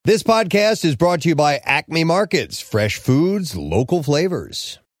This podcast is brought to you by Acme Markets, fresh foods, local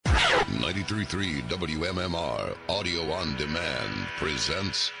flavors. 93.3 WMMR Audio on Demand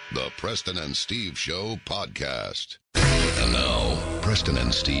presents the Preston and Steve Show podcast. And now, Preston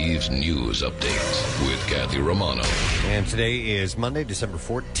and Steve's News Update with Kathy Romano. And today is Monday, December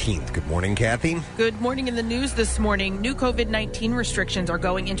 14th. Good morning, Kathy. Good morning. In the news this morning, new COVID-19 restrictions are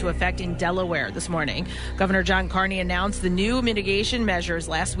going into effect in Delaware this morning. Governor John Carney announced the new mitigation measures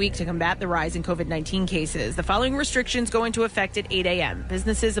last week to combat the rise in COVID-19 cases. The following restrictions go into effect at 8 a.m.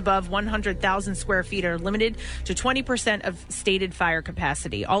 Businesses above 100,000 square feet are limited to 20% of stated fire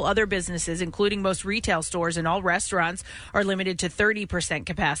capacity. All other businesses, including most retail stores and all restaurants, are limited to 30%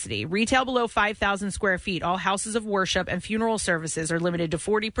 capacity. Retail below 5,000 square feet, all houses of worship and funeral services are limited to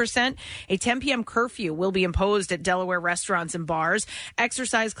 40%. A 10 p.m. curfew will be imposed at Delaware restaurants and bars.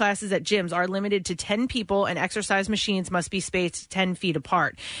 Exercise classes at gyms are limited to 10 people, and exercise machines must be spaced 10 feet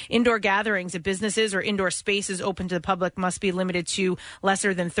apart. Indoor gatherings at businesses or indoor spaces open to the public must be limited to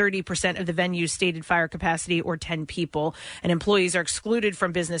lesser than 30% of the venue's stated fire capacity, or 10 people, and employees are excluded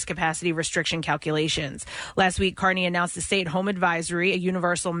from business capacity restriction calculations. Last week, Carney announced the stay-at-home advisory, a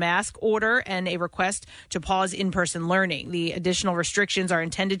universal mask order, and a request to pause in-person learning. The additional restrictions are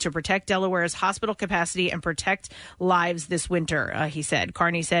intended to protect Delaware's hospital capacity and protect lives this winter, he said.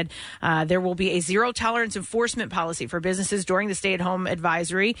 Carney said there will be a zero-tolerance enforcement policy for businesses during the stay-at-home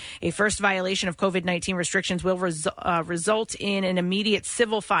advisory. A first violation of COVID-19 restrictions will result in an immediate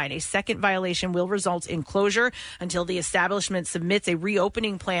civil fine. A second violation will result in closure until the establishment submits a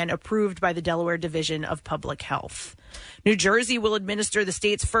reopening plan approved by the Delaware Division of Public Health. New Jersey will administer the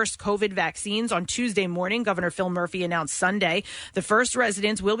state's first COVID vaccines on Tuesday morning. Governor Phil Murphy announced Sunday the first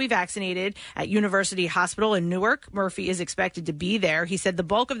residents will be vaccinated at University Hospital in Newark. Murphy is expected to be there. He said the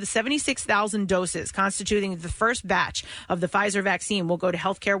bulk of the 76,000 doses constituting the first batch of the Pfizer vaccine will go to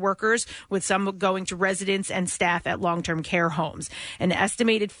healthcare workers, with some going to residents and staff at long-term care homes. An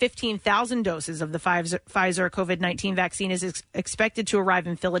estimated 15,000 doses of the Pfizer COVID-19 vaccine is expected to arrive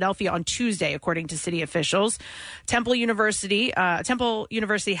in Philadelphia on Tuesday, according to city officials. Temple University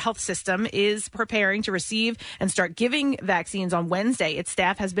Health System is preparing to receive and start giving vaccines on Wednesday. Its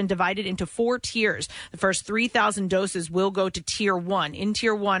staff has been divided into 4 tiers. The first 3,000 doses will go to Tier 1. In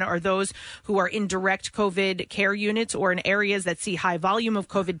Tier 1 are those who are in direct COVID care units or in areas that see high volume of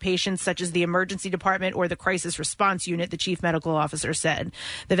COVID patients, such as the emergency department or the crisis response unit, the chief medical officer said.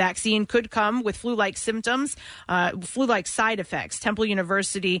 The vaccine could come with flu-like symptoms, flu-like side effects. Temple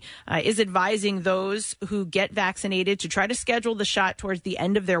University is advising those who get vaccinated to try to schedule the shot towards the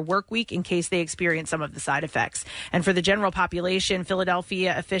end of their work week in case they experience some of the side effects. And for the general population,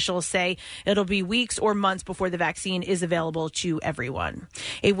 Philadelphia officials say it'll be weeks or months before the vaccine is available to everyone.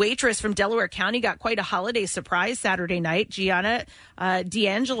 A waitress from Delaware County got quite a holiday surprise Saturday night. Gianna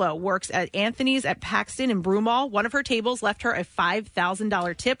D'Angelo works at Anthony's at Paxton in Broomall. One of her tables left her a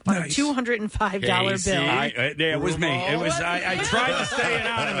 $5,000 tip on a $205 bill. It was me. It was. I tried to stay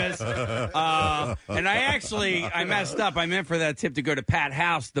anonymous, and I messed up. I meant for that tip to go to Pat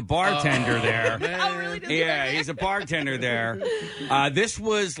House, the bartender there. Oh, really? Yeah, he's a bartender there. This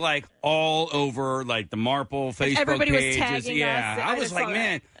was like all over, like the Marple Facebook Everybody pages. was tagging yeah, us. I was like,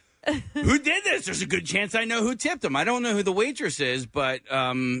 man. Who did this? There's a good chance I know who tipped him. I don't know who the waitress is, but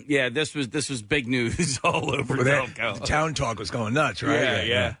this was big news all over Delco. The town talk was going nuts, right?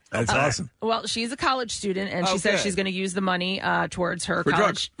 Yeah. That's awesome. Well, she's a college student, and she says she's going to use the money towards her For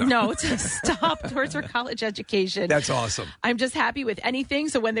college. drugs? No, to stop towards her college education. That's awesome. I'm just happy with anything.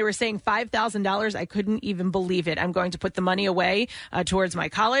 So when they were saying $5,000, I couldn't even believe it. I'm going to put the money away towards my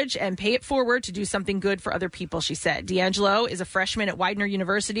college and pay it forward to do something good for other people, she said. D'Angelo is a freshman at Widener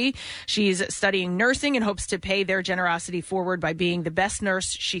University. She's studying nursing and hopes to pay their generosity forward by being the best nurse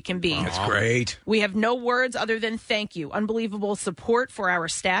she can be. That's great. We have no words other than thank you. Unbelievable support for our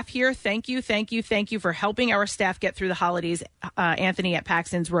staff here. Thank you for helping our staff get through the holidays, Anthony at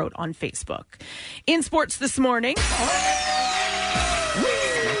Paxton's wrote on Facebook. In sports this morning. Ball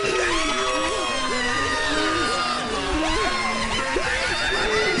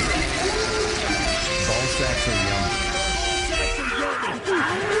sacks are yum.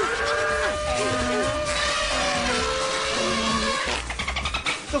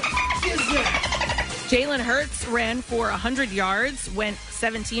 Jalen Hurts ran for 100 yards, went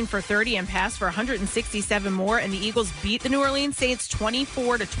 17 for 30, and passed for 167 more. And the Eagles beat the New Orleans Saints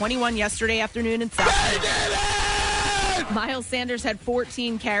 24-21 yesterday afternoon in South. Miles Sanders had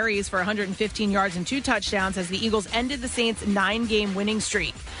 14 carries for 115 yards and 2 touchdowns as the Eagles ended the Saints' 9-game winning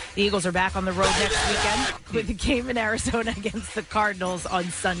streak. The Eagles are back on the road next weekend with a game in Arizona against the Cardinals on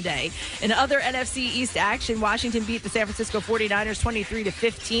Sunday. In other NFC East action, Washington beat the San Francisco 49ers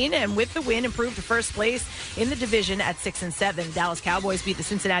 23-15, and with the win, improved to first place in the division at 6-7. Dallas Cowboys beat the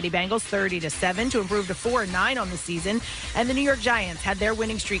Cincinnati Bengals 30-7 to improve to 4-9 on the season, and the New York Giants had their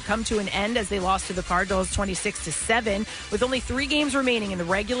winning streak come to an end as they lost to the Cardinals 26-7. With only 3 games remaining in the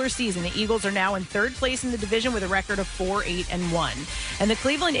regular season, the Eagles are now in third place in the division with a record of 4-8-1. And the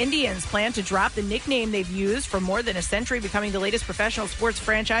Cleveland Indians plan to drop the nickname they've used for more than a century, becoming the latest professional sports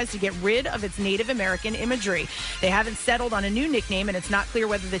franchise to get rid of its Native American imagery. They haven't settled on a new nickname, and it's not clear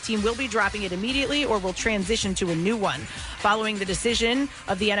whether the team will be dropping it immediately or will transition to a new one. Following the decision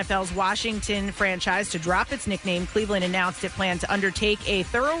of the NFL's Washington franchise to drop its nickname, Cleveland announced it planned to undertake a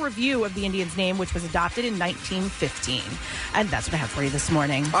thorough review of the Indians' name, which was adopted in 1915. And that's what I have for you this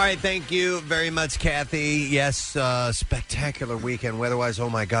morning. All right, thank you very much, Kathy. Yes, spectacular weekend weather-wise. Oh,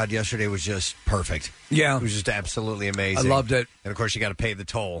 my God, yesterday was just perfect. Yeah. It was just absolutely amazing. I loved it. And, of course, you got to pay the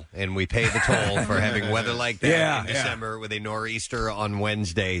toll. And we paid the toll for having weather like that in December with a nor'easter on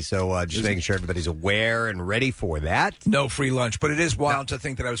Wednesday. So just making sure everybody's aware and ready for that. No free lunch. But it is wild to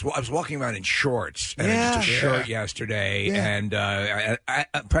think that I was walking around in shorts and just a shirt yesterday. Yeah.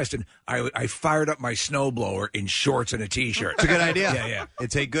 And, Preston, I fired up my snowblower in shorts and a T-shirt. It's a good idea. Yeah.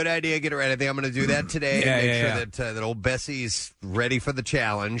 It's a good idea. Get it right. I think I'm going to do that today. Make sure that old Bessie's ready for the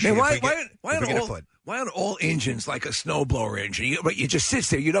challenge. Man, why aren't all engines like a snowblower engine? You just sit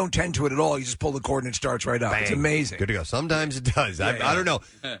there. You don't tend to it at all. You just pull the cord and it starts right up. Bang. It's amazing. Good to go. Sometimes it does. I don't know.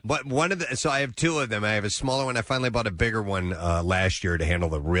 But so I have 2 of them. I have a smaller one. I finally bought a bigger one last year to handle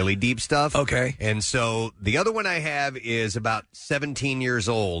the really deep stuff. Okay. And so the other one I have is about 17 years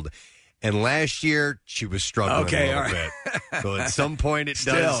old. And last year, she was struggling a little bit. So at some point, it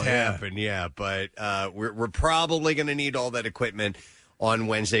does happen. Yeah. But we're probably going to need all that equipment on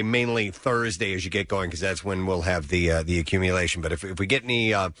Wednesday, mainly Thursday as you get going, because that's when we'll have the accumulation. But if we get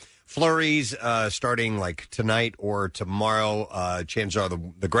any flurries starting like tonight or tomorrow, chances are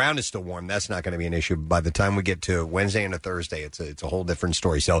the ground is still warm. That's not going to be an issue. By the time we get to Wednesday and a Thursday, it's a whole different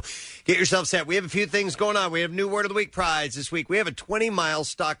story. So get yourself set. We have a few things going on. We have new Word of the Week prize this week. We have a 20-mile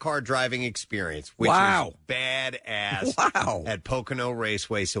stock car driving experience, which is badass at Pocono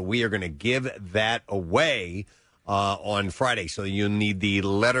Raceway. So we are going to give that away on Friday. So you'll need the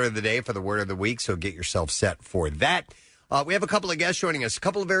letter of the day for the Word of the Week. So get yourself set for that. We have a couple of guests joining us. A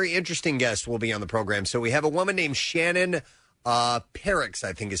couple of very interesting guests will be on the program. So we have a woman named Shannon Perix,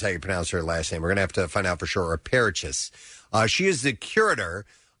 I think is how you pronounce her last name. We're going to have to find out for sure. Or Perichis. She is the curator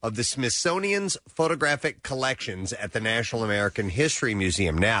of the Smithsonian's photographic collections at the National American History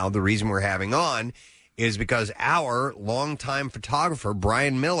Museum. Now, the reason we're having on is because our longtime photographer,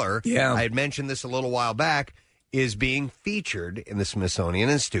 Brian Miller, I had mentioned this a little while back, is being featured in the Smithsonian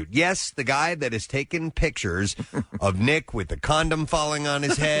Institute. Yes, the guy that has taken pictures of Nick with the condom falling on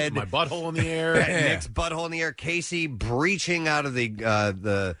his head. My butthole in the air. Nick's butthole in the air. Casey breaching out of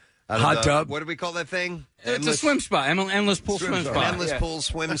the hot tub. What do we call that thing? It's a swim spa. Endless pool swim spa. Endless pool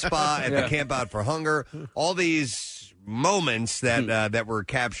swim spa at the Camp Out for Hunger. All these moments that were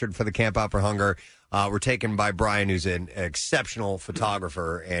captured for the Camp Out for Hunger were taken by Brian, who's an exceptional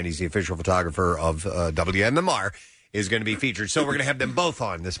photographer, and he's the official photographer of WMMR, is going to be featured. So we're going to have them both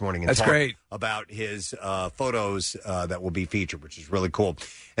on this morning and talk great. about his photos that will be featured, which is really cool.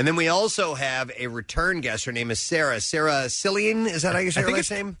 And then we also have a return guest. Her name is Sarah. Sarah Cillian. Is that how you say her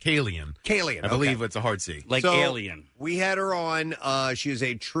last name? Kalian. Kalian. I believe it's a hard C. Like alien. We had her on. She is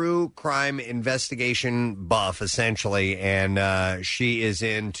a true crime investigation buff, essentially, and she is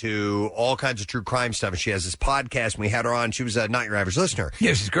into all kinds of true crime stuff. And she has this podcast, and we had her on. She was a Not Your Average Listener.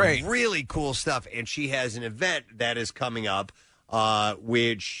 Yeah, she's great. Really cool stuff. And she has an event that is coming up,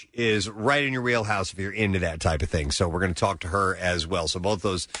 which is right in your wheelhouse if you're into that type of thing. So we're going to talk to her as well. So both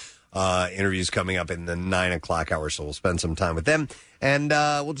those interviews coming up in the 9 o'clock hour. So we'll spend some time with them. And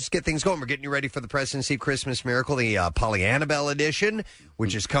we'll just get things going. We're getting you ready for the Preston Steve Christmas Miracle, the Pollyanabelle edition,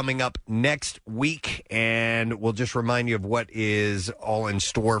 which is coming up next week. And we'll just remind you of what is all in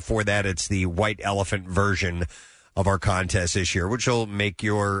store for that. It's the white elephant version of our contest this year, which will make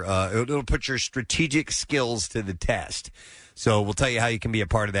your it'll put your strategic skills to the test. So we'll tell you how you can be a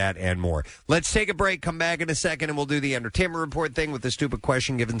part of that and more. Let's take a break, come back in a second, and we'll do the entertainment report thing with the stupid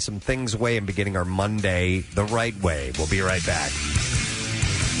question, giving some things away and beginning our Monday the right way. We'll be right back.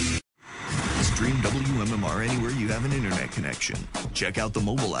 Stream WMMR anywhere you have an internet connection. Check out the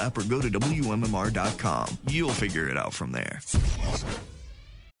mobile app or go to WMMR.com. You'll figure it out from there.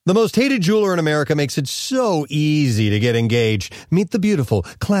 The most hated jeweler in America makes it so easy to get engaged. Meet the beautiful,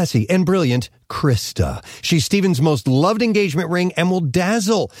 classy, and brilliant Krista. She's Steven's most loved engagement ring and will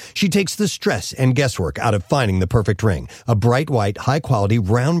dazzle. She takes the stress and guesswork out of finding the perfect ring. A bright white, high-quality,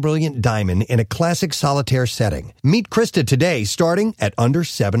 round brilliant diamond in a classic solitaire setting. Meet Krista today, starting at under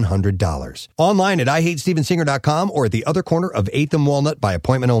 $700. Online at IHateStevenSinger.com or at the other corner of 8th and Walnut by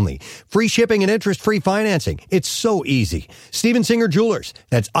appointment only. Free shipping and interest-free financing. It's so easy. Steven Singer Jewelers.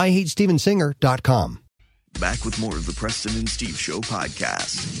 That's IHateStevenSinger.com. Back with more of the Preston and Steve Show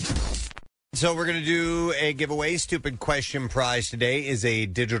podcast. So we're going to do a giveaway. Stupid question prize today is a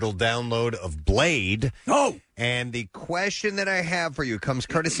digital download of Blade. Oh! And the question that I have for you comes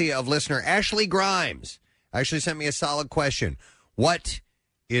courtesy of listener Ashley Grimes. Ashley sent me a solid question. What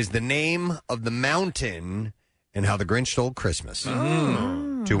is the name of the mountain and how the Grinch stole Christmas?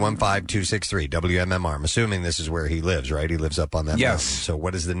 215-263 WMMR. I'm assuming this is where he lives, right? He lives up on that mountain. So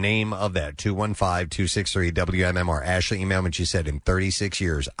what is the name of that? 215-263 WMMR. Ashley emailed me. She said, in 36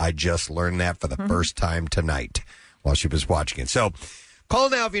 years, I just learned that for the first time tonight while she was watching it. So call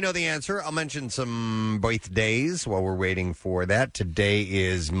now if you know the answer. I'll mention some birthdays while we're waiting for that. Today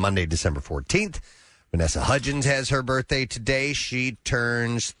is Monday, December 14th. Vanessa Hudgens has her birthday today. She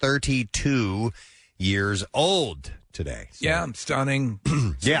turns 32 years old today. So. Yeah, stunning.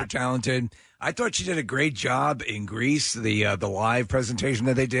 Super talented. I thought she did a great job in Greece, the live presentation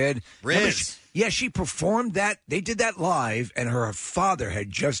that they did. Riz. She performed that. They did that live, and her father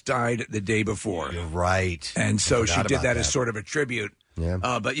had just died the day before. You're right. And so she did that as sort of a tribute.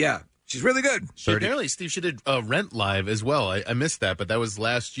 Yeah. But yeah, she's really good. Apparently, Steve, she did Rent Live as well. I missed that, but that was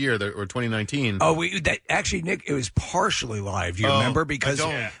last year or 2019. Oh, actually, Nick, it was partially live. Do you remember? Because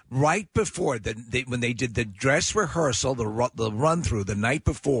right before when they did the dress rehearsal, the run through the night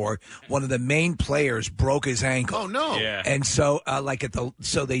before, one of the main players broke his ankle. Oh no! Yeah. And so,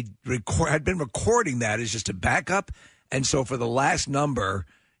 they had been recording that as just a backup, and so for the last number.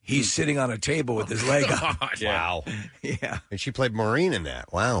 He's sitting on a table with his leg up. Wow. Yeah. And she played Maureen in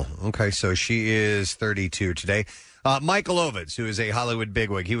that. Wow. Okay, so she is 32 today. Michael Ovitz, who is a Hollywood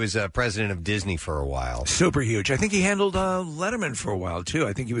bigwig, he was president of Disney for a while. Super huge. I think he handled Letterman for a while, too.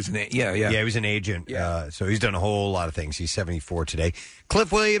 I think he was Yeah, he was an agent. Yeah. So he's done a whole lot of things. He's 74 today.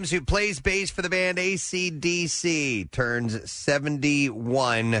 Cliff Williams, who plays bass for the band AC/DC, turns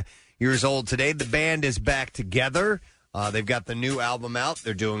 71 years old today. The band is back together. They've got the new album out.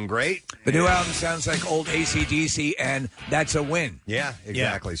 They're doing great. The new album sounds like old AC/DC, and that's a win. Yeah,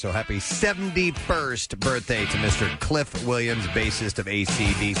 exactly. Yeah. So happy 71st birthday to Mr. Cliff Williams, bassist of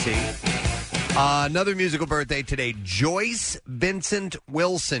AC/DC. Another musical birthday today, Joyce Vincent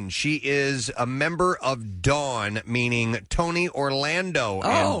Wilson. She is a member of Dawn, meaning Tony Orlando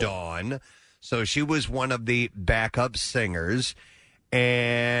and Dawn. So she was one of the backup singers.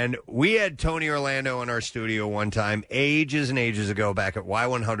 And we had Tony Orlando in our studio one time, ages and ages ago, back at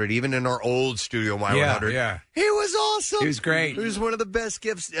Y100, even in our old studio, Y100. Yeah. He was awesome. He was great. He was one of the best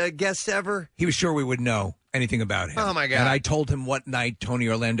guests ever. He was sure we would know anything about him. Oh, my God. And I told him what night Tony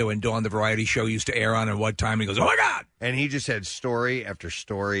Orlando and Dawn, the variety show, used to air on and what time. And he goes, oh, my God. And he just had story after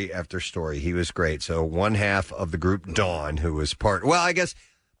story after story. He was great. So one half of the group, Dawn, who was part,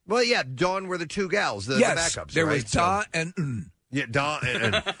 Dawn were the two gals, the backups. There right? was Da and Yeah, Dawn,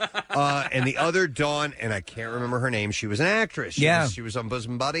 and the other Dawn, and I can't remember her name. She was an actress. She was on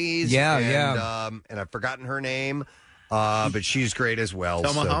Bosom Buddies. And I've forgotten her name, but she's great as well.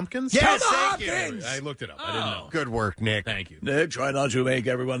 Thelma Hopkins? Yes, Thelma Hopkins! I looked it up. I didn't know. Good work, Nick. Thank you. Nick, try not to make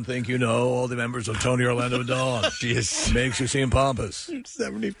everyone think you know all the members of Tony Orlando and Dawn. She is makes you seem pompous.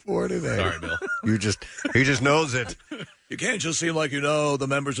 74 today. Sorry, Bill. He just knows it. You can't just seem like you know the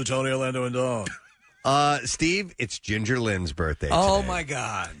members of Tony Orlando and Dawn. Steve, it's Ginger Lynn's birthday today. Oh, my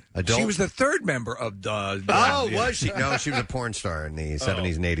God. She was the third member of was she? No, she was a porn star in the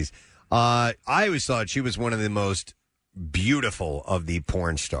 70s and 80s. I always thought she was one of the most beautiful of the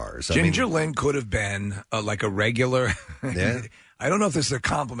porn stars. Ginger Lynn could have been like a regular... Yeah. I don't know if this is a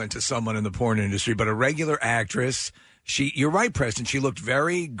compliment to someone in the porn industry, but a regular actress. You're right, Preston. She looked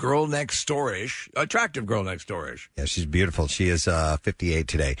very girl next door-ish, attractive girl next door-ish. Yeah, she's beautiful. She is 58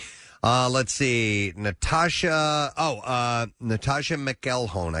 today. Let's see. Natasha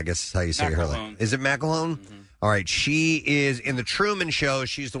McElhone, I guess is how you say her name. Is it McElhone? Mm-hmm. All right. She is in the Truman Show.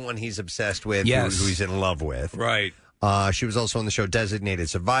 She's the one he's obsessed with, who he's in love with. Right. She was also on the show Designated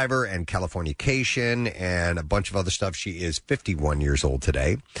Survivor and Californication and a bunch of other stuff. She is 51 years old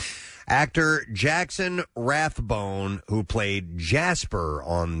today. Actor Jackson Rathbone, who played Jasper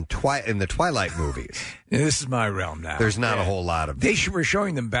in the Twilight movies. This is my realm now. There's not a whole lot of them. They were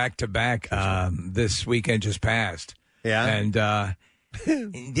showing them back to back this weekend just passed. Yeah. And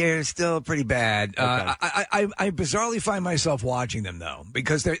They're still pretty bad. I bizarrely find myself watching them though,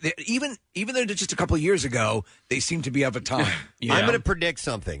 because they're even though they're just a couple of years ago, they seem to be of a time. I'm going to predict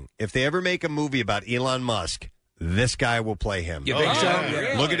something. If they ever make a movie about Elon Musk, this guy will play him. You think so? Yeah.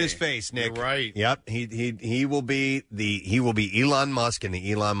 Really? Look at his face, Nick. You're right. Yep. He will be Elon Musk in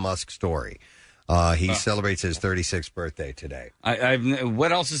the Elon Musk story. He celebrates his 36th birthday today.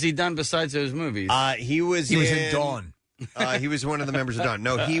 What else has he done besides those movies? He was in Dawn. He was one of the members of Dawn.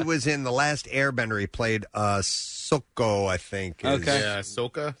 No, he was in The Last Airbender. He played Sokka, I think. Okay. Yeah,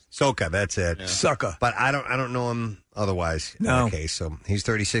 Sokka. Sokka, that's it. Yeah. Sokka. But I don't know him otherwise. No. Okay, so he's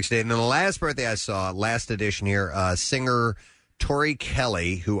 36 today. And then the last birthday I saw, last edition here, singer Tori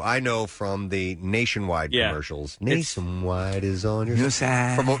Kelly, who I know from the Nationwide commercials. Nationwide is on your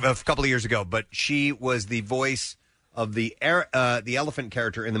side. From a couple of years ago. But she was the voice of the elephant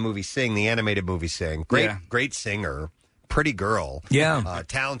character in the movie Sing, the animated movie Sing. Great singer. Pretty girl. Yeah.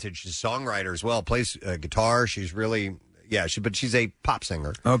 Talented. She's a songwriter as well. Plays guitar. She's really... Yeah, but she's a pop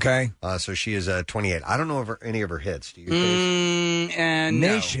singer. Okay. So she is 28. I don't know any of her hits. Do you? And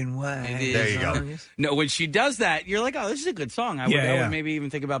Nationwide. There you go. No, when she does that, you're like, oh, this is a good song. I would maybe even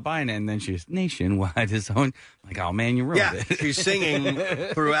think about buying it. And then she's Nationwide is on. Like, oh, man, you ruined it. She's singing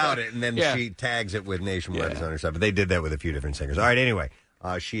throughout it, and then she tags it with Nationwide is on her side. But they did that with a few different singers. All right, anyway.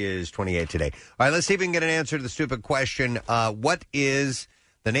 She is 28 today. All right, let's see if we can get an answer to the stupid question. What is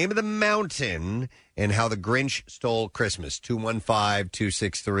the name of the mountain and how the Grinch stole Christmas?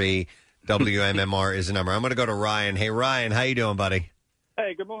 215-263 WMMR is the number. I'm going to go to Ryan. Hey, Ryan, how you doing, buddy?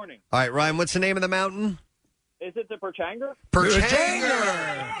 Hey, good morning. All right, Ryan, what's the name of the mountain? Is it the Perchanger?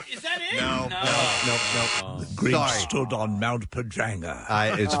 Perchanger! Is that it? No. The Grinch stood on Mount Pajanga.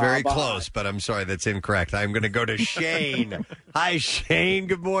 It's very close, but I'm sorry, that's incorrect. I'm going to go to Shane. Hi, Shane.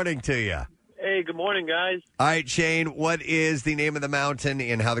 Good morning to you. Hey, good morning, guys. All right, Shane, what is the name of the mountain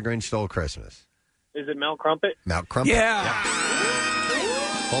and how the Grinch stole Christmas? Is it Mount Crumpet? Mount Crumpet? Yeah.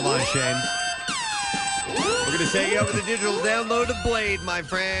 Hold on, Shane. We're going to set you up with a digital download of Blade, my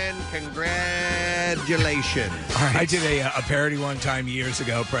friend. Congratulations. I did a parody one time years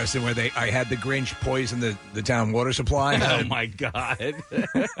ago, Preston, where I had the Grinch poison the town water supply. Oh, my God.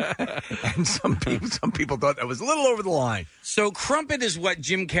 And some people thought that was a little over the line. So Crumpet is what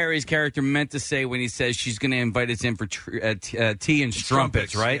Jim Carrey's character meant to say when he says she's going to invite us in for tea and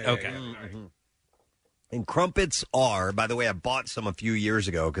strumpets, right? Yeah, okay. yeah. Mm-hmm. And crumpets are, by the way, I bought some a few years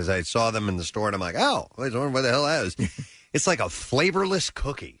ago because I saw them in the store and I'm like, oh, I was wondering what the hell that is. It's like a flavorless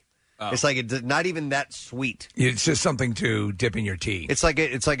cookie. Oh. It's like it's not even that sweet. It's just something to dip in your tea. It's like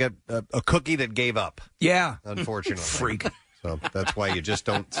a cookie that gave up. Yeah. Unfortunately. Freak. So that's why you just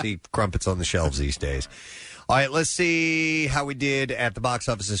don't see crumpets on the shelves these days. All right, let's see how we did at the box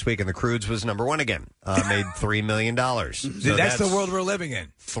office this week. And The Croods was number one again. Made $3 million. So that's the world we're living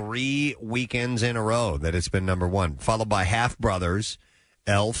in. 3 weekends in a row that it's been number one. Followed by Half Brothers,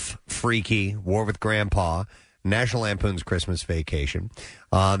 Elf, Freaky, War with Grandpa, National Lampoon's Christmas Vacation.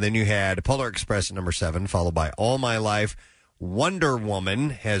 Then you had Polar Express at number 7, followed by All My Life. Wonder Woman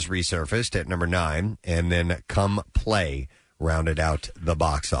has resurfaced at number 9. And then Come Play rounded out the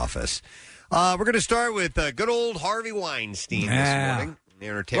box office. We're going to start with good old Harvey Weinstein this morning.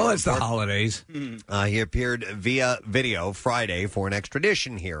 Well, it's the holidays. He appeared via video Friday for an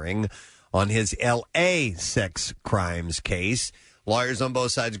extradition hearing on his L.A. sex crimes case. Lawyers on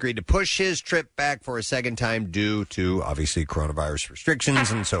both sides agreed to push his trip back for a second time due to, obviously, coronavirus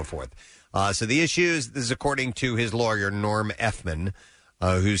restrictions and so forth. So the issues, this is according to his lawyer, Norm Effman,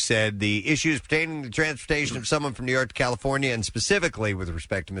 who said the issues pertaining to the transportation of someone from New York to California, and specifically with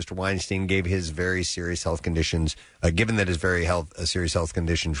respect to Mr. Weinstein, given that his very serious health conditions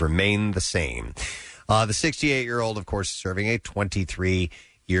remain the same. The 68-year-old, of course, is serving a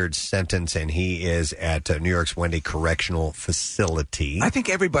 23-year sentence, and he is at New York's Wendy Correctional Facility. I think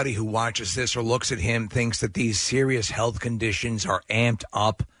everybody who watches this or looks at him thinks that these serious health conditions are amped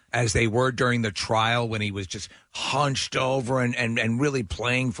up as they were during the trial when he was just hunched over and really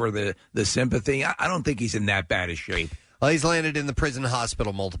playing for the sympathy. I don't think he's in that bad a shape. Well, he's landed in the prison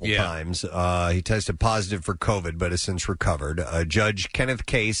hospital multiple times. He tested positive for COVID, but has since recovered. Judge Kenneth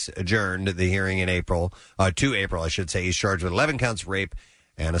Case adjourned the hearing in April, to April, I should say. He's charged with 11 counts of rape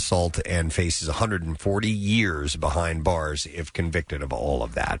and assault and faces 140 years behind bars if convicted of all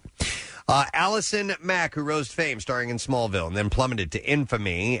of that. Allison Mack, who rose to fame starring in Smallville and then plummeted to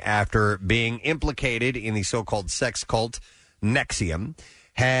infamy after being implicated in the so-called sex cult NXIVM,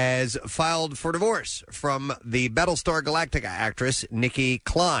 has filed for divorce from the Battlestar Galactica actress Nikki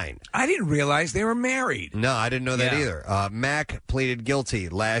Klein. I didn't realize they were married. No, I didn't know that either. Mac pleaded guilty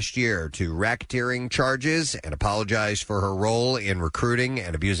last year to racketeering charges and apologized for her role in recruiting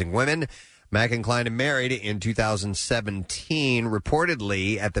and abusing women. Mac and Klein married in 2017,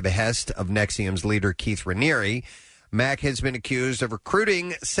 reportedly at the behest of NXIVM's leader Keith Raniere. Mac has been accused of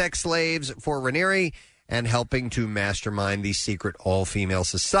recruiting sex slaves for Raniere and helping to mastermind the secret all-female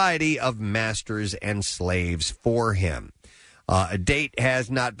society of masters and slaves for him. A date has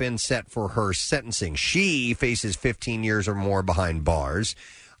not been set for her sentencing. She faces 15 years or more behind bars.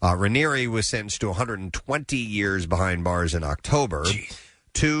 Raniere was sentenced to 120 years behind bars in October. Jeez.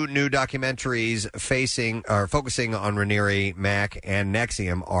 2 new documentaries focusing on Raniere, Mac, and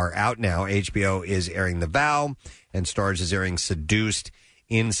NXIVM are out now. HBO is airing The Vow, and Starz is airing Seduced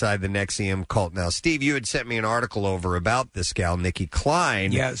inside the NXIVM cult. Now, Steve, you had sent me an article over about this gal, Nikki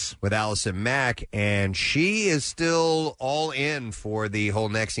Klein, with Allison Mack, and she is still all in for the whole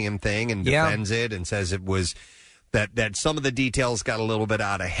NXIVM thing and defends it and says it was that some of the details got a little bit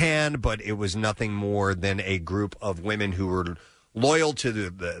out of hand, but it was nothing more than a group of women who were loyal to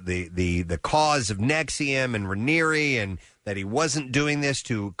the cause of NXIVM and Raniere, and that he wasn't doing this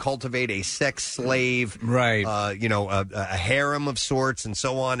to cultivate a sex slave, right? A harem of sorts and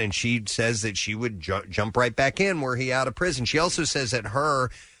so on. And she says that she would jump right back in were he out of prison. She also says that her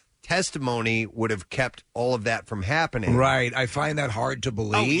testimony would have kept all of that from happening. Right. I find that hard to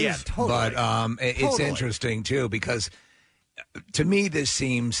believe. Oh, yeah, totally. But it's interesting, too, because to me, this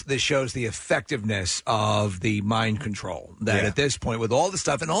shows the effectiveness of the mind control. That at this point, with all the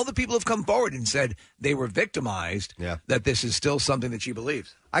stuff, and all the people have come forward and said they were victimized, that this is still something that she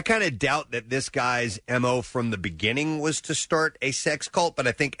believes. I kind of doubt that this guy's MO from the beginning was to start a sex cult, but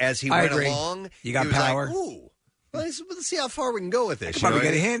I think as he went along, you got he was power. Like, ooh, let's see how far we can go with this. I could probably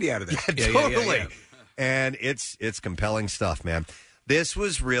get a handy out of this. Totally. And it's compelling stuff, man. This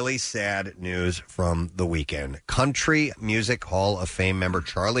was really sad news from the weekend. Country Music Hall of Fame member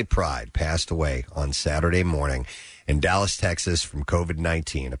Charlie Pride passed away on Saturday morning in Dallas, Texas from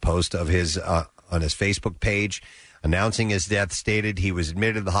COVID-19. A post of his on his Facebook page announcing his death stated he was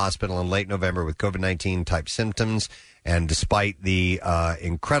admitted to the hospital in late November with COVID-19 type symptoms, and despite the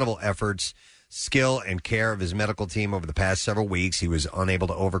incredible efforts, skill, and care of his medical team over the past several weeks, he was unable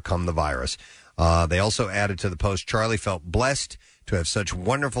to overcome the virus. They also added to the post, Charlie felt blessed to have such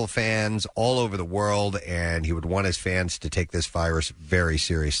wonderful fans all over the world, and he would want his fans to take this virus very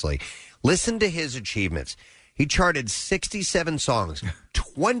seriously. Listen to his achievements. He charted 67 songs.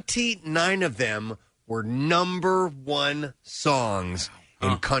 29 of them were number one songs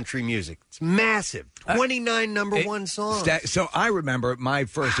in country music. It's massive. 29 number one songs. So I remember my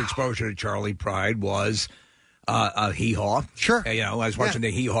first exposure to Charlie Pride was Hee Haw. Sure. I was watching the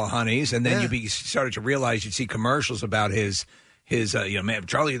Hee Haw Honeys, and then you started to realize you'd see commercials about his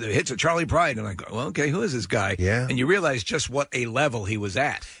Charlie, the hits of Charlie Pride. And I'm like, well, okay, who is this guy? Yeah. And you realize just what a level he was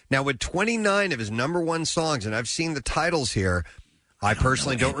at. Now, with 29 of his number one songs, and I've seen the titles here, I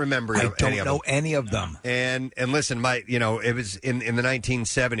personally don't remember any of them. I don't know any of them. And listen, it was in the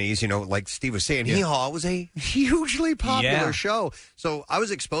 1970s, like Steve was saying, Hee Haw was a hugely popular show. So I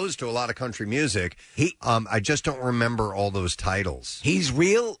was exposed to a lot of country music. I just don't remember all those titles. He's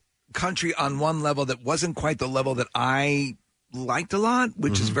real country on one level that wasn't quite the level that I liked a lot,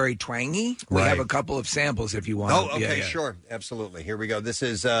 which is very twangy. We have a couple of samples if you want. Oh, okay, sure. Absolutely. Here we go. This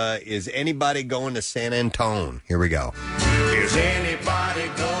is Anybody Going to San Antone? Here we go. Is anybody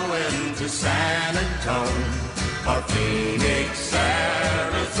going to San Antone or Phoenix,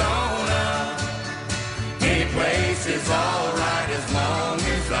 Arizona? Any place is all right as long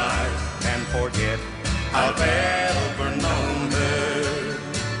as I can forget I've ever known her.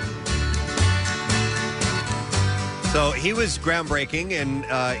 So he was groundbreaking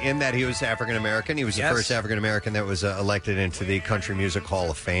in that he was African American. He was the first African American that was elected into the Country Music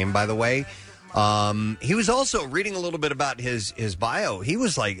Hall of Fame, by the way. He was also reading a little bit about his bio. He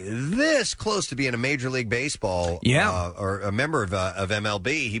was like this close to being a Major League Baseball or a member of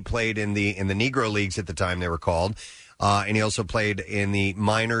MLB. He played in the Negro Leagues at the time they were called. And he also played in the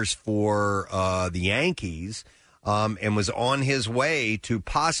minors for the Yankees. And was on his way to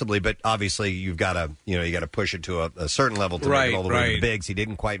possibly, but obviously you've got to push it to a certain level to make it all the way to the bigs. He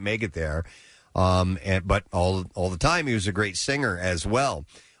didn't quite make it there, but all the time he was a great singer as well.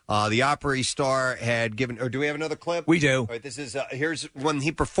 The Opry star had given. Or do we have another clip? We do. All right, this is here's when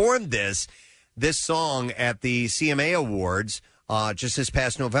he performed this song at the CMA Awards. just this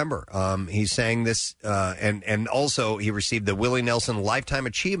past November. He sang this, and also he received the Willie Nelson Lifetime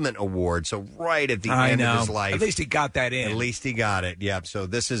Achievement Award. So right at the end of his life. At least he got that in. At least he got it. Yeah. So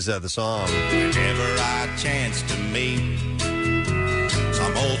this is the song. Whenever I chance to meet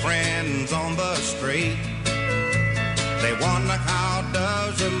some old friends on the street, they wonder how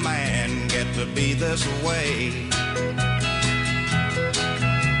does a man get to be this way.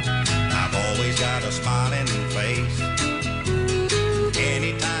 I've always got a smiling face,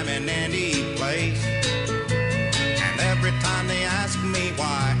 anytime and any place. And every time they ask me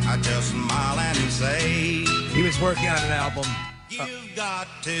why, I just smile and say, he was working on an album. You've got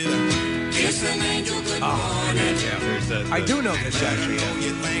to kiss an angel good morning. Yeah, I do know this, actually.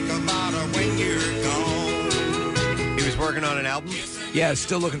 You think about her when you're gone. He was working on an album? Yeah,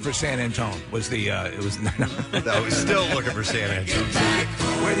 Still Looking for San Antone was the, it was... No, I was still looking for San Antone.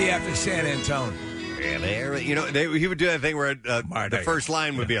 Where the F is San Antone? Yeah, there. You know, he would do that thing where the first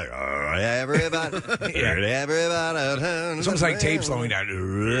line would be like, "Oh, everybody, everybody." It's almost like tape slowing down.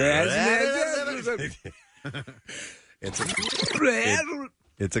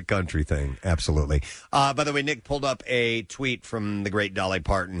 It's a country thing, absolutely. By the way, Nick pulled up a tweet from the great Dolly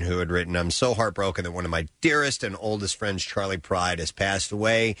Parton, who had written, "I'm so heartbroken that one of my dearest and oldest friends, Charlie Pride, has passed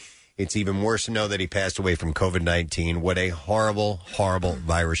away. It's even worse to know that he passed away from COVID-19. What a horrible, horrible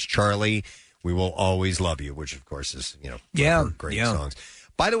virus, Charlie. We will always love you," which, of course, is, one of her great songs.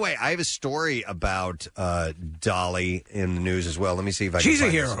 By the way, I have a story about Dolly in the news as well. Let me see if I can She's a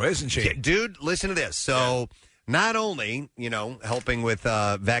find hero, this. isn't she? Dude, listen to this. So not only, helping with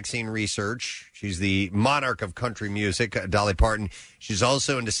vaccine research, she's the monarch of country music, Dolly Parton. She's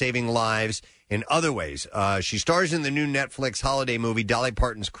also into saving lives in other ways. She stars in the new Netflix holiday movie, Dolly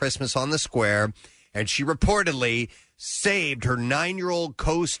Parton's Christmas on the Square, and she reportedly saved her 9-year-old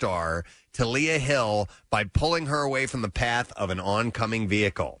co-star, Talia Hill, by pulling her away from the path of an oncoming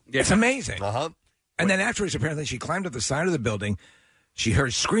vehicle. It's amazing. Uh-huh. And then afterwards, apparently, she climbed up the side of the building. She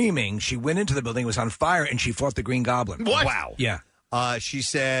heard screaming. She went into the building. It was on fire, and she fought the Green Goblin. What? Wow. Yeah. She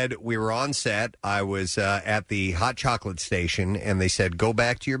said, we were on set. I was at the hot chocolate station, and they said, go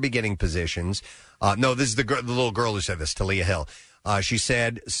back to your beginning positions. No, this is the little girl who said this, Talia Hill. She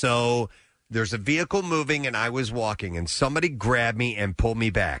said, so there's a vehicle moving, and I was walking, and somebody grabbed me and pulled me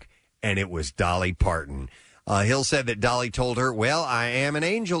back, and it was Dolly Parton. Hill said that Dolly told her, well, I am an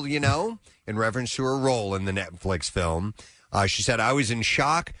angel, in reference to her role in the Netflix film. She said, I was in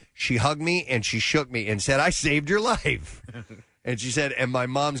shock. She hugged me, and she shook me and said, I saved your life. And she said, and my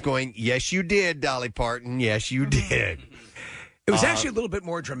mom's going, yes, you did, Dolly Parton. Yes, you did. It was actually a little bit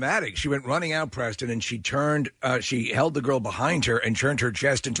more dramatic. She went running out, Preston, and she she held the girl behind her and turned her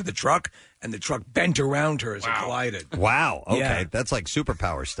chest into the truck, and the truck bent around her as it collided. Wow. Okay. Yeah. That's like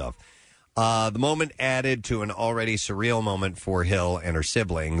superpower stuff. The moment added to an already surreal moment for Hill and her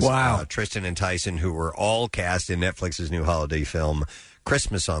siblings. Wow. Tristan and Tyson, who were all cast in Netflix's new holiday film,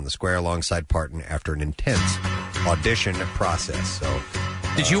 Christmas on the Square, alongside Parton after an intense audition process. So,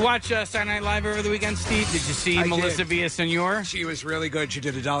 did you watch Saturday Night Live over the weekend, Steve? Did you see Melissa Villaseñor? She was really good. She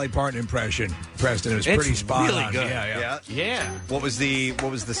did a Dolly Parton impression, Preston. It was pretty spot really on. good. Yeah. What was the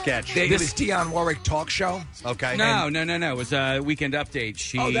sketch? It was Dionne Warwick talk show. Okay. No. It was a Weekend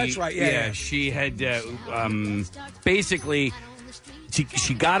Update. Oh, that's right. Yeah. She had basically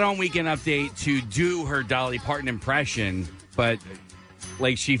she got on Weekend Update to do her Dolly Parton impression, but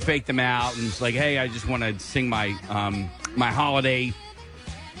like she faked them out and was like, "Hey, I just want to sing my my holiday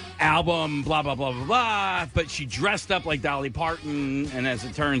album, blah, blah, blah, blah, blah." But she dressed up like Dolly Parton, and as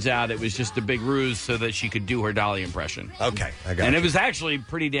it turns out, it was just a big ruse so that she could do her Dolly impression. Okay, I got And you. it was actually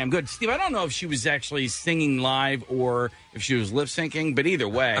pretty damn good. Steve, I don't know if she was actually singing live or if she was lip-syncing, but either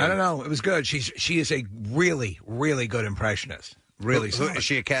way. I don't know. It was good. She is a really, really good impressionist. Really. Is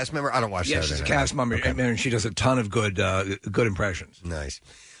she a cast member? I don't watch Yeah, Saturday she's a Night cast Live. member, and she does a ton of good impressions. Nice.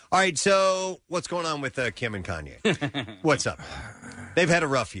 All right, so what's going on with Kim and Kanye? What's up? They've had a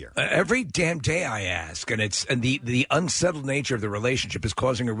rough year. Every damn day I ask, and the unsettled nature of the relationship is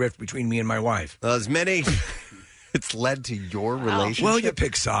causing a rift between me and my wife. As many... It's led to your relationship? Well, you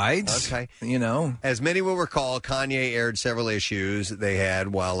pick sides. Okay. You As many will recall, Kanye aired several issues they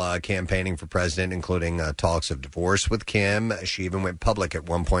had while campaigning for president, including talks of divorce with Kim. She even went public at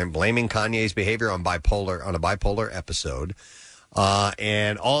one point, blaming Kanye's behavior on a bipolar episode.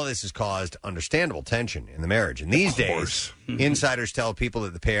 And all of this has caused understandable tension in the marriage. And these days, insiders tell people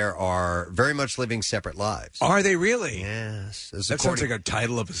that the pair are very much living separate lives. Are they really? Yes. That sounds like a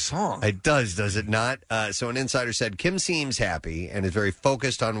title of a song. It does it not? So an insider said, Kim seems happy and is very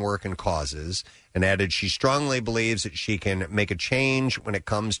focused on work and causes. and added she strongly believes that she can make a change when it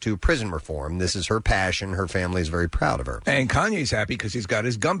comes to prison reform. This is her passion. Her family is very proud of her. And Kanye's happy because he's got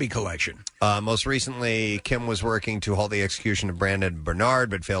his Gumby collection. Most recently, Kim was working to halt the execution of Brandon Bernard,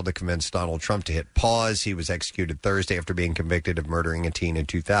 but failed to convince Donald Trump to hit pause. He was executed Thursday after being convicted of murdering a teen in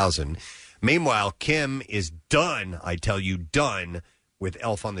 2000. Meanwhile, Kim is done, I tell you, done with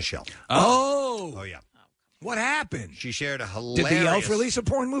Elf on the Shelf. Oh, yeah. What happened? She shared a hilarious... Did the Elf release a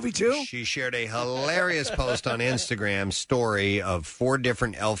porn movie, too? She shared a hilarious post on Instagram story of 4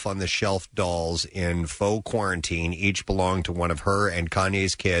 different Elf on the Shelf dolls in faux quarantine. Each belonged to one of her and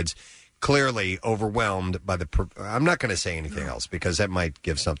Kanye's kids. Clearly overwhelmed by the... I'm not going to say anything else because that might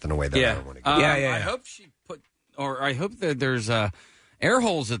give something away that I don't want to give. I hope she put... Or I hope that there's air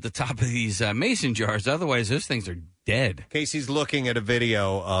holes at the top of these mason jars. Otherwise, those things are dead. Casey's looking at a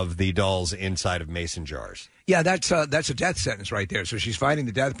video of the dolls inside of mason jars. Yeah, that's a death sentence right there. So she's fighting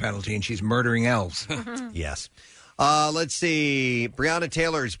the death penalty and she's murdering elves. Yes. Let's see. Breonna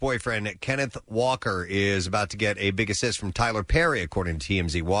Taylor's boyfriend, Kenneth Walker, is about to get a big assist from Tyler Perry, according to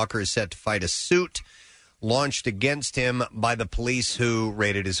TMZ. Walker is set to fight a suit launched against him by the police who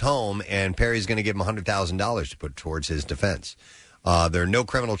raided his home, and Perry's going to give him $100,000 to put towards his defense. There are no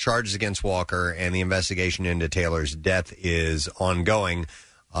criminal charges against Walker, and the investigation into Taylor's death is ongoing.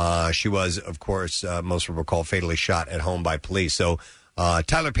 She was, of course, most will recall, fatally shot at home by police. So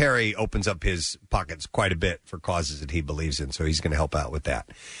Tyler Perry opens up his pockets quite a bit for causes that he believes in, so he's going to help out with that.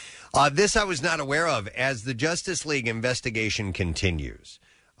 This I was not aware of. As the Justice League investigation continues,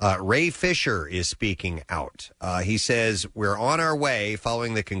 Ray Fisher is speaking out. He says, we're on our way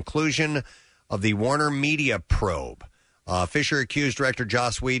following the conclusion of the Warner Media probe. Fisher accused director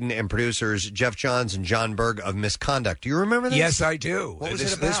Joss Whedon and producers Jeff Johns and John Berg of misconduct. Do you remember this? Yes, I do. What was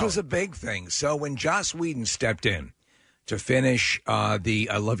it about? This was a big thing. So when Joss Whedon stepped in to finish I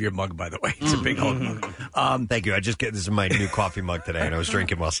love your mug, by the way. It's a big old mug. Thank you. This is my new coffee mug today, and I was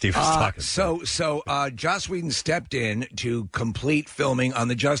drinking while Steve was talking. So Joss Whedon stepped in to complete filming on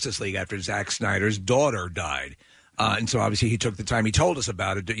the Justice League after Zack Snyder's daughter died. And so obviously he took the time. He told us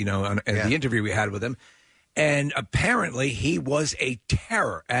about it, in the interview we had with him. And apparently he was a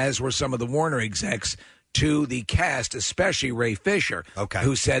terror, as were some of the Warner execs, to the cast, especially Ray Fisher,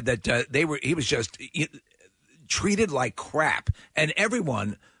 who said that he was just treated like crap. And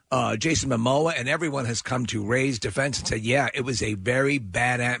everyone, Jason Momoa and everyone has come to Ray's defense and said, yeah, it was a very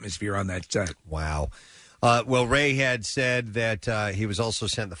bad atmosphere on that set. Wow. Well, Ray had said that he was also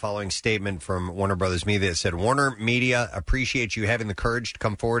sent the following statement from Warner Brothers Media that said, Warner Media appreciates you having the courage to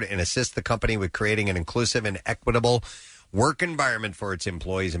come forward and assist the company with creating an inclusive and equitable work environment for its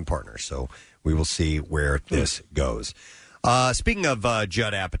employees and partners. So we will see where this goes. Speaking of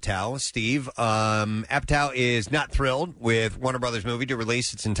Judd Apatow, Steve, Apatow is not thrilled with Warner Brothers movie to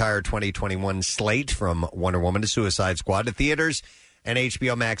release its entire 2021 slate from Wonder Woman to Suicide Squad to theaters and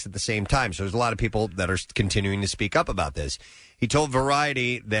HBO Max at the same time. So there's a lot of people that are continuing to speak up about this. He told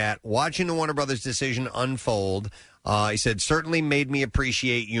Variety that watching the Warner Brothers decision unfold, he said, certainly made me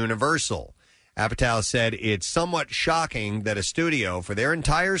appreciate Universal. Apatow said it's somewhat shocking that a studio for their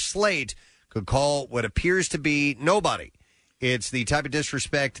entire slate could call what appears to be nobody. It's the type of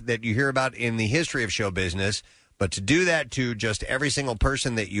disrespect that you hear about in the history of show business, but to do that to just every single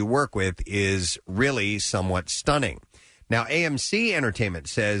person that you work with is really somewhat stunning. Now, AMC Entertainment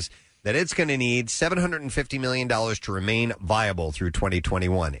says that it's going to need $750 million to remain viable through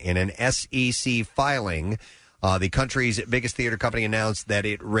 2021. In an SEC filing, the country's biggest theater company announced that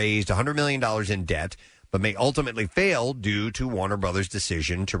it raised $100 million in debt, but may ultimately fail due to Warner Brothers'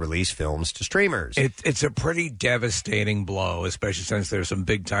 decision to release films to streamers. It's a pretty devastating blow, especially since there's some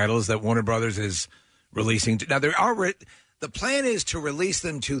big titles that Warner Brothers is releasing. Now, the plan is to release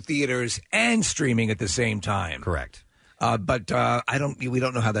them to theaters and streaming at the same time. Correct. But we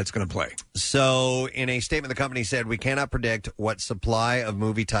don't know how that's going to play. So in a statement, the company said, we cannot predict what supply of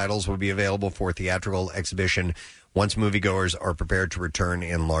movie titles will be available for theatrical exhibition once moviegoers are prepared to return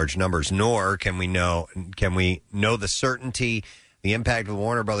in large numbers, nor can we know the certainty, the impact of the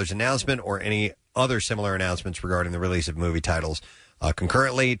Warner Brothers announcement or any other similar announcements regarding the release of movie titles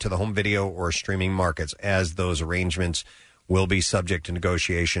concurrently to the home video or streaming markets, as those arrangements will be subject to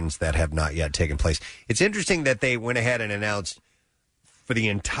negotiations that have not yet taken place. It's interesting that they went ahead and announced for the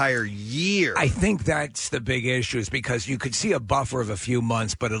entire year. I think that's the big issue, is because you could see a buffer of a few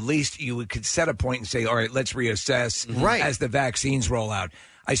months, but at least you could set a point and say, all right, let's reassess as the vaccines roll out.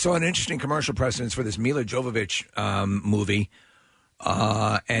 I saw an interesting commercial precedence for this Mila Jovovich movie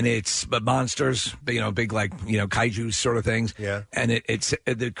and it's monsters, big like kaiju sort of things. Yeah. And it's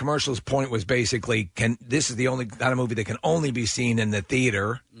the commercial's point was basically, this is the only kind of movie that can only be seen in the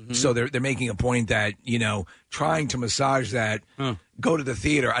theater. Mm-hmm. So they're making a point that trying to massage that, go to the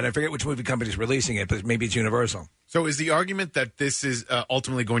theater. And I forget which movie company is releasing it, but maybe it's Universal. So is the argument that this is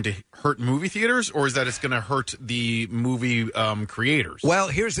ultimately going to hurt movie theaters, or is that it's going to hurt the movie creators? Well,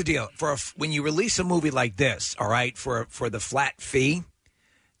 here's the deal: when you release a movie like this, all right, for the flat fee,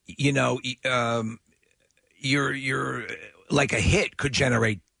 you're like a hit could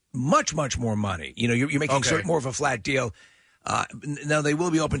generate much more money. You're making more of a flat deal. Now they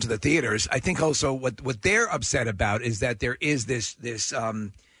will be open to the theaters. I think also what they're upset about is that there is this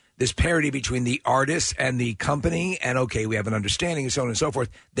parity between the artists and the company, and we have an understanding and so on and so forth.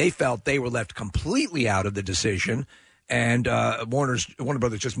 They felt they were left completely out of the decision, and Warner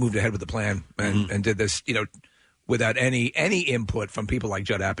Brothers just moved ahead with the plan and did this, without any input from people like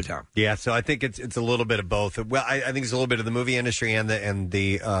Judd Apatow. Yeah, so I think it's a little bit of both. Well, I think it's a little bit of the movie industry and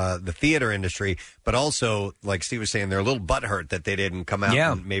the theater industry, but also, like Steve was saying, they're a little butthurt that they didn't come out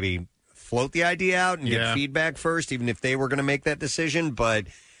and maybe float the idea out and get feedback first, even if they were going to make that decision, but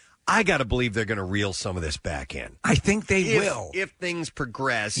I got to believe they're going to reel some of this back in. I think they will. If things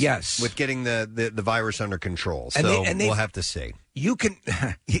progress with getting the virus under control. So we'll have to see. You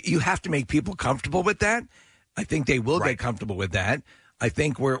have to make people comfortable with that. I think they will get comfortable with that. I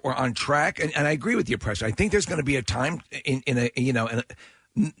think we're on track. And I agree with you, Preston. I think there's going to be a time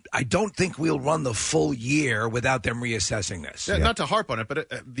I don't think we'll run the full year without them reassessing this. Not to harp on it, but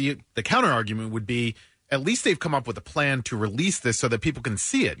the counter argument would be, at least they've come up with a plan to release this so that people can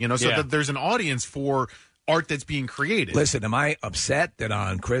see it, so that there's an audience for art that's being created. Listen, am I upset that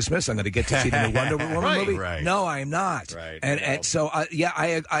on Christmas I'm going to get to see the new Wonder Woman movie? Right. No, I am not. Right. And so,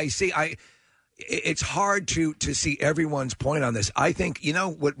 I see. It's hard to see everyone's point on this. I think,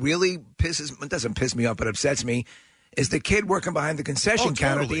 what really doesn't piss me off, but upsets me, is the kid working behind the concession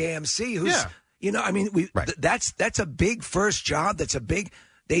counter at the AMC who's, that's a big first job. That's a big...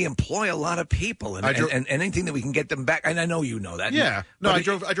 They employ a lot of people, and anything that we can get them back. And I know you know that. Yeah, I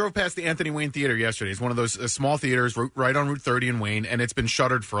drove past the Anthony Wayne Theater yesterday. It's one of those small theaters right on Route 30 in Wayne, and it's been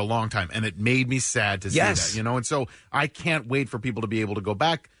shuttered for a long time. And it made me sad to see that. And so I can't wait for people to be able to go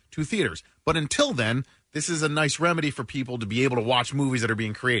back to theaters. But until then, this is a nice remedy for people to be able to watch movies that are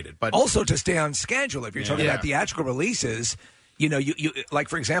being created. But also to stay on schedule. If you're talking about theatrical releases, you like,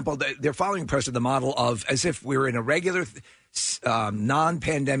 for example, they're following Preston the model of as if we were in a regular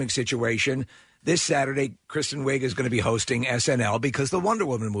non-pandemic situation. This Saturday, Kristen Wiig is going to be hosting SNL because the Wonder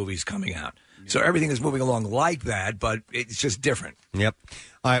Woman movie is coming out. So everything is moving along like that, but it's just different. Yep.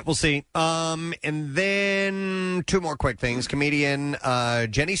 All right, we'll see. And then two more quick things. Comedian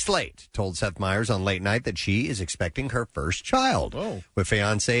Jenny Slate told Seth Meyers on Late Night that she is expecting her first child with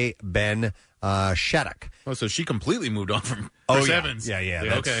fiancé Ben Shattuck. Oh, so she completely moved on from Chris Evans.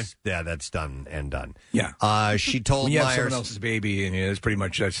 Yeah, that's done and done. Yeah. She told when you have Myers, someone else's baby, and it's pretty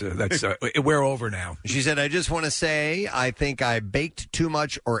much that's we're over now. She said, "I just want to say, I think I baked too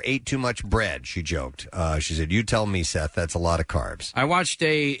much or ate too much bread." She joked. She said, "You tell me, Seth. That's a lot of carbs." I watched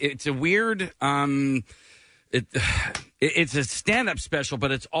it's a weird. It's a stand-up special,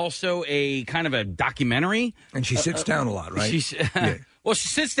 but it's also a kind of a documentary. And she sits down a lot, right? Well, she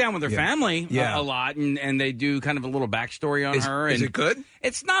sits down with her family a lot, and they do kind of a little backstory on her. Is it good?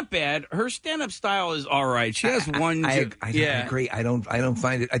 It's not bad. Her stand-up style is all right. She has one. I agree. I don't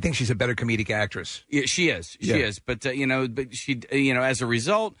find it. I think she's a better comedic actress. Yeah, she is. She is. But but she as a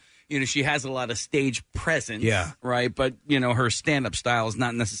result, she has a lot of stage presence. Yeah. Right. But her stand-up style is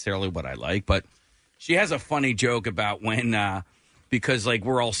not necessarily what I like. But she has a funny joke about when. Because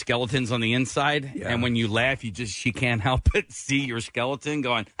we're all skeletons on the inside, and when you laugh, she can't help but see your skeleton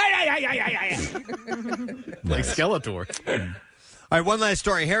going, like Skeletor. All right, one last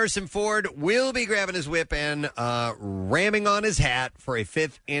story. Harrison Ford will be grabbing his whip and ramming on his hat for a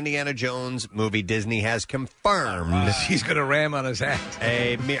fifth Indiana Jones movie. Disney has confirmed. He's going to ram on his hat.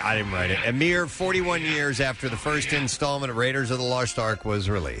 I didn't write it. A mere 41 years after the first installment of Raiders of the Lost Ark was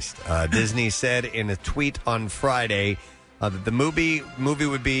released. Disney said in a tweet on Friday that the movie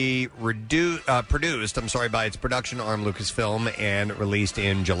would be produced by its production arm Lucasfilm and released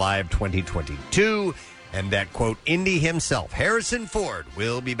in July of 2022, and that, quote, Indy himself, Harrison Ford,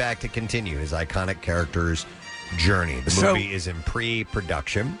 will be back to continue his iconic character's journey. The movie is in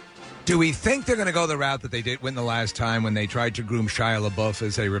pre-production. Do we think they're going to go the route that they did win the last time when they tried to groom Shia LaBeouf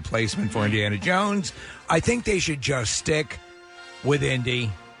as a replacement for Indiana Jones? I think they should just stick with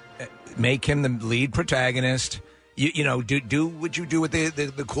Indy, make him the lead protagonist. Do what you do with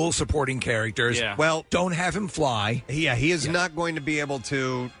the cool supporting characters. Yeah. Well, don't have him fly. Yeah, he is not going to be able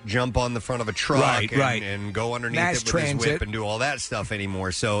to jump on the front of a truck and go underneath Mass it with his transit. whip and do all that stuff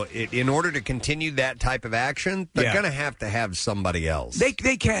anymore. So in order to continue that type of action, they're going to have somebody else. They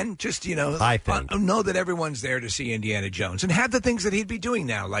can just, I think. know that everyone's there to see Indiana Jones and have the things that he'd be doing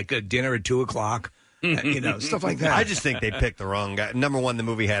now, like a dinner at 2:00. Stuff like that. I just think they picked the wrong guy. Number one, the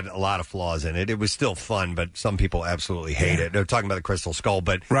movie had a lot of flaws in it. It was still fun, but some people absolutely hate it. They're talking about the Crystal Skull,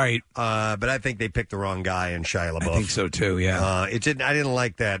 but but I think they picked the wrong guy in Shia LaBeouf. I think so too. Yeah, I didn't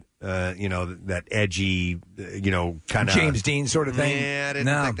like that. That edgy, kind of James Dean sort of thing. Yeah, I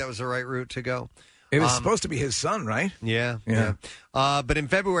didn't think that was the right route to go. It was supposed to be his son, right? Yeah. But in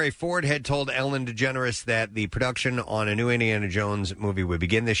February, Ford had told Ellen DeGeneres that the production on a new Indiana Jones movie would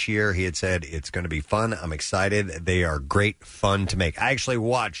begin this year. He had said, it's going to be fun. I'm excited. They are great fun to make. I actually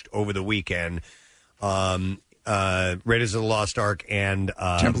watched over the weekend Raiders of the Lost Ark and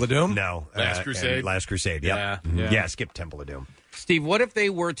Temple of Doom? No. Last Crusade? Last Crusade, yep. Yeah, skip Temple of Doom. Steve, what if they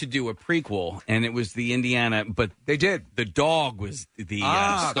were to do a prequel and it was the Indiana, but they did. The dog was the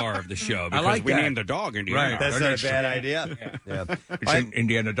star of the show because I like we that. named the dog Indiana. Right, that's not a bad idea. Yeah. It's an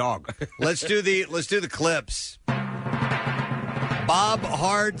Indiana dog. Let's do the clips. Bob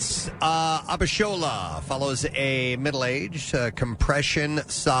Hart's Abishola follows a middle-aged compression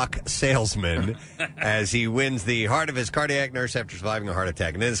sock salesman as he wins the heart of his cardiac nurse after surviving a heart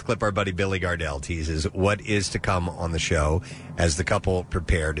attack. And in this clip, our buddy Billy Gardell teases what is to come on the show as the couple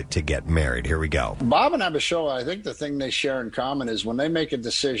prepared to get married. Here we go. Bob and Abishola, I think the thing they share in common is when they make a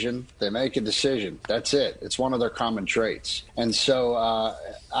decision, they make a decision. That's it. It's one of their common traits. And so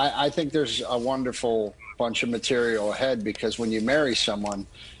I think there's a wonderful bunch of material ahead, because when you marry someone,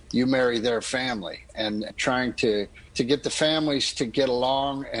 you marry their family, and trying to get the families to get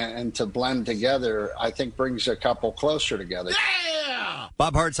along and to blend together, I think brings a couple closer together. Yeah!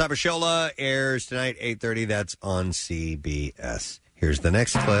 Bob Hart's Abishola airs tonight, 8:30. That's on CBS. Here's the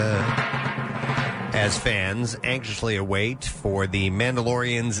next clip. As fans anxiously await for the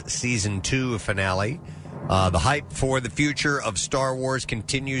Mandalorian's Season 2 finale, the hype for the future of Star Wars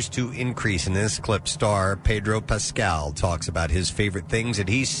continues to increase. In this clip, star Pedro Pascal talks about his favorite things that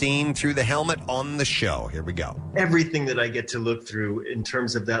he's seen through the helmet on the show. Here we go. Everything that I get to look through in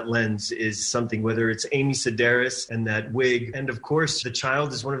terms of that lens is something, whether it's Amy Sedaris and that wig, and of course, the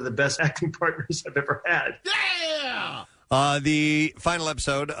child is one of the best acting partners I've ever had. Yeah! The final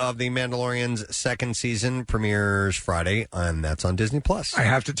episode of The Mandalorian's second season premieres Friday, and that's on Disney+. I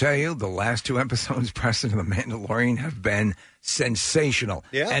have to tell you, the last two episodes, Preston, of The Mandalorian have been sensational.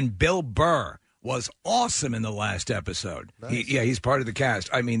 Yeah. And Bill Burr was awesome in the last episode. Nice. He's part of the cast.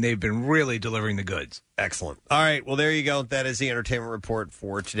 I mean, they've been really delivering the goods. Excellent. All right, well, there you go. That is the entertainment report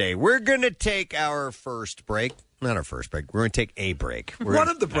for today. We're going to take our first break. Not our first break. We're going to take a break. One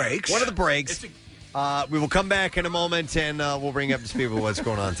of the breaks. One of the breaks. We will come back in a moment, and we'll bring you up to speed with what's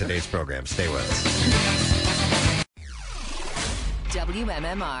going on in today's program. Stay with us.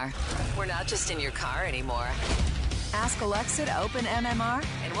 WMMR. We're not just in your car anymore. Ask Alexa to open MMR,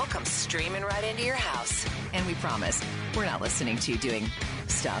 and we'll come streaming right into your house. And we promise, we're not listening to you doing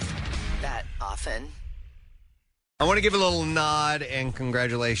stuff that often. I want to give a little nod and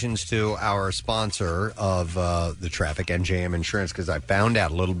congratulations to our sponsor of the traffic, NJM Insurance, because I found out,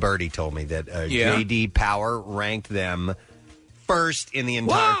 a little birdie told me that J.D. Power ranked them first in the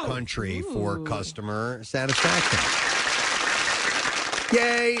entire country for customer satisfaction.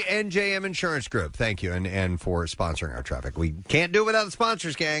 Yay, NJM Insurance Group. Thank you, and for sponsoring our traffic. We can't do it without the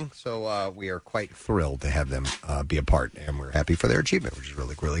sponsors, gang, so we are quite thrilled to have them be a part, and we're happy for their achievement, which is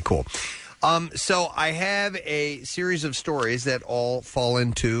really, really cool. So I have a series of stories that all fall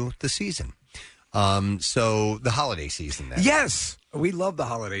into the season. So the holiday season. Yes, we love the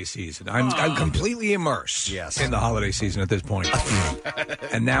holiday season. I'm completely immersed in the holiday season at this point.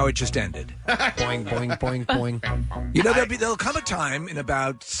 And now it just ended. Boing, boing, boing, boing. You know, there'll come a time in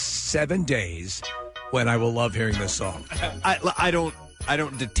about 7 days when I will love hearing this song. I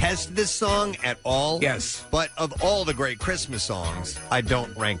don't detest this song at all. Yes. But of all the great Christmas songs, I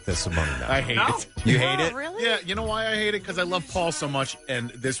don't rank this among them. I hate it. You hate it? Really? Yeah, you know why I hate it? Because I love Paul so much,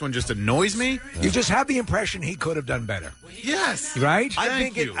 and this one just annoys me. You just have the impression he could have done better. Yes. Right? I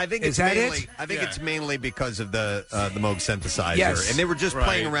think Is that it? it's mainly because of the Moog synthesizer. Yes. And they were just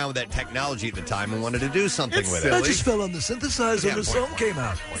playing around with that technology at the time and wanted to do something with it. I just fell on the synthesizer when the song came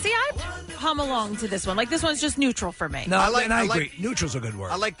out. See, hum along to this one. Like, this one's just neutral for me. No, I agree. Neutral's a good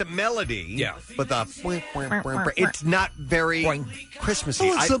word. I like the melody. Yeah. But it's not very Christmassy. I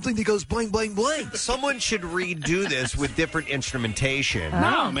want something that goes bling, bling, bling. Someone should redo this with different instrumentation.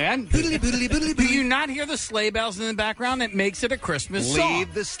 No, man. Do you not hear the sleigh bells in the background? That makes it a Christmas song.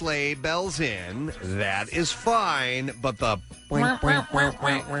 Leave the sleigh bells in. That is fine. But the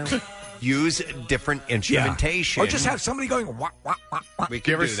use different instrumentation. Or just have somebody going, wah, wah, wah, wah. We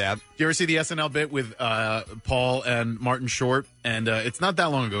can do that. Do you ever see the SNL bit with Paul and Martin Short? And it's not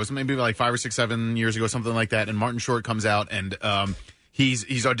that long ago. It's maybe like 5 or 6, 7 years ago, something like that. And Martin Short comes out and he's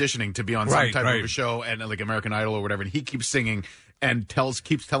auditioning to be on some type of a show, and like American Idol or whatever. And he keeps singing and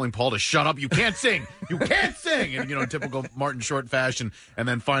keeps telling Paul to shut up. You can't sing. You can't sing. And in typical Martin Short fashion. And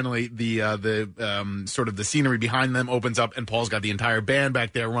then finally the sort of the scenery behind them opens up, and Paul's got the entire band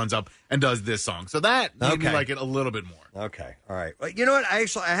back there, runs up and does this song. So that made me like it a little bit more. Okay. All right. Well, you know what? I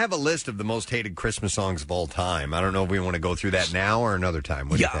have a list of the most hated Christmas songs of all time. I don't know if we want to go through that now or another time.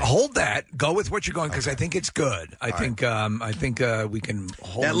 What do you think? Hold that. Go with what you're going, because I think it's good. I think we can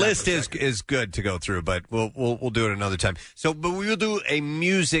hold that list is good to go through, but we'll do it another time. So, but we will do a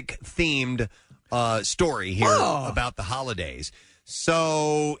music themed story here about the holidays.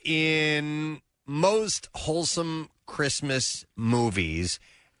 So, in most wholesome Christmas movies,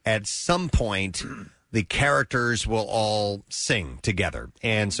 at some point, the characters will all sing together.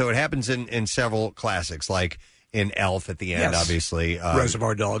 And so it happens in several classics, like in Elf at the end, obviously.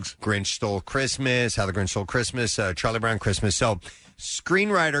 Reservoir Dogs. Grinch Stole Christmas, How the Grinch Stole Christmas, Charlie Brown Christmas. So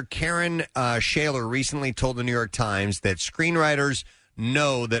screenwriter Karen Shaler recently told the New York Times that screenwriters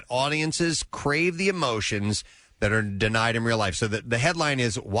know that audiences crave the emotions that are denied in real life. So the headline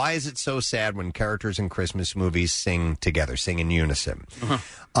is, why is it so sad when characters in Christmas movies sing together, sing in unison?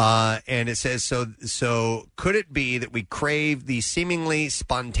 And it says, so could it be that we crave the seemingly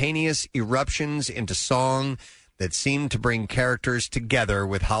spontaneous eruptions into song that seem to bring characters together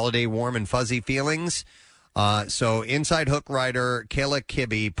with holiday warm and fuzzy feelings? So Inside Hook writer Kayla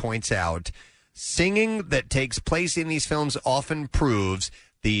Kibbe points out, singing that takes place in these films often proves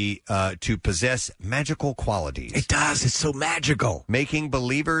to possess magical qualities. It does. It's so magical. Making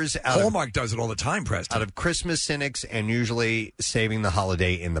believers Hallmark does it all the time, Preston. Out of Christmas cynics, and usually saving the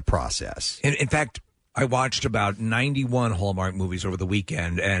holiday in the process. In fact, I watched about 91 Hallmark movies over the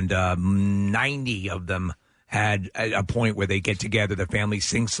weekend, and 90 of them had a point where they get together, the family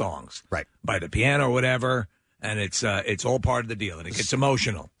sings songs. Right. By the piano or whatever. And it's all part of the deal, and it gets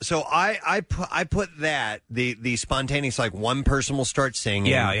emotional. So I put that the spontaneous, like one person will start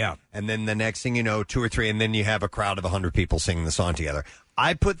singing, and then the next thing you know, 2 or 3, and then you have a crowd of 100 people singing the song together.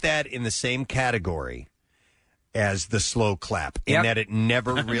 I put that in the same category as the slow clap, in that it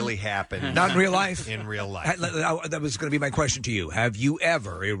never really happened. Not in real life. In real life, that was going to be my question to you. Have you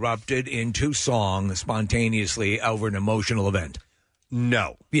ever erupted into song spontaneously over an emotional event?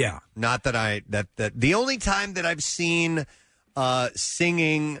 No. Yeah. Not that that the only time that I've seen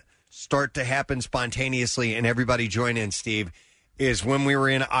singing start to happen spontaneously and everybody join in, Steve, is when we were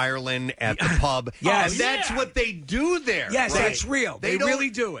in Ireland at the pub. Yes. And that's what they do there. Yes, that's real. They really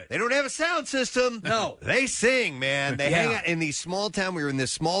do it. They don't have a sound system. No. They sing, man. They hang out in these small town. We were in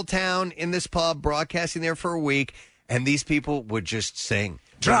this small town in this pub broadcasting there for a week, and these people would just sing.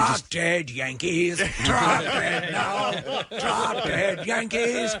 Drop dead Yankees, drop dead now. Drop dead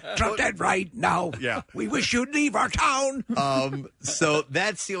Yankees, drop dead right now. Yeah. We wish you'd leave our town. So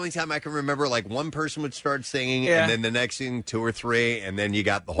that's the only time I can remember, like one person would start singing, and then the next thing, 2 or 3, and then you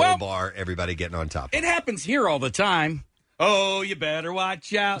got the whole bar, everybody getting on top. It happens here all the time. Oh, you better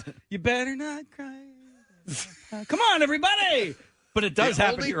watch out. You better not cry. Come on, everybody. But it does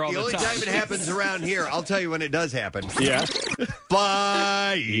happen here all the time. The only time it happens around here, I'll tell you when it does happen. Yeah.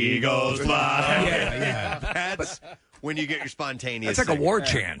 Fly, Eagles, fly. Yeah. That's when you get your spontaneous. It's like a singing. war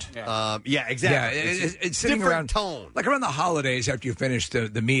chant. Exactly. Yeah, it's sitting different around tone. Like around the holidays after you finish the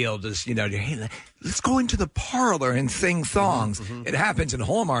meal, just hey, let's go into the parlor and sing songs. Mm-hmm. It happens in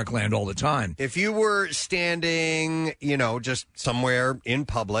Hallmark land all the time. If you were standing, just somewhere in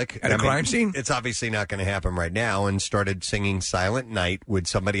public at a crime scene, it's obviously not going to happen right now. And started singing Silent Night, would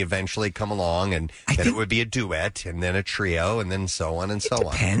somebody eventually come along, and then it would be a duet, and then a trio, and then so on and so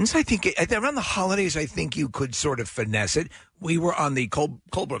on. Depends. I think around the holidays, I think you could sort of finesse it. We were on the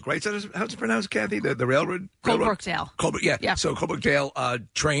Colebrook, right? How's it pronounced, Kathy? The railroad? Colebrookdale. Yeah. So Colebrookdale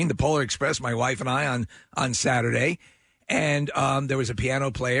train, the Polar Express, my wife and I on Saturday. And there was a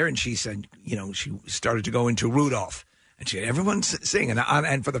piano player, and she said, she started to go into Rudolph. And she had everyone sing.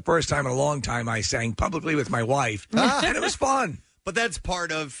 And for the first time in a long time, I sang publicly with my wife. And it was fun. But that's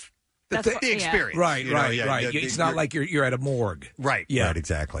part of the experience. Right, you know, right. It's not like you're at a morgue. Right.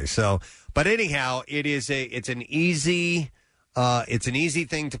 Exactly. So, but anyhow, it's an easy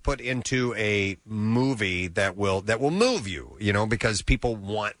thing to put into a movie that will move you, because people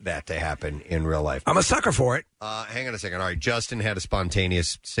want that to happen in real life. I'm a sucker for it. Hang on a second. All right, Justin had a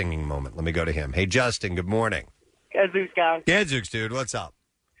spontaneous singing moment. Let me go to him. Hey, Justin. Good morning. Gadzooks, guys. Gadzooks, dude. What's up?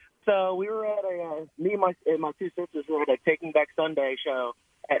 So we were at me and my two sisters were at a Taking Back Sunday show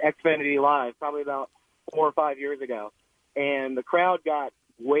at Xfinity Live, probably about 4 or 5 years ago, and the crowd got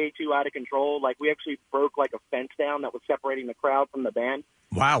way too out of control. Like, we actually broke like a fence down that was separating the crowd from the band.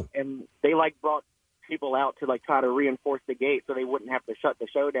 Wow. And they brought people out to try to reinforce the gate so they wouldn't have to shut the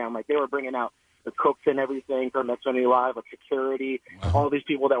show down. Like, they were bringing out the cooks and everything from Xfinity Live, security, all these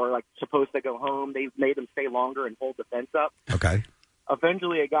people that were supposed to go home. They made them stay longer and hold the fence up. Okay.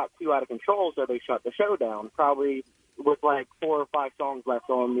 Eventually it got too out of control, so they shut the show down, probably with 4 or 5 songs left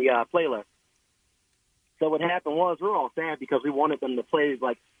on the playlist. So what happened was, we were all sad because we wanted them to play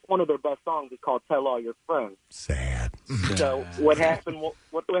one of their best songs is called "Tell All Your Friends." Sad. So what happened?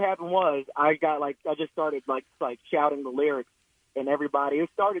 What happened was, I just started shouting the lyrics, and everybody. It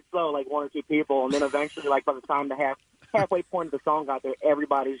started slow, 1 or 2 people, and then eventually, by the time the halfway point of the song got there,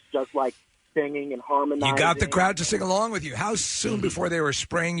 everybody's just singing and harmonizing. You got the crowd to sing along with you. How soon before they were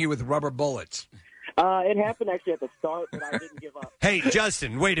spraying you with rubber bullets? It happened actually at the start, but I didn't give up. Hey,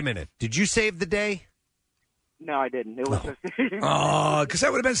 Justin, wait a minute. Did you save the day? No, I didn't. It was just because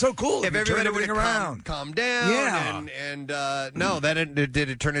that would have been so cool if everybody would have around, calmed down. Yeah, and no, did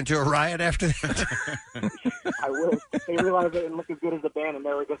it turn into a riot after that? I wish. They realized it didn't look as good as the band, and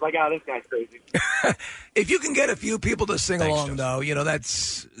they were just like, "Oh, this guy's crazy." If you can get a few people to sing along, Justin. though,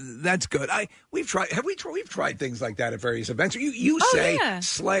 that's good. We've tried things like that at various events. You say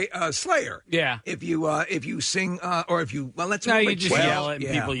Slayer. Yeah. If you sing or if you let's you just yell it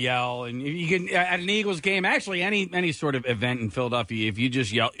and people yell, and you can at an Eagles game, actually any sort of event in Philadelphia, if you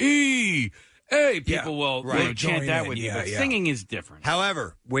just yell "E." Hey, people will chant that with you. But singing is different.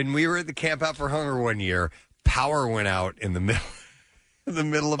 However, when we were at the Camp Out for Hunger one year, power went out in the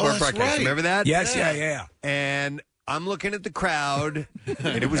middle of our broadcast. Right. Remember that? Yes, yeah. And I'm looking at the crowd,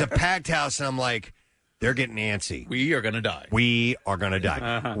 and it was a packed house, and I'm like, they're getting antsy. We are going to die. We are going to die.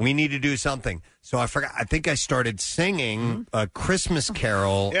 Uh-huh. We need to do something. So I forgot. I think I started singing a Christmas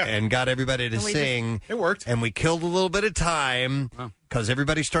carol and got everybody to sing. It worked. And we killed a little bit of time because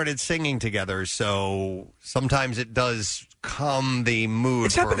everybody started singing together. So sometimes it does calm the mood.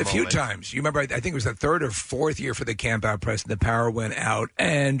 It's happened a few times. You remember, I think it was the 3rd or 4th year for the Camp Out, Preston. The power went out,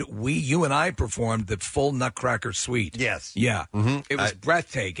 and you and I performed the full Nutcracker Suite. Yes. Yeah. Mm-hmm. It was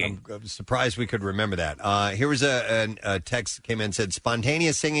breathtaking. I'm surprised we could remember that. Here was a text that came in and said,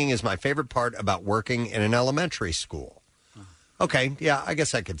 "Spontaneous singing is my favorite part about working in an elementary school." Okay, yeah, I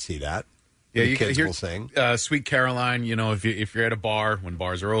guess I could see that. Yeah, the you kids hear, will sing. Sweet Caroline, if you're at a bar when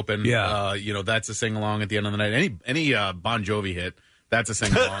bars are open, that's a sing along at the end of the night. Any Bon Jovi hit, that's a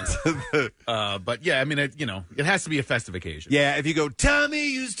sing along. But yeah, I mean, it has to be a festive occasion. Yeah, if you go, Tommy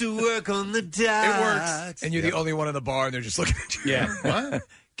used to work on the dock. It works. And you're the only one in the bar, and they're just looking at you. Yeah, what?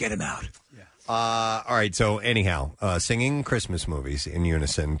 Get him out. All right, so anyhow, singing Christmas movies in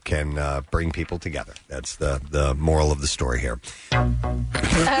unison can bring people together. That's the moral of the story here.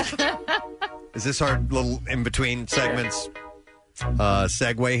 Is this our little in-between segments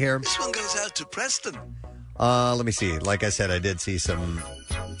segue here? This one goes out to Preston. Let me see. Like I said, I did see some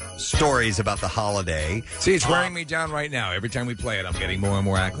stories about the holiday. See, it's wearing me down right now. Every time we play it, I'm getting more and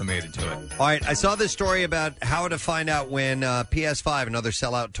more acclimated to it. All right, I saw this story about how to find out when PS5 and other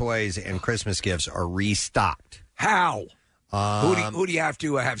sellout toys and Christmas gifts are restocked. How? Who do you have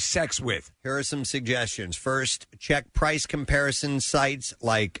to have sex with? Here are some suggestions. First, check price comparison sites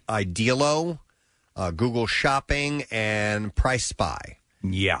like Idealo, Google Shopping, and Price Spy.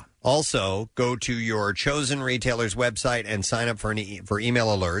 Yeah. Also, go to your chosen retailer's website and sign up for email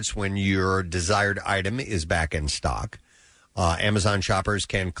alerts when your desired item is back in stock. Amazon shoppers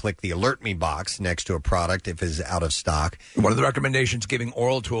can click the Alert Me box next to a product if it's out of stock. One of the recommendations, giving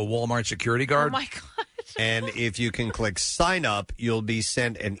oral to a Walmart security guard. Oh, my God. And if you can click sign up, you'll be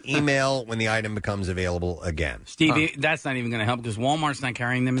sent an email when the item becomes available again. Stevie, that's not even going to help because Walmart's not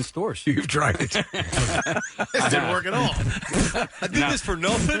carrying them in stores. You've tried it. This didn't work at all. I did this for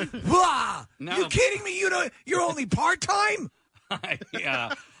nothing? No. You kidding me? You're only part-time?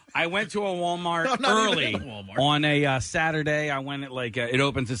 Yeah. I went to a Walmart early on a Saturday. I went at it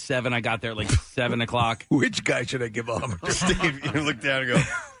opens at 7. I got there at 7 o'clock. Which guy should I give on? Steve, you look down and go...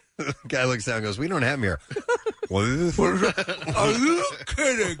 The guy looks down and goes, "We don't have him here." What is it? Are you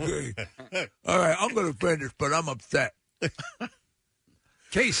kidding me? All right, I'm going to finish, but I'm upset.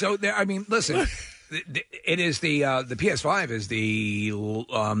 Okay, so there, I mean, listen, it is the PS5 is the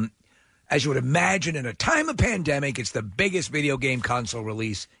as you would imagine in a time of pandemic, it's the biggest video game console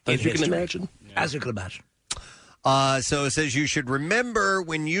release in history. As you can imagine. As you can imagine. So it says you should remember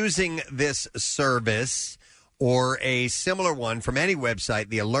when using this service or a similar one from any website,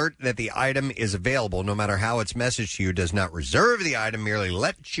 the alert that the item is available, no matter how it's messaged to you, does not reserve the item, merely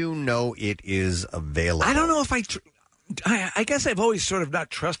lets you know it is available. I don't know if I guess I've always sort of not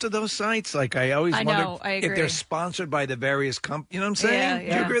trusted those sites. Like I always wonder if they're sponsored by the various companies. You know what I'm saying?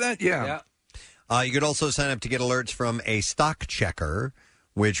 Do you agree with that? Yeah. You could also sign up to get alerts from a stock checker,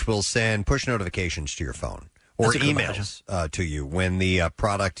 which will send push notifications to your phone or emails to you when the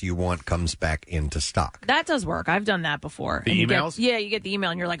product you want comes back into stock. That does work. I've done that before. The emails? You get the email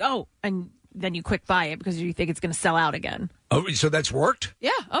and you're like, oh, and then you quick buy it because you think it's going to sell out again. Oh, so that's worked?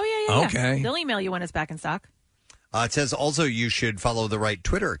 Yeah. Oh, yeah. Okay. They'll email you when it's back in stock. It says also you should follow the right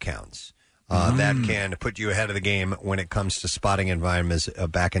Twitter accounts. That can put you ahead of the game when it comes to spotting environments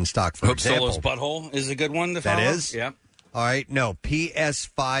back in stock. For Hope example, Solo's Butthole is a good one to follow. that is? Yep. All right. No,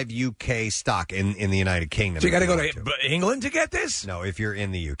 PS5 UK stock in the United Kingdom. So you got to go to England to get this? No, if you're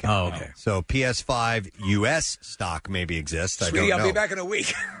in the UK. Oh, okay. So PS5 US stock maybe exists. I don't Sweetie, know. I'll be back in a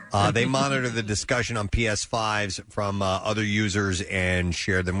week. They monitor the discussion on PS5s from other users and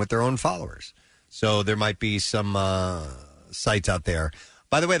share them with their own followers. So there might be some sites out there.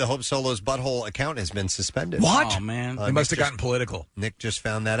 By the way, the Hope Solo's Butthole account has been suspended. What? Oh, man. They must have gotten political. Nick just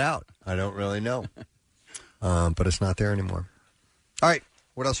found that out. I don't really know. But it's not there anymore. All right.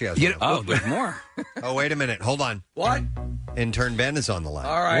 What else you guys there's more. Oh, wait a minute. Hold on. What? Intern Ben is on the line.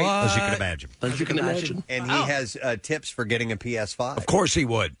 All right. As you can imagine. As you can imagine. And he has tips for getting a PS5. Of course he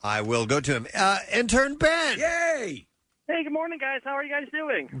would. I will go to him. Intern Ben. Yay! Hey, good morning, guys. How are you guys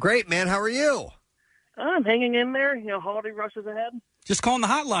doing? Great, man. How are you? I'm hanging in there. Holiday rush is ahead. Just calling the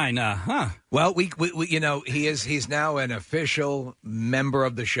hotline, huh? Well, we he's now an official member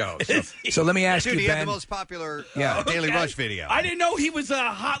of the show. So let me ask Dude, you, he Ben. had the most popular Yeah. Daily Rush video. I didn't know he was a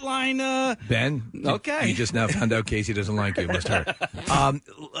hotline. Ben. Okay. You just now found out Casey doesn't like you. Must hurt.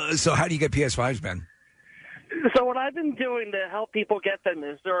 So how do you get PS5s, Ben? So what I've been doing to help people get them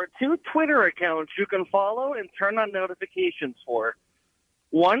is there are 2 Twitter accounts you can follow and turn on notifications for.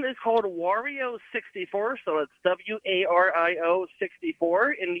 One is called Wario64, so it's WARIO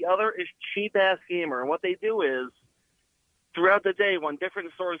 64, and the other is Cheap Ass Gamer. And what they do is, throughout the day, when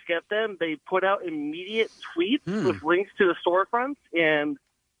different stores get them, they put out immediate tweets with links to the storefronts and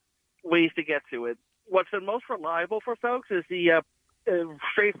ways to get to it. What's the most reliable for folks is the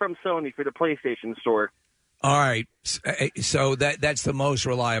straight from Sony for the PlayStation Store. All right, so that's the most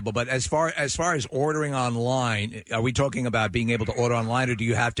reliable. But as far as ordering online, are we talking about being able to order online, or do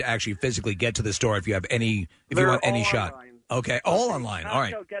you have to actually physically get to the store if you want any shot? Online. Okay, all online. All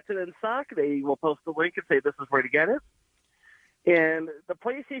right. Get it in stock. They will post the link and say this is where to get it. And the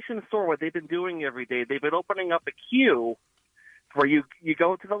PlayStation Store, what they've been doing every day, they've been opening up a queue where you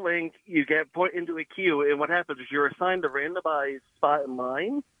go to the link, you get put into a queue, and what happens is you're assigned a randomized spot in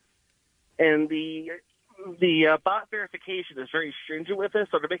line, and the bot verification is very stringent with this,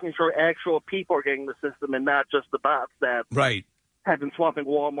 so they're making sure actual people are getting the system and not just the bots that have been swamping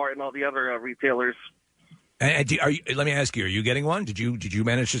Walmart and all the other retailers. And let me ask you: are you getting one? Did you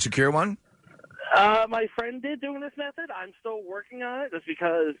manage to secure one? My friend did doing this method. I'm still working on it, just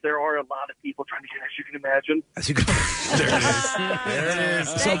because there are a lot of people trying to get it, as you can imagine. There it is. There it is.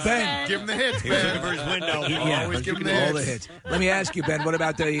 So Ben, give him the hits, Ben. For his window. Always give him the all the hits. Let me ask you, Ben. What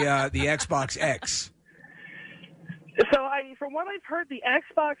about the Xbox X? So, from what I've heard, the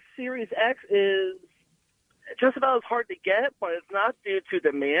Xbox Series X is just about as hard to get, but it's not due to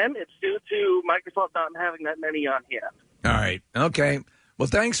demand. It's due to Microsoft not having that many on hand. All right. Okay. Well,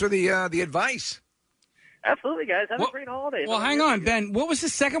 thanks for the advice. Absolutely, guys. Have a great holiday. Well, hang on, Ben. What was the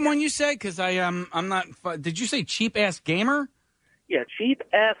second one you said? Because I'm not. Did you say Cheap Ass Gamer? Yeah, Cheap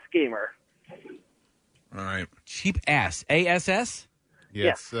Ass Gamer. All right. Cheap Ass. ASS?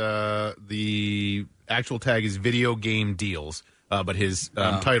 Yes. The actual tag is Video Game Deals, but his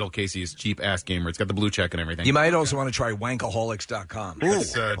title, Casey, is Cheap Ass Gamer. It's got the blue check and everything. You might also want to try wankaholics.com.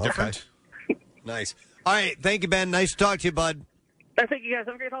 It's different. Nice. All right. Thank you, Ben. Nice to talk to you, bud. Thank you, guys.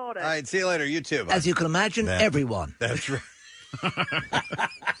 Have a great holiday. All right. See you later. You too, bud. As you can imagine, everyone. That's right.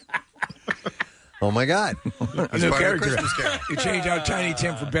 Oh, my God. A new character. You change out Tiny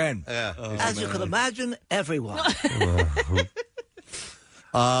Tim for Ben. Yeah. As you can imagine, everyone.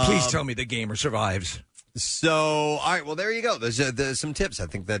 Please tell me the gamer survives. So, all right. Well, there you go. There's some tips. I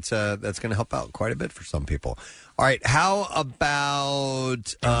think that's going to help out quite a bit for some people. All right. How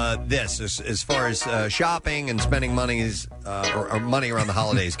about this? As far as shopping and spending monies or money around the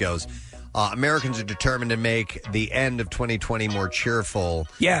holidays goes, Americans are determined to make the end of 2020 more cheerful.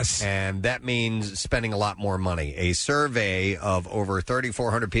 Yes. And that means spending a lot more money. A survey of over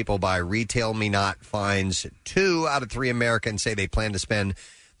 3,400 people by Retail Me Not finds 2 out of 3 Americans say they plan to spend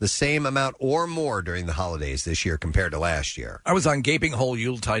the same amount or more during the holidays this year compared to last year. I was on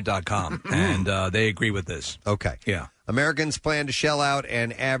gapingholeyuletide.com, and they agree with this. Okay. Yeah. Americans plan to shell out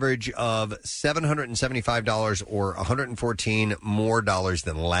an average of $775 or $114 more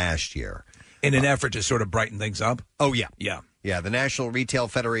than last year. In an effort to sort of brighten things up? Oh, yeah. Yeah. Yeah, the National Retail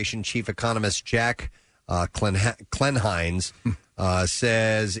Federation chief economist Jack Klenhines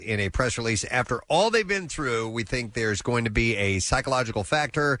says in a press release, after all they've been through, we think there's going to be a psychological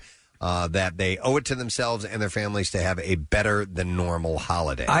factor that they owe it to themselves and their families to have a better than normal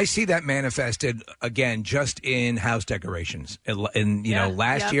holiday. I see that manifested, again, just in house decorations.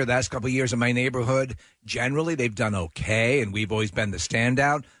 Last year, last couple of years in my neighborhood, generally they've done okay, and we've always been the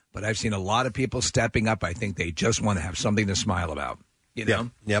standout. But I've seen a lot of people stepping up. I think they just want to have something to smile about. You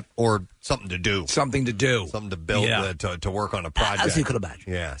know? Yep. Or something to do. Something to do. Something to build, to work on a project. As you could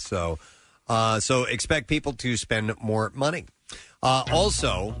imagine. Yeah. So expect people to spend more money.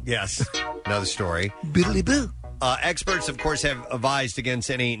 Also, yes, another story. Biddly-boo. Experts, of course, have advised against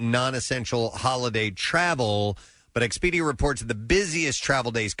any non-essential holiday travel. But Expedia reports that the busiest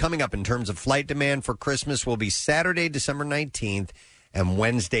travel days coming up in terms of flight demand for Christmas will be Saturday, December 19th, and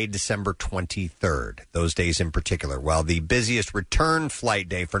Wednesday, December 23rd. Those days in particular. While the busiest return flight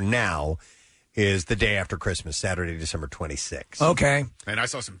day for now is the day after Christmas, Saturday, December 26th. Okay. And I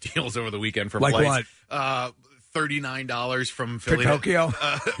saw some deals over the weekend for like flights. What? $39 from Philly to Tokyo.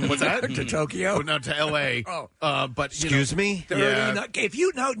 What's that? To Tokyo? No, to L.A. But excuse me. Yeah. If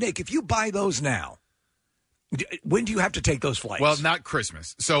you buy those now, when do you have to take those flights? Well, not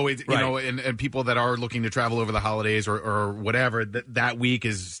Christmas. So, and people that are looking to travel over the holidays or whatever, that week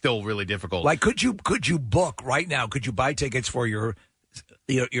is still really difficult. Like, could you book right now? Could you buy tickets for your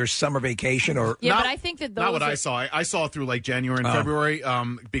summer vacation or? Yeah, but I think that those not what I saw. I saw through like January and February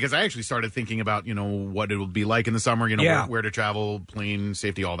because I actually started thinking about what it will be like in the summer. Where to travel, plane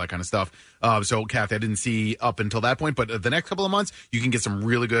safety, all that kind of stuff. So, Kathy, I didn't see up until that point, but the next couple of months, you can get some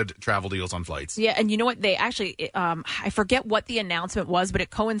really good travel deals on flights. Yeah, and you know what? They actually, I forget what the announcement was, but it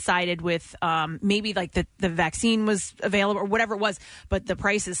coincided with maybe like the vaccine was available or whatever it was, but the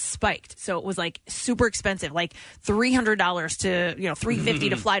prices spiked. So it was like super expensive, like $300 to, $350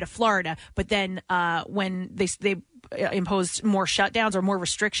 to fly to Florida. But then when they imposed more shutdowns or more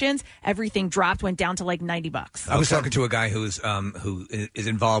restrictions, everything dropped, went down to like $90. I was talking to a guy who is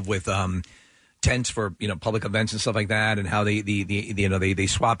involved with tents for public events and stuff like that, and how they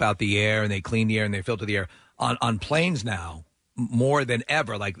swap out the air and they clean the air and they filter the air on planes now more than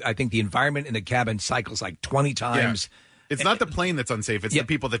ever. Like, I think the environment in the cabin cycles like 20 times. Yeah. It's not the plane that's unsafe. It's the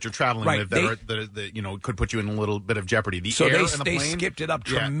people that you're traveling with that could put you in a little bit of jeopardy. The air in the plane, they skipped it up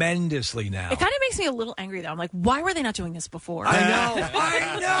tremendously now. It kind of makes me a little angry, though. I'm like, why were they not doing this before?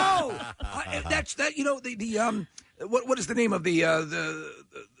 I know. That's that. What is the name of the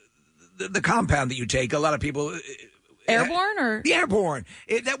compound that you take? A lot of people. Airborne or the airborne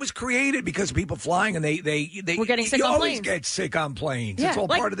that was created because people flying and they were getting sick on planes. Get sick on planes. Yeah, it's all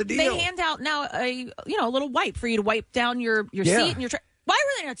part of the deal. They hand out now a little wipe for you to wipe down your seat and your. Why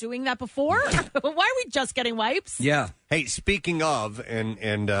were they not doing that before? Why are we just getting wipes? Yeah. Hey, speaking of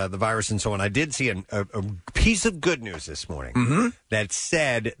and the virus and so on, I did see a piece of good news this morning that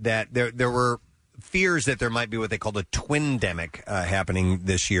said that there were fears that there might be what they called a twindemic happening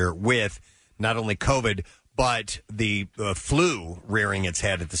this year with not only COVID, but the flu rearing its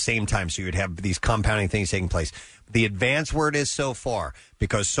head at the same time. So you'd have these compounding things taking place. The advanced word is so far,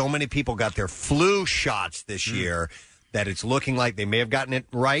 because so many people got their flu shots this year, that it's looking like they may have gotten it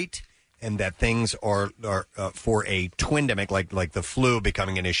right, and that things are for a twindemic, like the flu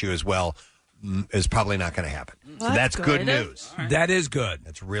becoming an issue as well, is probably not going to happen. So that's good news. Right. That is good.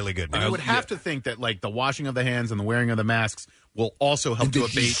 That's really good news. And you would have to think that like the washing of the hands and the wearing of the masks will also help to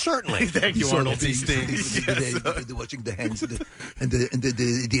abate. Certainly. Thank you, Arnold. These things. The washing the hands and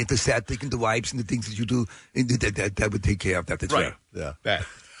the antiseptic and the wipes and the things that you do, that would take care of that. That's right. Yeah. That.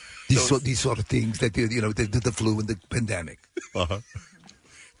 These sort of things that the flu and the pandemic.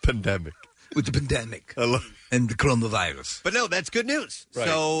 Pandemic. With the pandemic and the coronavirus. But no, that's good news. Right.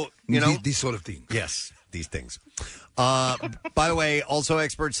 So, these sort of things. Yes, these things. By the way, also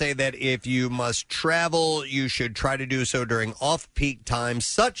experts say that if you must travel, you should try to do so during off-peak times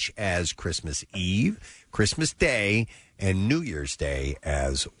such as Christmas Eve, Christmas Day and New Year's Day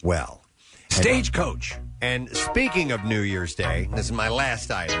as well. Stagecoach. And speaking of New Year's Day, this is my last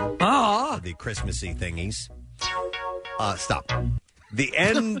item. Of the Christmassy thingies. Stop. The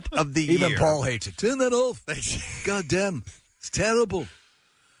end of the year. Even Paul hates it. Turn that off. God damn. It's terrible.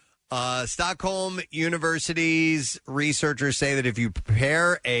 Stockholm University's researchers say that if you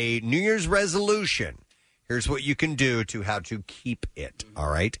prepare a New Year's resolution, here's what you can do to how to keep it, all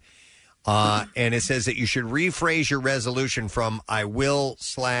right? And it says that you should rephrase your resolution from I will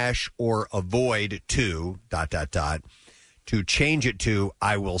 / or avoid to ... to change it to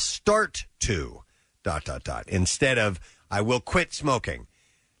I will start to ... Instead of I will quit smoking,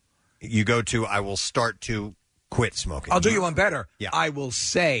 you go to I will start to quit smoking. I'll do you one better. Yeah. I will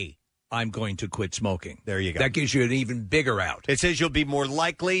say I'm going to quit smoking. There you go. That gives you an even bigger out. It says you'll be more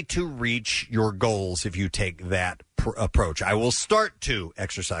likely to reach your goals if you take that approach. I will start to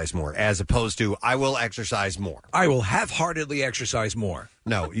exercise more, as opposed to I will exercise more. I will half-heartedly exercise more.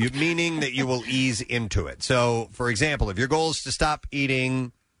 No, meaning that you will ease into it. So, for example, if your goal is to stop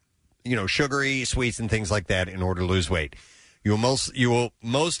eating, sugary sweets and things like that in order to lose weight, you will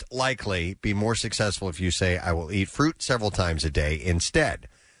most likely be more successful if you say I will eat fruit several times a day instead.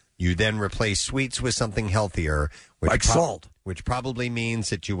 You then replace sweets with something healthier, like salt, which probably means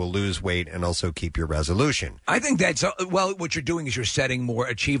that you will lose weight and also keep your resolution. I think that's, what you're doing is you're setting more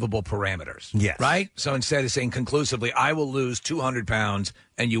achievable parameters. Yes. Right? So instead of saying conclusively, I will lose 200 pounds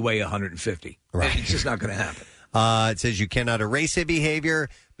and you weigh 150. Right. It's just not going to happen. It says you cannot erase a behavior,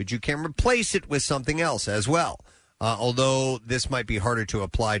 but you can replace it with something else as well. Although this might be harder to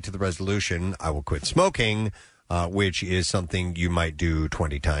apply to the resolution, I will quit smoking, which is something you might do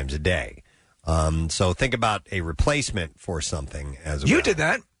 20 times a day. So think about a replacement for something as well. You did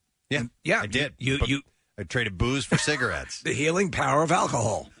that. Yeah, I did. I traded booze for cigarettes. The healing power of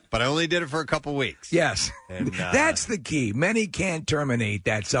alcohol. But I only did it for a couple weeks. Yes. And, that's the key. Many can't terminate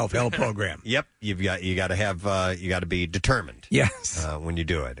that self-help program. Yep. You got to be determined. Yes. When you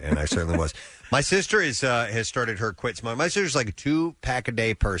do it. And I certainly was. My sister has started her quit smoking. My sister's like a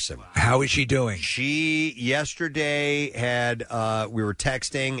 2-pack-a-day person. How is she doing? She yesterday had we were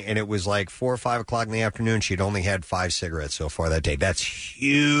texting and it was like 4 or 5 o'clock in the afternoon. She'd only had 5 cigarettes so far that day. That's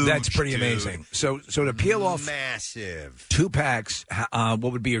huge. That's pretty amazing. So to peel off massive 2 packs, what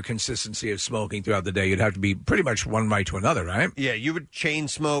would be your consistency of smoking throughout the day? You'd have to be pretty much one right to another, right? Yeah, you would chain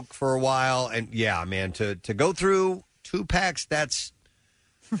smoke for a while, and yeah, man, to go through 2 packs, that's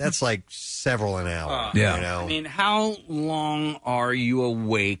like several an hour. Yeah. You know? I mean, how long are you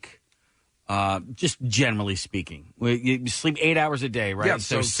awake, just generally speaking? You sleep 8 hours a day, right? Yeah,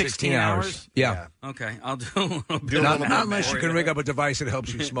 so 16 hours? Yeah. Okay, I'll do a little bit. Not unless you can rig up a device that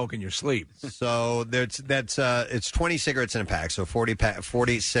helps you smoke in your sleep. So it's 20 cigarettes in a pack, so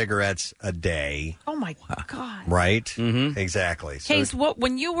 40 cigarettes a day. Oh my God! Right? Mm-hmm. Exactly. So Case,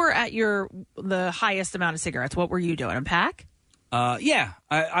 when you were at the highest amount of cigarettes, what were you doing? A pack? Yeah,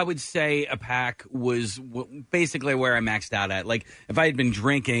 I would say a pack was basically where I maxed out at. Like, if I had been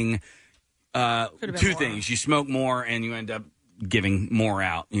drinking, 2 things. You smoke more and you end up giving more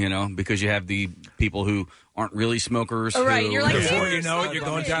out, because you have the people who aren't really smokers. Oh, right. who- You're like, Before you know it, you're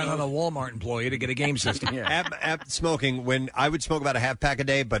going down on a Walmart employee to get a game system. At smoking, when I would smoke about a half pack a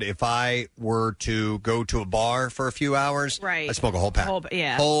day, but if I were to go to a bar for a few hours, Right. I smoke a whole pack.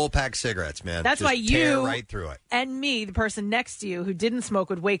 Whole pack of cigarettes, man. That's Just why tear you right through it. and me, the person next to you who didn't smoke,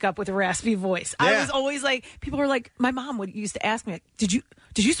 would wake up with a raspy voice. I Yeah. was always like, people were like, my mom used to ask me, like, did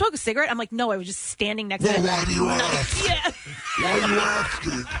you smoke a cigarette? I'm like, no, I was just standing next to Why do you ask? Yeah. Why are you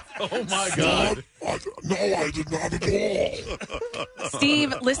asking? Oh, my God. No, I did not at all.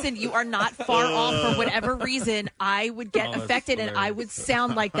 Steve, listen, you are not far off. For whatever reason, I would get affected and I would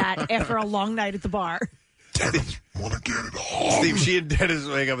sound like that after a long night at the bar. Dennis, want to get it on? Steve, she and Dennis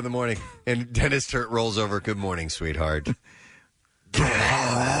wake up in the morning, and Dennis rolls over. Good morning, sweetheart.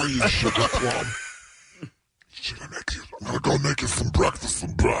 How are you, sugar plum? I'm going to go make you some breakfast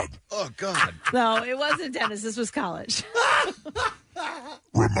in bed. Oh, God. No, it wasn't Dennis. This was college.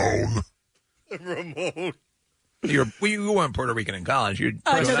 Ramon. You weren't Puerto Rican in college. No,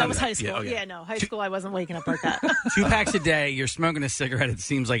 that was high school. Yeah, okay. Yeah, no, high school I wasn't waking up like that. 2 packs a day, you're smoking a cigarette, it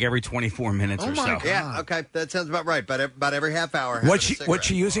seems like every 24 minutes or so. Yeah, okay, that sounds about right. But about every half hour. What's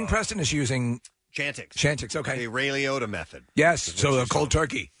she using, Preston? Is she using Chantix. Chantix, okay. The Ray Liotta method. Yes, so a cold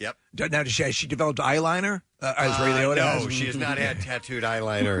turkey. Yep. Now, has she developed eyeliner as Ray Liotta No, has? she has not had tattooed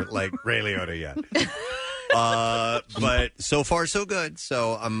eyeliner like Ray Liotta yet. But so far so good.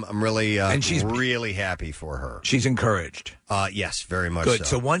 So I'm really and she's really happy for her. She's encouraged. Yes, very much Good. so.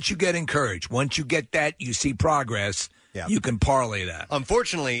 So once you get encouraged, once you get that, you see progress, Yeah. You can parlay that.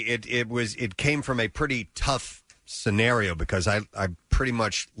 Unfortunately, it came from a pretty tough scenario because I pretty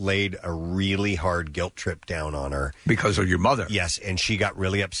much laid a really hard guilt trip down on her. Because of your mother. Yes, and she got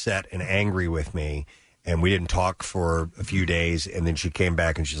really upset and angry with me, and we didn't talk for a few days, and then she came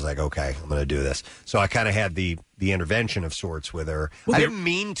back and she's like, okay, I'm going to do this. So I kind of had the intervention of sorts with her. Well, I didn't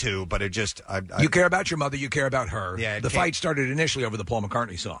mean to, but it just... You care about your mother, you care about her. Yeah, the fight started initially over the Paul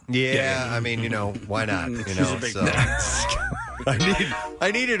McCartney song. Yeah, I mean, why not? So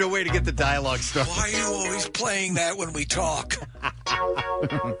I needed a way to get the dialogue started. Why are you always playing that when we talk?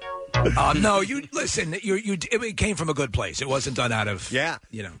 No, you listen. It came from a good place. It wasn't done out of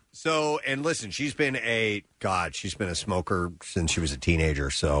So, and listen, she's been a smoker since she was a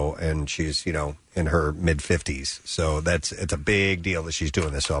teenager. So, and she's in her mid 50s. So it's a big deal that she's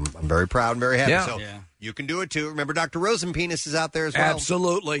doing this. So I'm very proud and very happy. Yeah. So you can do it too. Remember, Dr. Rosenpenis is out there as well.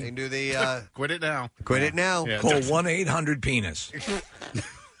 Absolutely. You can do the quit it now. Quit it now. Yeah. Call 1-800-PENIS.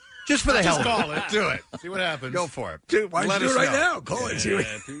 Just for the hell Just of it. call it. Do it. See what happens. Go for it. Dude, why don't you do it right now? Call it. See what-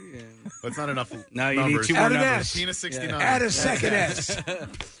 That's not enough. No, you numbers. need 2 more Add an numbers. S. Penis 69. Add a second S.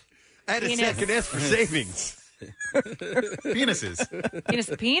 Add a Penis. second S for savings. Penises.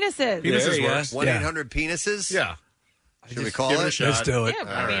 Penises. Penises works. 1-800-penises? Yeah. Should we call give it? it a shot. Let's do it. Yeah,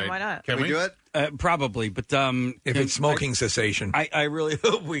 I mean, why not? Can we do it? Probably, but If it's smoking cessation. I really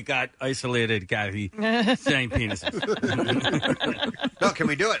hope we got isolated, Kathy, saying penises. No, can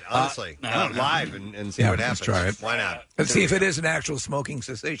we do it, honestly? Live and see what happens. Let's try it. Why not? Let's see if it is an actual smoking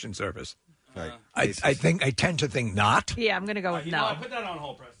cessation service. Right. I tend to think not. Yeah, I'm going to go with no. Put that on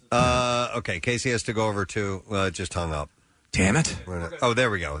hold, Preston. Okay, Casey has to go over to. It just hung up. Damn it. Oh, there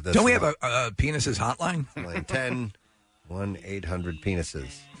we go. That's Don't we have a penises hotline? line 10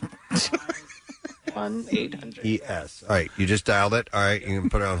 1-800-penises. 1-800. ES. All right, you just dialed it. All right, you can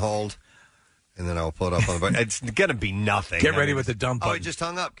put it on hold, and then I'll pull it up on the button. It's going to be nothing. Get ready with the dumb Oh, button. it just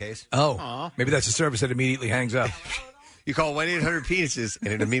hung up, Case. Oh, maybe that's a service that immediately hangs up. You call 1-800-penises,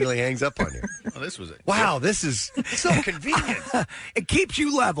 and it immediately hangs up on you. Oh, this was it. Wow, this is so convenient. It keeps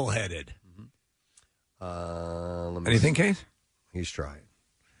you level-headed. Anything, Case? He's trying.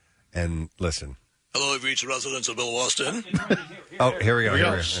 And listen. Hello, you've reached the residence of Bill Austin. Oh, here we go.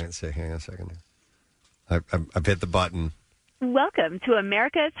 Here we go. Let's see. Hang on a second. I've hit the button. Welcome to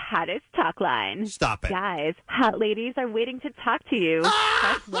America's hottest talk line. Stop it. Guys, hot ladies are waiting to talk to you.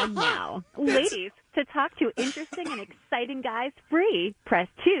 Press 1 now. Ladies, to talk to interesting and exciting guys free. Press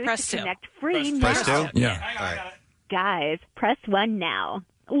 2 Press to 2. connect free Press now. 2? Yeah. All right. Guys, press 1 now.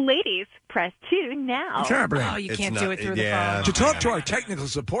 Ladies, press 2 now. Oh, you can't do it through the phone. To talk to our technical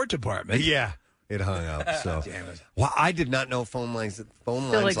support department. Yeah. It hung up. So, Damn it. Well, I did not know phone lines like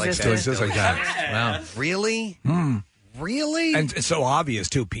that. Still exists like that. Wow. Really? Really? And it's so obvious,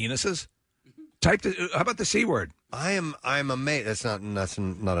 too. Penises? Type the. How about the C word? I'm amazed. That's not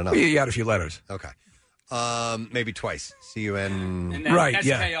enough. You got a few letters. Okay. Maybe twice. CUN. And then Right,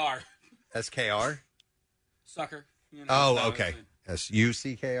 SKR. SKR? Sucker. You know, Oh, so okay.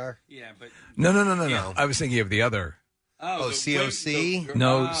 SUCKR? Yeah, but. No. I was thinking of the other. Oh, COC?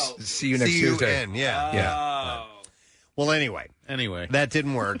 No, see you next Tuesday. CUN, yeah. Well, anyway, that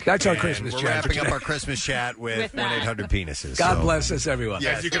didn't work. That's our And Christmas we're chat wrapping today. up our Christmas chat with 1-800-penises. God bless us, everyone.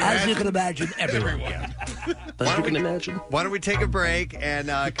 Yes. As you can imagine, everyone. As you can imagine. Why don't we take a break and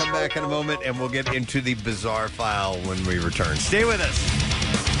come back in a moment, and we'll get into the bizarre file when we return. Stay with us.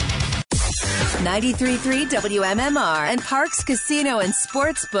 93.3 WMMR and Parks Casino and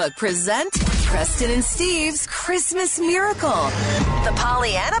Sportsbook present Preston and Steve's Christmas Miracle, the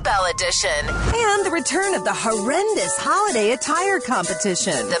Pollyanna Bell edition, and the return of the horrendous holiday attire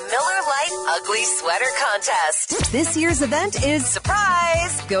competition, the Miller Lite Ugly Sweater Contest. This year's event is,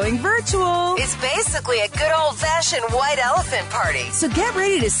 surprise, going virtual. It's basically a good old-fashioned white elephant party. So get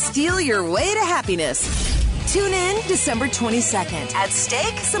ready to steal your way to happiness. Tune in December 22nd. At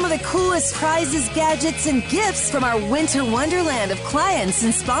stake, some of the coolest prizes, gadgets, and gifts from our winter wonderland of clients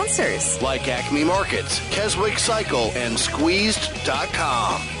and sponsors. Like Acme Markets, Keswick Cycle, and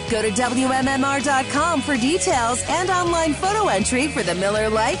Squeezed.com. Go to WMMR.com for details and online photo entry for the Miller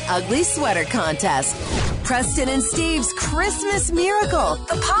Lite Ugly Sweater Contest. Preston and Steve's Christmas Miracle,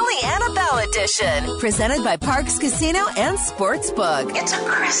 the Pollyanna Bell edition. Presented by Parks Casino and Sportsbook. It's a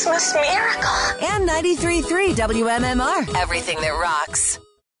Christmas miracle. And 93.3 WMMR. Everything that rocks.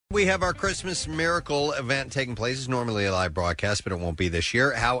 we have our Christmas Miracle event taking place. It's normally a live broadcast, but it won't be this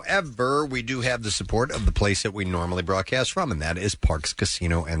year. However, we do have the support of the place that we normally broadcast from, and that is Parks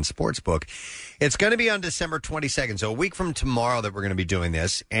Casino and Sportsbook. It's going to be on December 22nd, so a week from tomorrow that we're going to be doing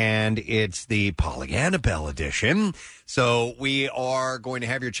this, and it's the Pollyanna edition. So we are going to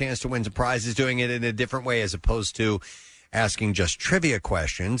have your chance to win some prizes, doing it in a different way as opposed to asking just trivia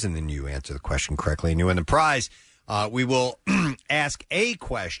questions, and then you answer the question correctly and you win the prize. We will ask a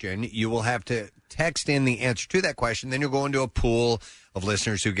question. You will have to text in the answer to that question. Then you'll go into a pool of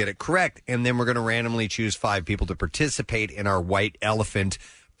listeners who get it correct. And then we're going to randomly choose 5 people to participate in our White Elephant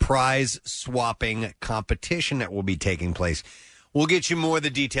prize swapping competition that will be taking place. We'll get you more of the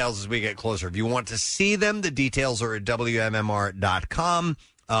details as we get closer. If you want to see them, the details are at WMMR.com.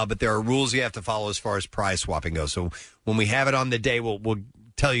 But there are rules you have to follow as far as prize swapping goes. So when we have it on the day, we'll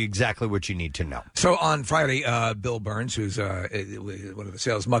tell you exactly what you need to know. So on Friday, Bill Burns, who's one of the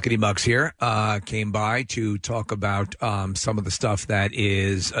sales muckety-mucks here, came by to talk about some of the stuff that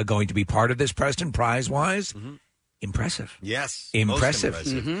is going to be part of this, Preston, prize-wise. Mm-hmm. Impressive. Yes.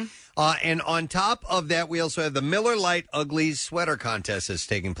 Impressive. And on top of that, we also have the Miller Lite Ugly Sweater Contest that's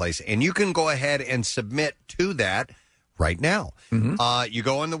taking place. And you can go ahead and submit to that right now. You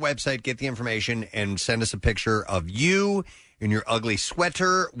go on the website, get the information, and send us a picture of you in your ugly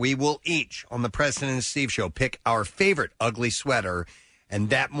sweater. We will each, on the Preston and Steve Show, pick our favorite ugly sweater. And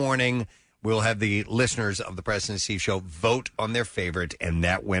that morning, we'll have the listeners of the Preston and Steve Show vote on their favorite. And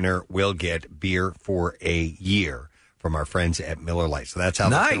that winner will get beer for a year from our friends at Miller Lite. So that's how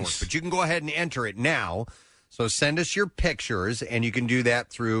that's going to work. But you can go ahead and enter it now. So send us your pictures, and you can do that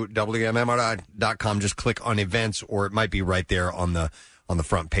through WMMR.com. Just click on events, or it might be right there on the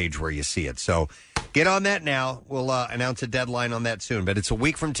front page where you see it. So get on that now. We'll announce a deadline on that soon. But it's a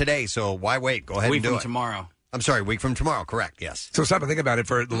week from today, so why wait? Go ahead and do it. A week from tomorrow. I'm sorry, a week from tomorrow. Correct, yes. So stop and think about it.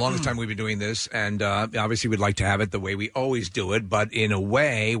 For the longest time we've been doing this, and obviously we'd like to have it the way we always do it, but in a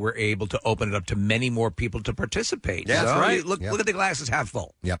way we're able to open it up to many more people to participate. Yeah, that's right. Look at the glasses half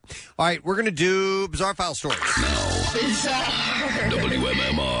full. Yep. All right, we're going to do Bizarre File Stories.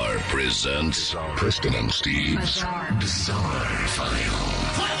 WMMR presents Preston and Steve's Bizarre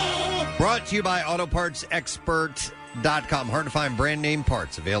File. Brought to you by AutoPartsExpert.com. Hard to find brand name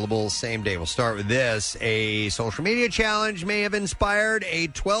parts available same day. We'll start with this. A social media challenge may have inspired a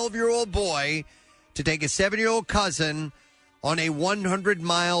 12-year-old boy to take a 7-year-old cousin on a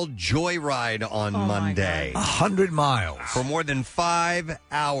 100-mile joyride on Monday. 100 miles. For more than 5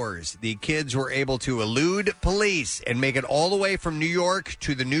 hours, the kids were able to elude police and make it all the way from New York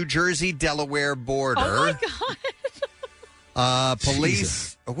to the New Jersey-Delaware border. Oh, my God.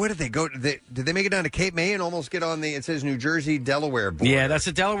 Police, where did they go? Did they make it down to Cape May and almost get on it says New Jersey-Delaware border? Yeah, that's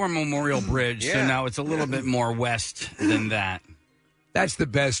the Delaware Memorial Bridge, so now it's a little bit more west than that. That's the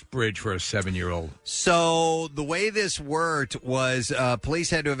best bridge for a 7-year-old. So the way this worked was police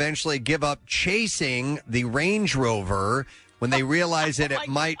had to eventually give up chasing the Range Rover when they realized that it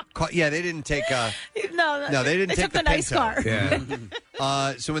might. They didn't take. No, they didn't take the nice Pinto. car. Yeah.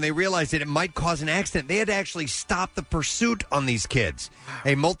 So when they realized that it might cause an accident, they had to actually stop the pursuit on these kids.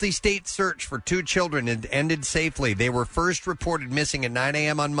 A multi-state search for 2 children had ended safely. They were first reported missing at 9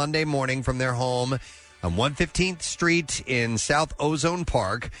 a.m. on Monday morning from their home on 115th Street in South Ozone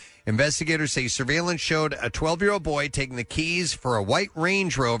Park. Investigators say surveillance showed a 12-year-old boy taking the keys for a white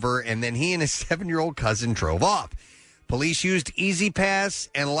Range Rover, and then he and his 7-year-old cousin drove off. Police used Easy Pass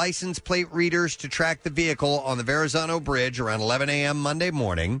and license plate readers to track the vehicle on the Verrazano Bridge around 11 a.m. Monday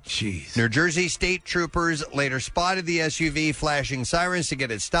morning. Jeez. New Jersey state troopers later spotted the SUV flashing sirens to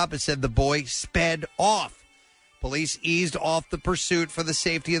get it stopped and said the boy sped off. Police eased off the pursuit for the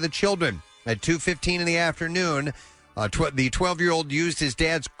safety of the children. At 2:15 in the afternoon, the 12-year-old used his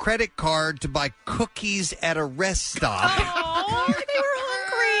dad's credit card to buy cookies at a rest stop. Oh, they were hungry.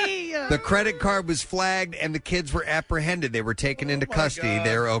 The credit card was flagged, and the kids were apprehended. They were taken into custody. God.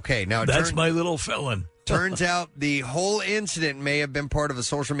 They're okay. Now, That's my little felon. Turns out the whole incident may have been part of a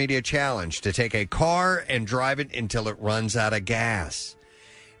social media challenge to take a car and drive it until it runs out of gas.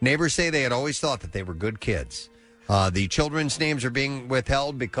 Neighbors say they had always thought that they were good kids. The children's names are being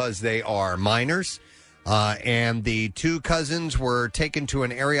withheld because they are minors. And the 2 cousins were taken to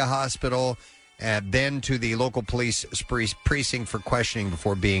an area hospital and then to the local police precinct for questioning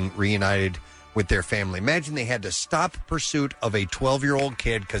before being reunited with their family. Imagine they had to stop pursuit of a 12-year-old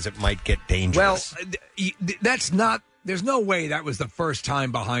kid because it might get dangerous. Well, that's not... There's no way that was the first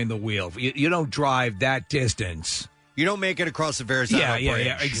time behind the wheel. You don't drive that distance. You don't make it across the Verrazano Bridge.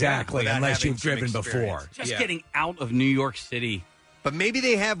 Yeah, exactly, unless you've driven before. Just getting out of New York City But maybe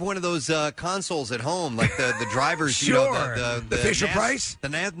they have one of those consoles at home, like the drivers. Sure. The Fisher-Price? The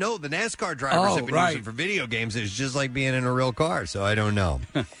NASCAR drivers have been using for video games. It's just like being in a real car, so I don't know.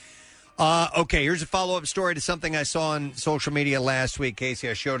 Okay, here's a follow-up story to something I saw on social media last week. Casey,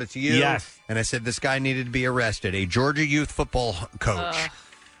 I showed it to you. Yes. And I said this guy needed to be arrested. A Georgia youth football coach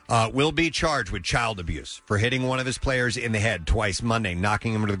will be charged with child abuse for hitting one of his players in the head twice Monday,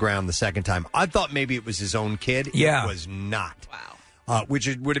 knocking him to the ground the second time. I thought maybe it was his own kid. Yeah. It was not. Wow. Which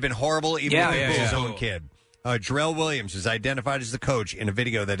would have been horrible even if it was his own kid. Jarrell Williams is identified as the coach in a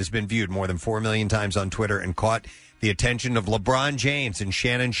video that has been viewed more than 4 million times on Twitter and caught the attention of LeBron James and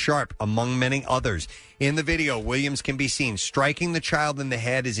Shannon Sharp, among many others. In the video, Williams can be seen striking the child in the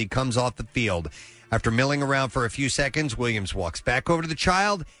head as he comes off the field. After milling around for a few seconds, Williams walks back over to the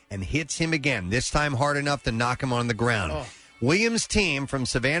child and hits him again, this time hard enough to knock him on the ground. Williams' team from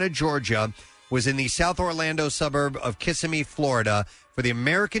Savannah, Georgia, was in the South Orlando suburb of Kissimmee, Florida, for the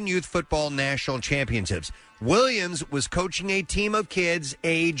American Youth Football National Championships. Williams was coaching a team of kids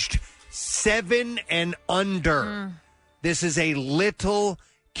aged 7 and under. This is a little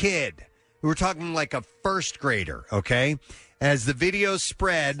kid. We're talking like a first grader, okay? As the video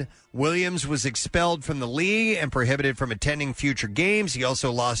spread, Williams was expelled from the league and prohibited from attending future games. He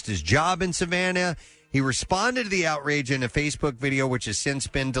also lost his job in Savannah. He responded to the outrage in a Facebook video, which has since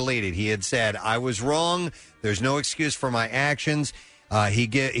been deleted. He had said, "I was wrong. There's no excuse for my actions.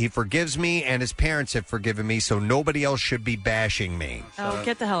 He forgives me, and his parents have forgiven me, so nobody else should be bashing me." Oh,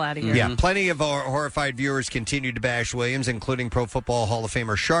 get the hell out of here. Yeah, plenty of horrified viewers continued to bash Williams, including Pro Football Hall of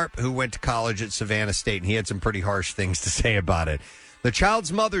Famer Sharp, who went to college at Savannah State, and he had some pretty harsh things to say about it. The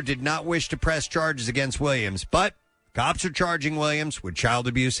child's mother did not wish to press charges against Williams, but cops are charging Williams with child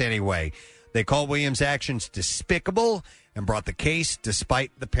abuse anyway. They called Williams' actions despicable and brought the case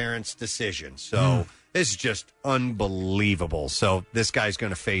despite the parents' decision. So this is just unbelievable. So this guy's going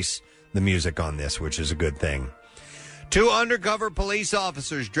to face the music on this, which is a good thing. 2 undercover police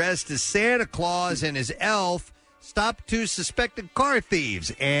officers dressed as Santa Claus and his elf stopped 2 suspected car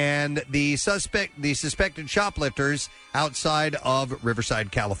thieves and the suspected shoplifters outside of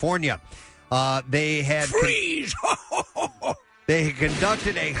Riverside, California. They had freeze. They had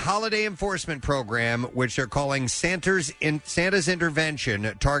conducted a holiday enforcement program, which they're calling Santa's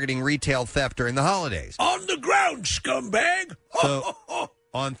Intervention, targeting retail theft during the holidays. On the ground, scumbag! So,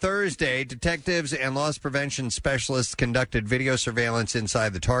 on Thursday, detectives and loss prevention specialists conducted video surveillance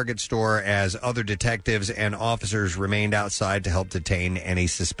inside the Target store as other detectives and officers remained outside to help detain any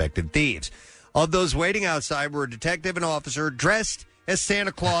suspected thieves. Of those waiting outside were a detective and officer dressed as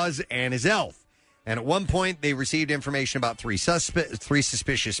Santa Claus and his elf. And at one point, they received information about 3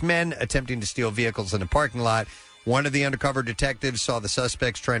 suspicious men attempting to steal vehicles in a parking lot. One of the undercover detectives saw the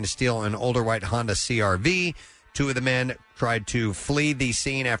suspects trying to steal an older white Honda CR-V. 2 of the men tried to flee the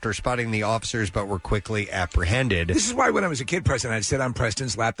scene after spotting the officers, but were quickly apprehended. This is why when I was a kid, Preston, I'd sit on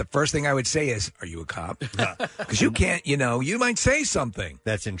Preston's lap. The first thing I would say is, "Are you a cop?" Because you can't, you might say something.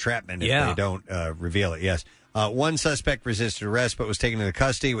 That's entrapment if they don't reveal it, yes. One suspect resisted arrest but was taken into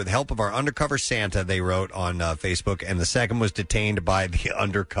custody with the help of our undercover Santa, they wrote on Facebook, and the second was detained by the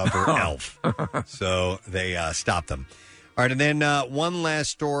undercover elf. So they stopped them. All right, and then one last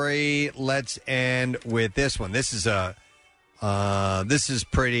story. Let's end with this one. This is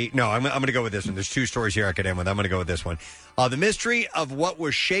pretty. No, I'm going to go with this one. There's 2 stories here I could end with. I'm going to go with this one. The mystery of what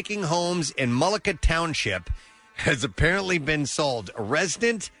was shaking homes in Mullica Township has apparently been solved. A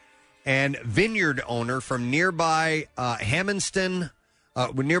resident and vineyard owner from nearby Hamston,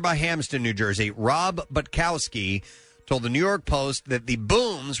 New Jersey, Rob Butkowski, told the New York Post that the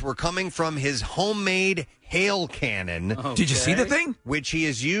booms were coming from his homemade hail cannon. Okay. Did you see the thing? Which he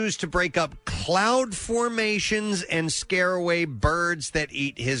has used to break up cloud formations and scare away birds that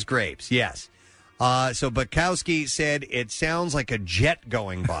eat his grapes. Yes. So Butkowski said, "It sounds like a jet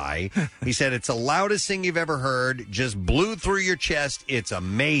going by." He said, "It's the loudest thing you've ever heard. Just blew through your chest. It's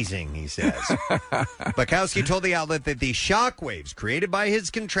amazing," he says. Butkowski told the outlet that the shock waves created by his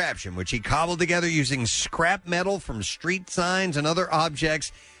contraption, which he cobbled together using scrap metal from street signs and other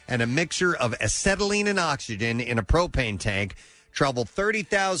objects and a mixture of acetylene and oxygen in a propane tank, traveled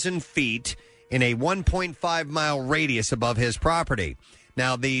 30,000 feet in a 1.5-mile radius above his property.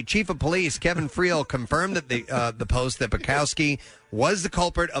 Now, the chief of police, Kevin Friel, confirmed that the Post that Butkowski was the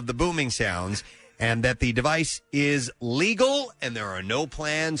culprit of the booming sounds and that the device is legal and there are no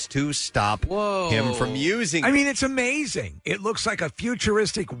plans to stop him from using it. I mean, it's amazing. It looks like a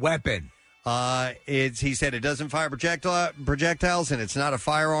futuristic weapon. He said it doesn't fire projectiles, and it's not a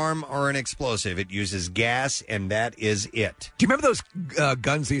firearm or an explosive. It uses gas, and that is it. Do you remember those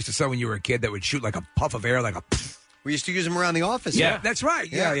guns they used to sell when you were a kid that would shoot like a puff of air, like a... We used to use them around the office. Yeah, that's right.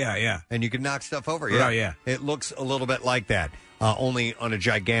 Yeah. And you could knock stuff over. Right, yeah. It looks a little bit like that, only on a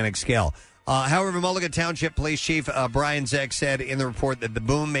gigantic scale. However, Mulligan Township Police Chief Brian Zeck said in the report that the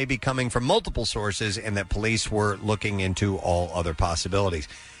boom may be coming from multiple sources and that police were looking into all other possibilities.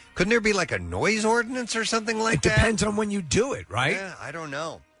 Couldn't there be like a noise ordinance or something like that? It depends on when you do it, right? Yeah, I don't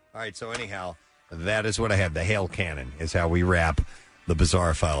know. All right, so anyhow, that is what I have. The hail cannon is how we wrap the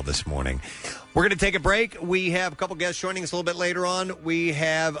Bizarre File this morning. We're going to take a break. We have a couple guests joining us a little bit later on. We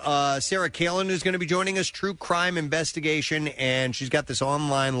have Sarah Kalin, who's going to be joining us, True Crime Investigation, and she's got this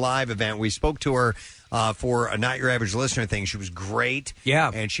online live event. We spoke to her for a Not Your Average Listener thing. She was great.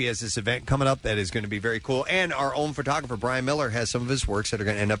 Yeah. And she has this event coming up that is going to be very cool. And our own photographer, Brian Miller, has some of his works that are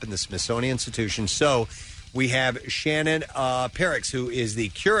going to end up in the Smithsonian Institution. So we have Shannon Perrix, who is the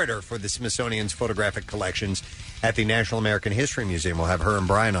curator for the Smithsonian's photographic collections at the National American History Museum. We'll have her and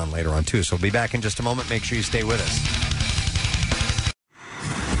Brian on later on, too. So we'll be back in just a moment. Make sure you stay with us.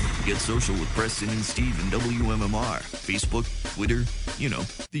 Get social with Preston and Steve and WMMR. Facebook, Twitter,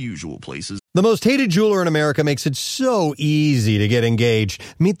 the usual places. The most hated jeweler in America makes it so easy to get engaged.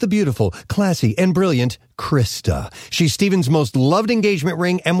 Meet the beautiful, classy, and brilliant Krista. She's Steven's most loved engagement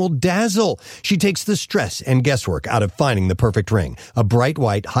ring and will dazzle. She takes the stress and guesswork out of finding the perfect ring. A bright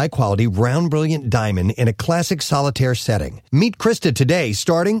white, high-quality, round, brilliant diamond in a classic solitaire setting. Meet Krista today,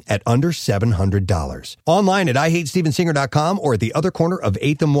 starting at under $700. Online at IHateStevenSinger.com or at the other corner of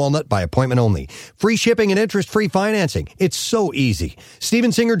 8th and Walnut by appointment only. Free shipping and interest-free financing. It's so easy.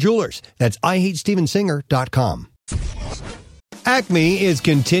 Steven Singer Jewelers. That's IHateStevenSinger.com. Acme is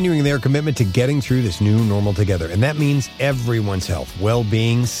continuing their commitment to getting through this new normal together, and that means everyone's health,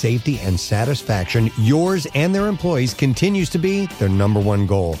 well-being, safety, and satisfaction, yours and their employees, continues to be their number one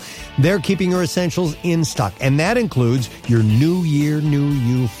goal. They're keeping your essentials in stock, and that includes your New Year, New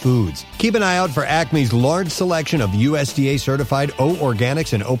You foods. Keep an eye out for Acme's large selection of USDA-certified O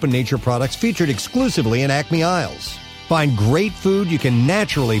Organics and Open Nature products featured exclusively in Acme aisles. Find great food you can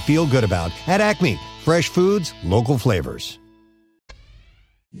naturally feel good about at Acme. Fresh foods, local flavors.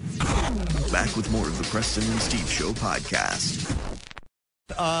 Back with more of the Preston and Steve Show podcast.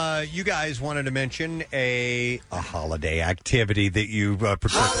 You guys wanted to mention a holiday activity that you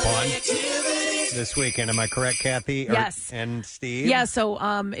partook upon this weekend. Am I correct, Kathy? Yes. And Steve? Yeah, so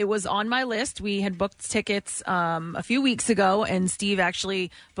it was on my list. We had booked tickets a few weeks ago, and Steve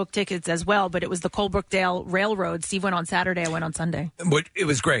actually booked tickets as well, but it was the Colebrookdale Railroad. Steve went on Saturday. I went on Sunday. But it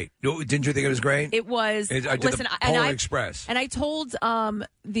was great. Didn't you think it was great? It was. I did the Polar Express. And I told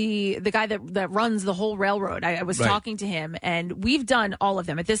the guy that runs the whole railroad, I was talking to him, and we've done all of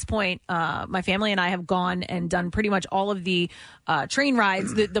them. At this point, my family and I have gone and done pretty much all of the train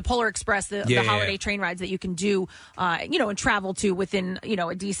rides, the Polar Express, the holiday train rides that you can do, and travel to within,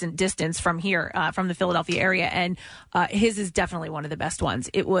 a decent distance from here, from the Philadelphia area. And his is definitely one of the best ones.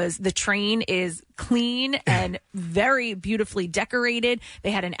 The train is clean and very beautifully decorated. They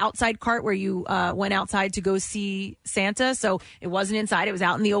had an outside cart where you went outside to go see Santa. So it wasn't inside. It was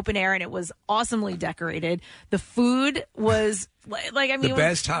out in the open air, and it was awesomely decorated. The food was the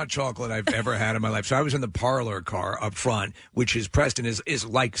best hot chocolate I've ever had in my life. So I was in the parlor car up front, which is Preston is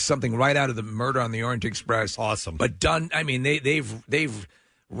like something right out of the Murder on the Orient Express. Awesome, but done. I mean, they've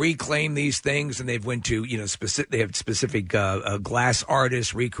reclaimed these things, and they've went to they have specific glass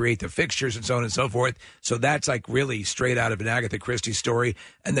artists recreate the fixtures and so on and so forth. So that's like really straight out of an Agatha Christie story.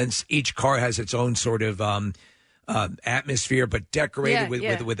 And then each car has its own sort of atmosphere, but decorated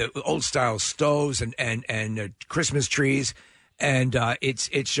with old style stoves and Christmas trees. And it's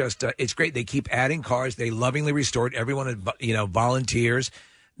just it's great. They keep adding cars. They lovingly restored. Everyone volunteers.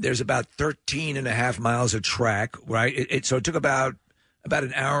 There's about 13 and a half miles of track, right? So it took about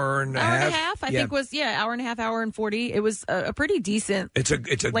an hour and a half. I think was hour and a half, hour and 40. It was a pretty decent. It's a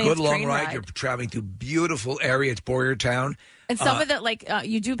good long ride. You're traveling through beautiful area. It's Boyertown. And some of it,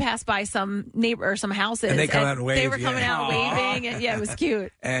 you do pass by some neighbor or some houses, and they come out and wave. They were coming out waving, and it was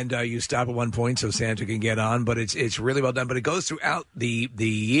cute. And you stop at one point so Santa can get on, but it's really well done. But it goes throughout the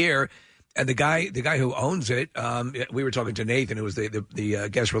year. And the guy who owns it, we were talking to Nathan, who was the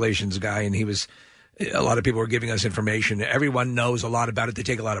guest relations guy, and he was. A lot of people were giving us information. Everyone knows a lot about it. They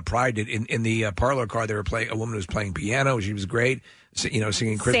take a lot of pride in the parlor car. They were playing. A woman was playing piano. She was great.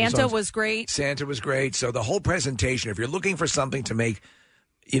 Singing Christmas songs. Santa was great. So the whole presentation. If you're looking for something to make,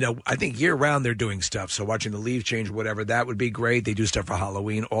 I think year round they're doing stuff. So watching the leaves change, whatever, that would be great. They do stuff for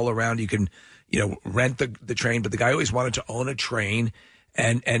Halloween all around. You can, rent the train. But the guy always wanted to own a train.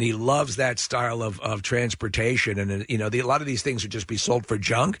 And he loves that style of transportation. And, a lot of these things would just be sold for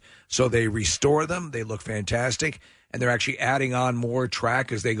junk. So they restore them. They look fantastic. And they're actually adding on more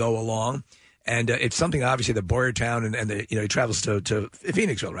track as they go along. And it's something, obviously, that Boyertown and the, he travels to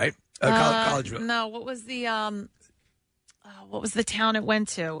Phoenixville, right? Collegeville. No, what was the town it went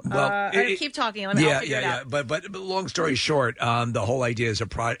to? Well, keep talking. I'll figure it out. But long story short, the whole idea is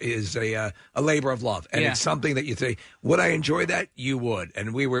a labor of love, and it's something that you say, would I enjoy that? You would,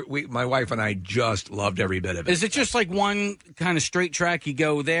 and my wife and I just loved every bit of it. Is it just like one kind of straight track? You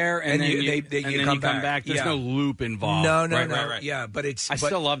go there, and then you come back. There's no loop involved. No. Right. Yeah, but I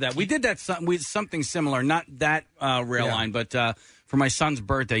still love that. We did that with something similar, not that rail line, but. For my son's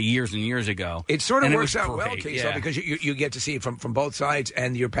birthday years and years ago. It sort of works out well, Casey, because you get to see it from both sides,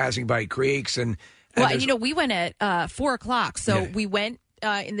 and you're passing by creeks. And we went at 4:00, so we went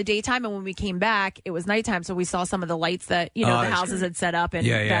in the daytime, and when we came back, it was nighttime, so we saw some of the lights that the houses had set up, and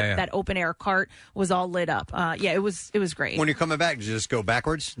that open air cart was all lit up. It was great. When you're coming back, did you just go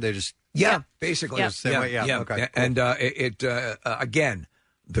backwards? They just basically same way. Okay, cool. And it again,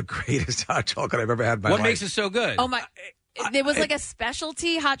 the greatest hot chocolate I've ever had in my life. What makes it so good? Oh my. There was like a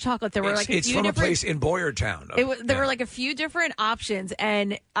specialty hot chocolate. There were like it's from a place in Boyertown. There were like a few different options,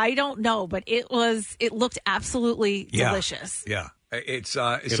 and I don't know, but it looked absolutely delicious. Yeah, it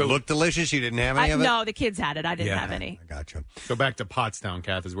looked delicious. You didn't have any of it? No, the kids had it. I didn't have any. I gotcha. Go back to Pottstown,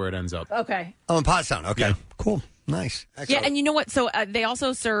 Kath, is where it ends up. Okay. Oh, in Pottstown. Okay, cool. Nice. Excellent. Yeah, and you know what? So they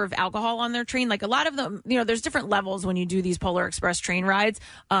also serve alcohol on their train. Like a lot of them, there's different levels when you do these Polar Express train rides.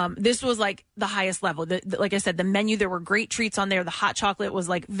 This was like the highest level. Like I said, the menu, there were great treats on there. The hot chocolate was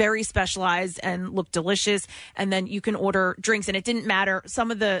like very specialized and looked delicious. And then you can order drinks, and it didn't matter. Some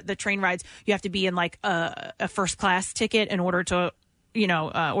of the train rides, you have to be in like a first class ticket in order to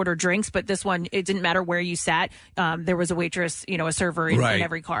order drinks, but this one, it didn't matter where you sat. There was a waitress, a server in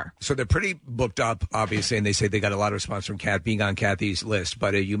every car. So they're pretty booked up, obviously, and they say they got a lot of response from Kath being on Kathy's list.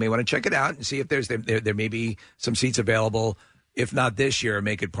 But you may want to check it out and see if there may be some seats available. If not this year,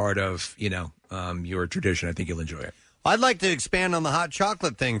 make it part of your tradition. I think you'll enjoy it. I'd like to expand on the hot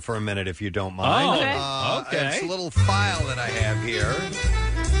chocolate thing for a minute, if you don't mind. Okay. It's a little file that I have here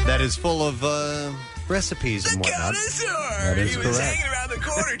that is full of recipes and whatnot. That is correct. Was hanging around the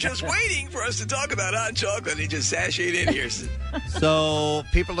corner just waiting for us to talk about hot chocolate. He just sashayed in here. So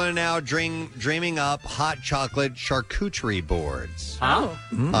people are now dreaming up hot chocolate charcuterie boards. Oh.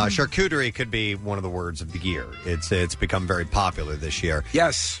 Charcuterie could be one of the words of the year. It's become very popular this year.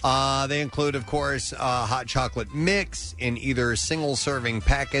 Yes. They include, of course, hot chocolate mix in either single-serving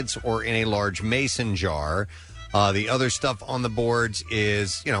packets or in a large mason jar. The other stuff on the boards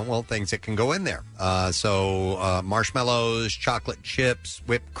is, things that can go in there. So marshmallows, chocolate chips,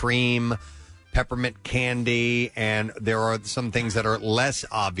 whipped cream, peppermint candy, and there are some things that are less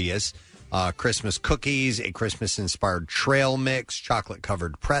obvious. Christmas cookies, a Christmas-inspired trail mix,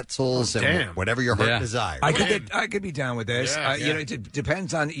 chocolate-covered pretzels, and whatever your heart desires. I could be down with this. It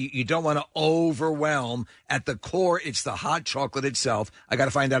depends on, you don't want to overwhelm. At the core, it's the hot chocolate itself. I got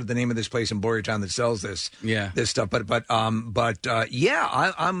to find out the name of this place in Boyertown that sells this stuff.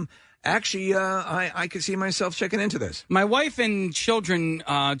 I'm... Actually, I could see myself checking into this. My wife and children,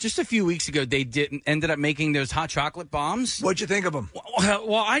 just a few weeks ago, ended up making those hot chocolate bombs. What'd you think of them?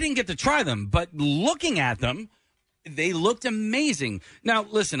 Well, I didn't get to try them, but looking at them, they looked amazing. Now,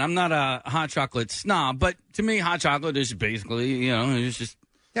 listen, I'm not a hot chocolate snob, but to me, hot chocolate is basically, it's just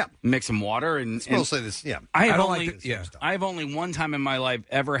mix some water and it's mostly this. Yeah, I've only one time in my life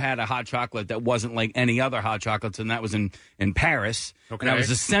ever had a hot chocolate that wasn't like any other hot chocolates, and that was in Paris. Okay. And I was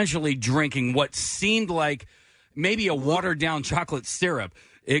essentially drinking what seemed like maybe a watered down chocolate syrup.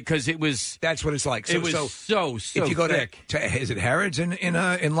 Because that's what it's like. So, it was so if you go thick. to is it Harrods in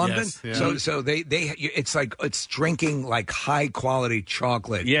London? Yes, yeah. So it's drinking like high quality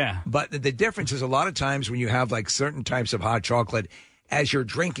chocolate. Yeah. But the difference is a lot of times when you have like certain types of hot chocolate, as you're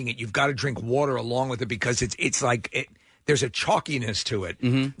drinking it, you've got to drink water along with it because it's like there's a chalkiness to it.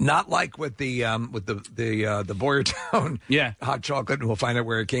 Mm-hmm. Not like with the Boyertown hot chocolate, and we'll find out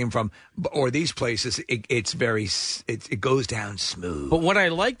where it came from. Or these places, it goes down smooth. But what I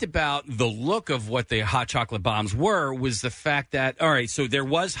liked about the look of what the hot chocolate bombs was the fact that, all right, so there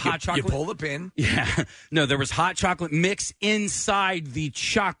was hot chocolate. You pull the pin. Yeah. No, there was hot chocolate mix inside the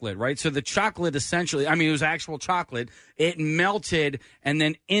chocolate, right? So the chocolate essentially, it was actual chocolate. It melted, and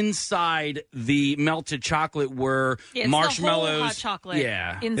then inside the melted chocolate were marshmallows. The whole hot chocolate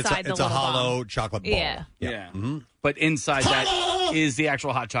inside it's a hollow chocolate ball. Yeah. Mm-hmm. But inside that is the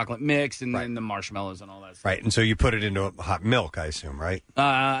actual hot chocolate mix and then the marshmallows and all that stuff. Right, and so you put it into hot milk, I assume, right?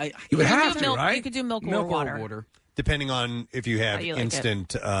 You would have to, right? You could do milk or water. Depending on if you have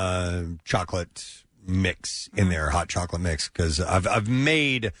instant chocolate mix in there, hot chocolate mix, because I've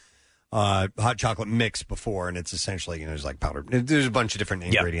made hot chocolate mix before, and it's essentially, there's like powder. There's a bunch of different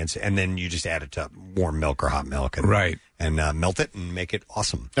ingredients, and then you just add it to warm milk or hot milk, and melt it and make it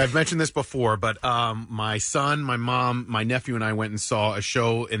awesome. I've mentioned this before, but my son, my mom, my nephew, and I went and saw a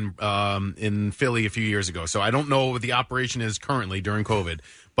show in Philly a few years ago. So I don't know what the operation is currently during COVID,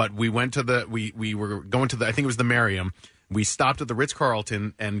 but we went to we were going to I think it was the Merriam. We stopped at the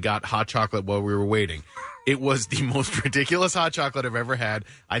Ritz-Carlton and got hot chocolate while we were waiting. It was the most ridiculous hot chocolate I've ever had.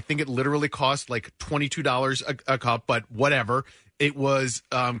 I think it literally cost like $22 a cup, but whatever. It was,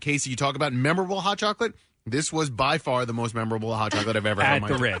 Casey, you talk about memorable hot chocolate. This was by far the most memorable hot chocolate I've ever had. At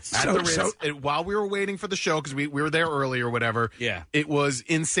the Ritz. At the Ritz. While we were waiting for the show, because we were there early or whatever, it was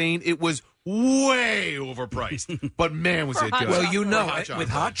insane. It was way overpriced, but man, was it good. Well, with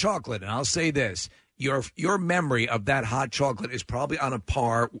hot chocolate, and I'll say this, your memory of that hot chocolate is probably on a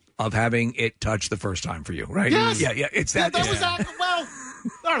par of having it touch the first time for you, right? Yes. Yeah. It's that. That was well,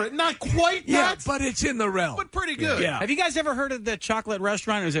 all right, not quite. Yeah, but it's in the realm. But pretty good. Yeah. Have you guys ever heard of the chocolate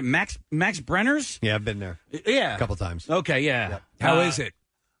restaurant? Is it Max Brenner's? Yeah, I've been there. Yeah, a couple times. Okay, yeah. Yep. How is it?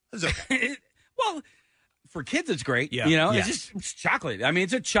 Well, for kids, it's great. Yeah. It's chocolate. I mean,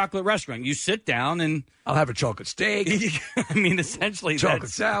 it's a chocolate restaurant. You sit down and I'll have a chocolate steak. I mean, essentially, chocolate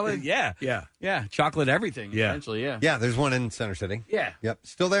that's, salad. Yeah, chocolate everything. Yeah, essentially, yeah. Yeah, there's one in Center City. Yeah. Yep.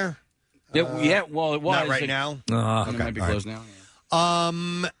 Still there? Well, it was not right now. It might be closed now.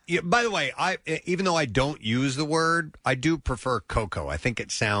 By the way, even though I don't use the word, I do prefer cocoa. I think it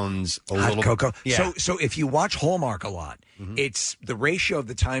sounds a hot little cocoa. Yeah. So if you watch Hallmark a lot, Mm-hmm. it's the ratio of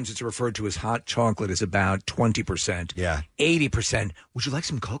the times it's referred to as hot chocolate is about 20%. Yeah. 80%. Would you like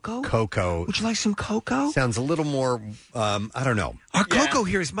some cocoa? Cocoa. Would you like some cocoa? Sounds a little more, I don't know. Our cocoa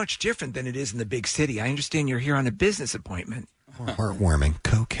here is much different than it is in the big city. I understand you're here on a business appointment. Heartwarming.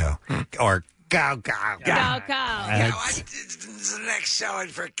 Cocoa. Or cow. It's the next showing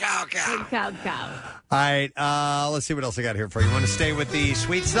for cow. All right, let's see what else I got here for you. You want to stay with the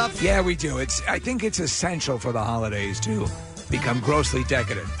sweet stuff? Yeah, we do. I think it's essential for the holidays to become grossly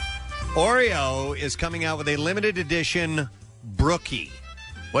decadent. Oreo is coming out with a limited edition brookie.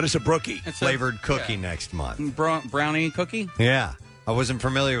 What is a brookie? It's flavored cookie next month. Brownie cookie? Yeah. I wasn't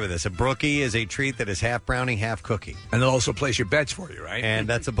familiar with this. A brookie is a treat that is half brownie, half cookie. And they'll also place your bets for you, right? And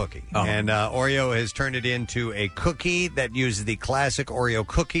that's a bookie. Oh. And Oreo has turned it into a cookie that uses the classic Oreo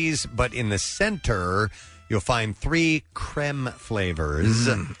cookies, but in the center, you'll find 3 creme flavors.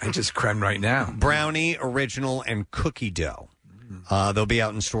 I just creme right now. Brownie, original, and cookie dough. They'll be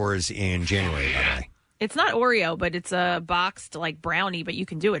out in stores in January, by the way. It's not Oreo, but it's a boxed like brownie, but you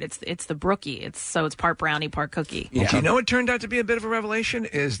can do it. It's the brookie. It's part brownie, part cookie. Yeah. Do you know what turned out to be a bit of a revelation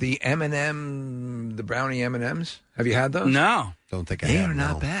is the M&M, the brownie M&Ms? Have you had those? No. Don't think I They have. are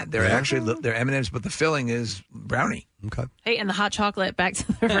not bad. They're actually they're M&Ms, but the filling is brownie. Okay. Hey, and the hot chocolate back to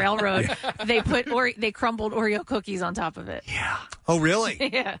the railroad. They put they crumbled Oreo cookies on top of it. Yeah. Oh, really?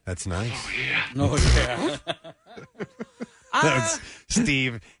 Yeah. That's nice. Oh, yeah. That was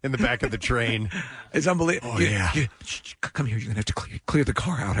Steve in the back of the train. It's unbelievable. Oh, yeah. Come here. You're going to have to clear the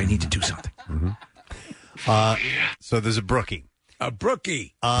car out. I need to do something. So there's a brookie. A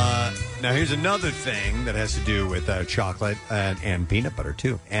brookie. Now, here's another thing that has to do with chocolate and peanut butter,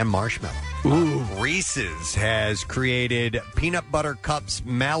 too, and marshmallow. Ooh. Reese's has created Peanut Butter Cups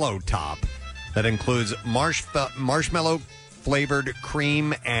Mallow Top that includes marshmallow flavored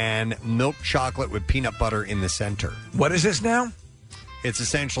cream and milk chocolate with peanut butter in the center. What is this now? It's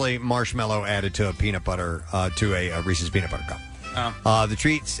essentially marshmallow added to a peanut butter, to a Reese's Peanut Butter Cup. The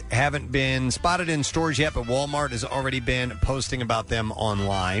treats haven't been spotted in stores yet, but Walmart has already been posting about them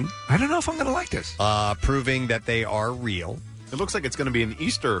online. I don't know if I'm going to like this. Proving that they are real. It looks like it's going to be an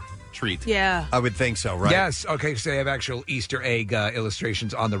Easter treat. Yeah. I would think so, right? Yes. Okay, so they have actual Easter egg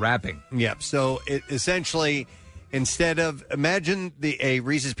illustrations on the wrapping. Yep. So it essentially, instead of, imagine a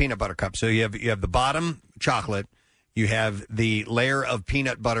Reese's Peanut Butter Cup. So you have the bottom chocolate, you have the layer of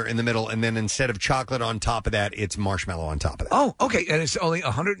peanut butter in the middle, and then instead of chocolate on top of that, it's marshmallow on top of that. Oh, okay. And it's only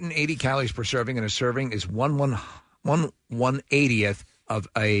 180 calories per serving, and a serving is 1/180th of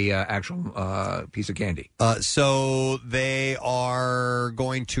a actual piece of candy. So they are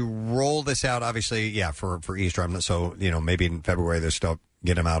going to roll this out, obviously, for Easter. So, maybe in February they'll still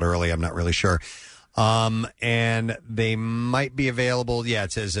get them out early. I'm not really sure. And they might be available. Yeah,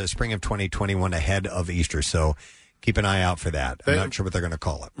 it says spring of 2021 ahead of Easter. So keep an eye out for that. I'm not sure what they're going to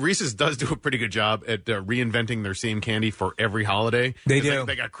call it. Reese's does do a pretty good job at reinventing their same candy for every holiday. They do.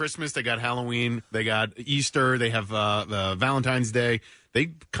 They got Christmas, they got Halloween, they got Easter, they have Valentine's Day.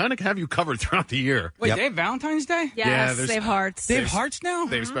 they kind of have you covered throughout the year. Wait, they have Valentine's Day? Yes, they have hearts. They have hearts now?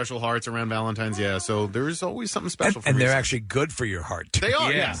 They have special hearts around Valentine's, yeah. So there's always something special for and me. they're actually good for your heart. They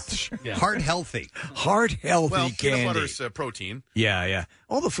are, Yeah. yes. Heart healthy. Heart healthy Well, candy. peanut butter's protein. Yeah.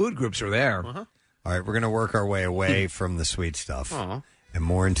 All the food groups are there. Uh-huh. All right, we're going to work our way away from the sweet stuff and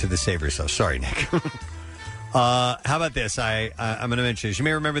more into the savory stuff. Sorry, Nick. How about this? I'm going to mention this. You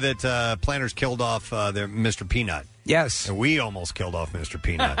may remember that Planters killed off their Mr. Peanut. Yes. And we almost killed off Mr.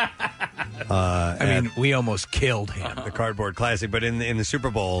 Peanut. We almost killed him. The Cardboard Classic. But in the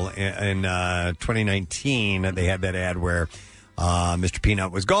Super Bowl in 2019, they had that ad where Mr.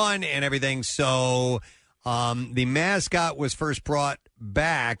 Peanut was gone and everything. So the mascot was first brought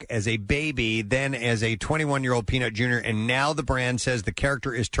back as a baby, then as a 21-year-old Peanut Jr., and now the brand says the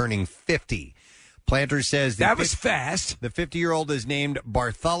character is turning 50. Planters says that was fast. The 50-year-old is named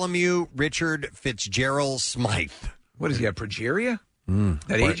Bartholomew Richard Fitzgerald Smythe. What is he, a progeria?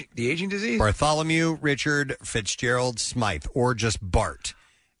 The aging disease? Bartholomew Richard Fitzgerald Smythe, or just Bart.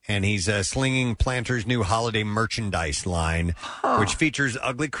 And he's slinging Planters' new holiday merchandise line, which features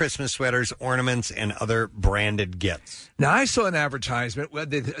ugly Christmas sweaters, ornaments, and other branded gifts. Now, I saw an advertisement. Well,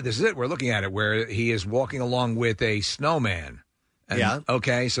 this is it. We're looking at it, where he is walking along with a snowman. And,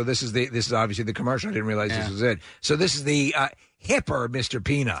 okay, so this is obviously the commercial. I didn't realize this was it. So this is the hipper Mr.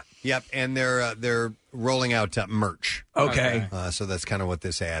 Peanut. Yep, and they're rolling out merch. Okay. So that's kind of what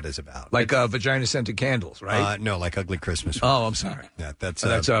this ad is about. Like vagina scented candles, right? No, like ugly Christmas. Oh, I'm sorry. Yeah, that's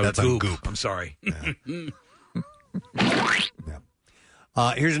a goop. I'm sorry.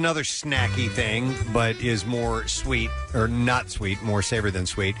 Here's another snacky thing, but is more sweet, or not sweet, more savory than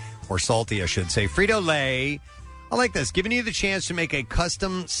sweet, or salty, I should say. Frito-Lay. I like this. Giving you the chance to make a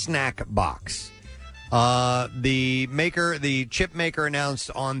custom snack box. The chip maker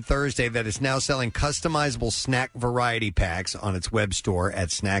announced on Thursday that it's now selling customizable snack variety packs on its web store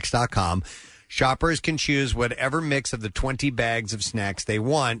at snacks.com. Shoppers can choose whatever mix of the 20 bags of snacks they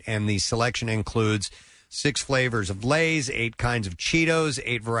want, and the selection includes 6 flavors of Lay's, 8 kinds of Cheetos,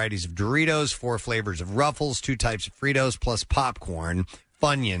 8 varieties of Doritos, 4 flavors of Ruffles, 2 types of Fritos, plus popcorn,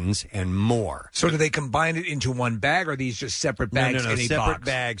 Funyuns, and more. So do they combine it into one bag, or are these just separate bags? No, in a separate box?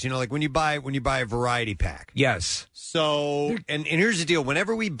 bags. You know, like when you buy a variety pack. Yes. So, and here's the deal.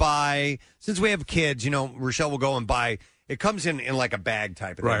 Whenever we buy, since we have kids, you know, Rochelle will go and buy, it comes in like a bag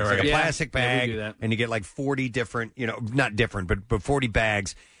type of thing. Right, It's right. like a Yeah. plastic Yeah, we bag, do that. and you get like 40 different, you know, not different, but 40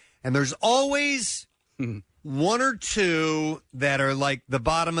 bags. And there's always one or two that are like the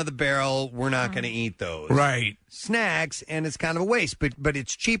bottom of the barrel. We're not going to eat those. Right. Snacks, and it's kind of a waste, but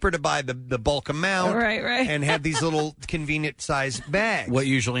it's cheaper to buy the bulk amount, Right. and have these little convenient sized bags. What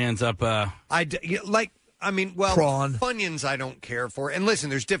usually ends up Prawn. Funyuns I don't care for. And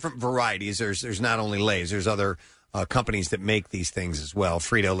listen, there's different varieties. There's not only Lay's. There's other companies that make these things as well.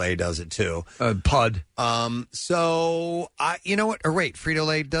 Frito-Lay does it too. Pud. So you know what? Or wait,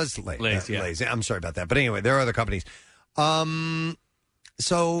 Frito-Lay does Lay's. Lay's. I'm sorry about that. But anyway, there are other companies.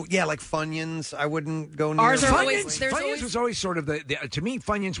 So yeah, like Funyuns, I wouldn't go near. Ours are Funyuns was always sort of to me.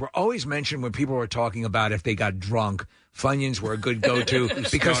 Funyuns were always mentioned when people were talking about if they got drunk. Funyuns were a good go-to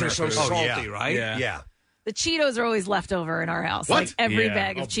because they're so salty, right? Yeah. The Cheetos are always left over in our house. What? Like every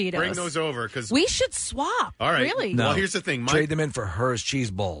bag of Cheetos. Bring those over because we should swap. All right. Really? Well, here's the thing. Trade them in for Hers cheese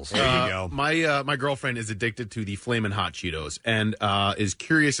balls. There you go. My girlfriend is addicted to the Flamin' Hot Cheetos and is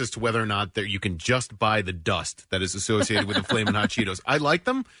curious as to whether or not you can just buy the dust that is associated with the Flamin' Hot Cheetos. I like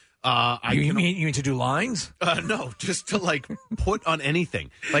them. You mean to do lines? No, just to like put on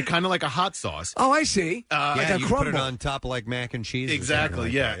anything, like kind of like a hot sauce. Oh, I see. Like a you crumble. put it on top of like mac and cheese. Exactly.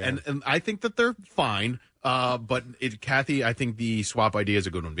 Like Yeah. that, And I think that they're fine. But Kathy, I think the swap idea is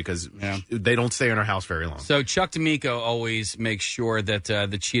a good one because they don't stay in our house very long. So Chuck D'Amico always makes sure that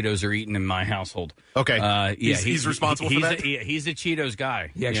the Cheetos are eaten in my household. Okay. He's responsible for that? He's a Cheetos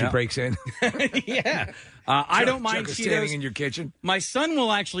guy. He actually breaks in. Yeah. I don't mind Chuck is Cheetos. standing in your kitchen. My son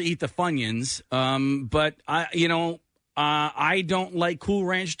will actually eat the Funyuns, but I don't like Cool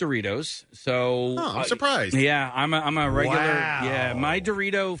Ranch Doritos, so I'm surprised. Yeah, I'm a regular. Wow. Yeah, my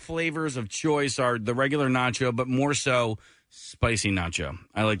Dorito flavors of choice are the regular nacho, but more so spicy nacho.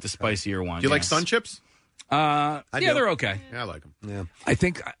 I like the spicier one. Do you like Sun Chips? Yeah, they're okay. Yeah, I like them. Yeah. I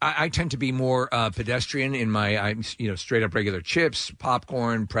think I tend to be more pedestrian in my, straight up regular chips,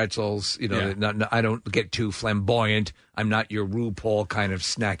 popcorn, pretzels. I don't get too flamboyant. I'm not your RuPaul kind of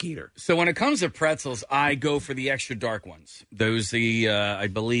snack eater. So when it comes to pretzels, I go for the extra dark ones. Those I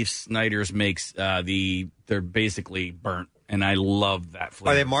believe Snyder's makes they're basically burnt. And I love that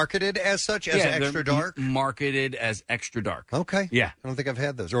flavor. Are they marketed as such, as extra dark? Marketed as extra dark. Okay. Yeah. I don't think I've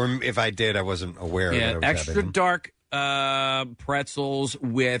had those. Or if I did, I wasn't aware of it. Yeah, extra dark pretzels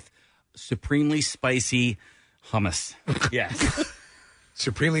with supremely spicy hummus. Yes.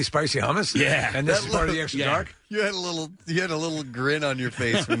 Supremely spicy hummus? Yeah. And this is part of the extra dark? You had a little grin on your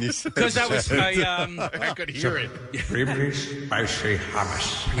face when you said because that was I could hear it. Supremely spicy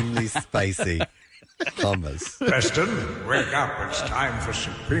hummus. Supremely spicy hummus. Preston, wake up. It's time for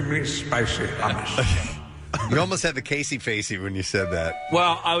supremely spicy hummus. You almost had the Casey Facey when you said that.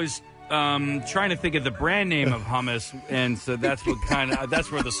 Well, I was trying to think of the brand name of hummus, and so that's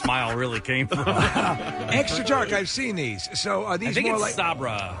where the smile really came from. Extra dark. I've seen these. So are these I think more it's like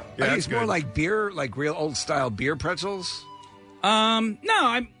Sabra? Are these more like beer, like real old style beer pretzels? No,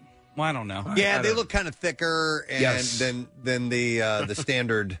 I don't know. Yeah, they look kind of thicker Yes. than the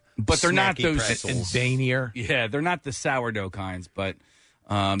standard. But they're not snacky those pretzels. veinier. Yeah, they're not the sourdough kinds, but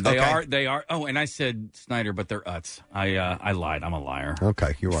they are. They are. Oh, and I said Snyder, but they're Utz. I lied. I'm a liar.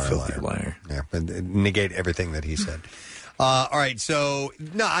 Okay, you are Filthy a liar. Yeah, and negate everything that he said. All right, so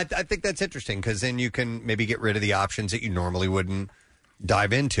no, I think that's interesting because then you can maybe get rid of the options that you normally wouldn't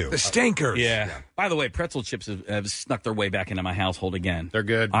dive into. The stinkers. Yeah. By the way, pretzel chips have snuck their way back into my household again. They're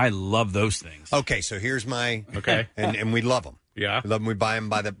good. I love those things. Okay, so here's my Okay. and we love them. Yeah. We love them. We buy them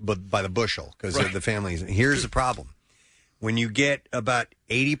by the bushel because Right. of the families. Here's the problem: when you get about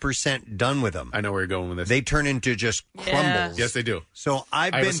 80% done with them, I know where you're going with this. they turn into just crumbles. Yes, they do. So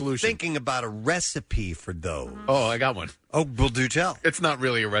I've I have a been solution. thinking about a recipe for those. Oh, I got one. Oh, well, do tell. It's not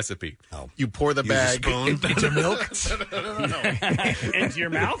really a recipe. Oh. You pour the Use a bag spoon? Into milk? Into your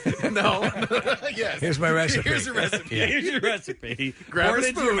mouth? No. Yes. Here's my recipe. Here's a recipe. Here's your recipe. Grab Pour a it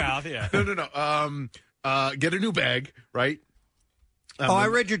into spoon. your mouth. Yeah. No. Get a new bag, right? I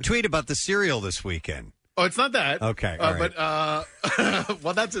read your tweet about the cereal this weekend. Oh, it's not that. Okay, all right. But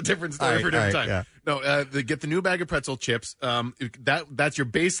well, that's a different story All right, for a different all right, time. No, get the new bag of pretzel chips. That's your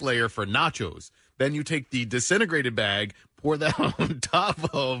base layer for nachos. Then you take the disintegrated bag, pour that on top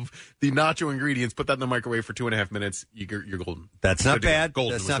of the nacho ingredients, put that in the microwave for 2.5 minutes. You're golden. That's not bad.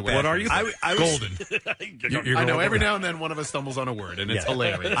 Golden. That's was not the bad. word. What are you? I was- Golden. I know every now and then one of us stumbles on a word, and it's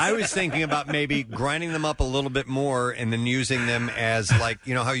hilarious. I was thinking about maybe grinding them up a little bit more and then using them as like,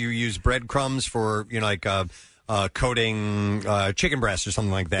 you know how you use breadcrumbs for, like coating chicken breast or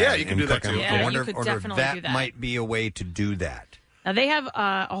something like that. Yeah, you can and do that cook too. them. Yeah, I you wonder, could wonder if definitely that do that. might be a way to do that. Now, they have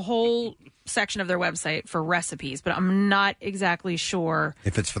a whole section of their website for recipes, but I'm not exactly sure.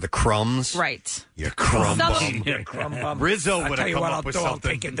 If it's for the crumbs. Right. You crumb Some- bum. Yeah, crumb bum. Rizzo I'll would tell have you come what up I'll with do. I'll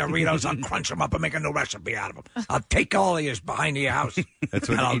something. take your Doritos, I'll crunch them up and make a new recipe out of them. I'll take all of yours behind your house. That's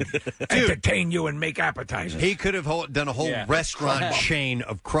what and he- I'll entertain you and make appetizers. He could have done a whole restaurant Crumb bum. chain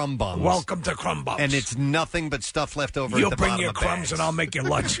of crumb bums. Welcome to crumb bums. And it's nothing but stuff left over You'll at the bring bottom your of crumbs bags. and I'll make you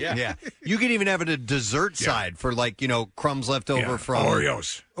lunch. Yeah. You could even have it a dessert side for crumbs left over Yeah. from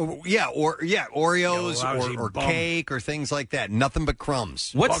Oreos. Oreos lousy or bum. cake or things like that. Nothing but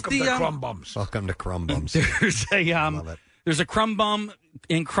crumbs. What's Welcome the to crumb bums. Welcome to crumb bums. There's a crumb bum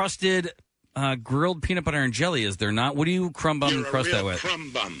encrusted grilled peanut butter and jelly. Is there not? What do you crumb bum encrust that with?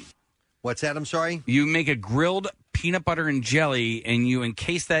 crumb bum. What's that? I'm sorry. You make a grilled peanut butter and jelly, and you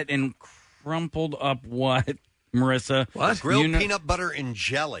encase that in crumpled up what, Marissa? What? Grilled peanut butter and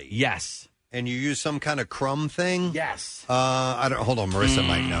jelly. Yes. And you use some kind of crumb thing? Yes. I don't. Hold on, Marissa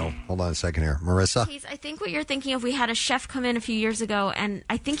might know. Hold on a second here, Marissa. Keith, I think what you're thinking of, we had a chef come in a few years ago, and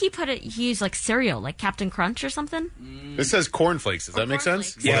I think he used like cereal, like Captain Crunch or something. This says cornflakes. Does that make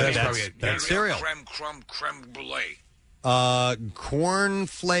sense? Yeah, that's probably it. That's cereal. Creme brulee. Corn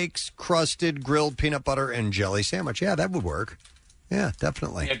flakes, crusted grilled peanut butter and jelly sandwich. Yeah, that would work. Yeah,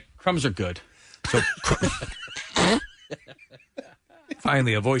 definitely. Yeah, crumbs are good. So,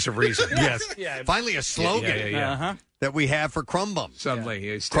 Finally, a voice of reason. yes. Yeah. Finally, a slogan Uh-huh. that we have for crumb bums. Suddenly,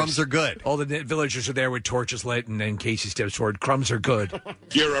 he steps- Crumbs are good. All the villagers are there with torches lit, and then Casey steps forward. Crumbs are good.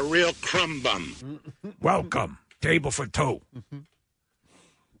 You're a real crumb bum. Welcome. Table for two.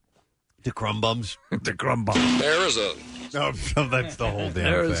 The crumb bums. The crumb bum. There is a No, that's the whole damn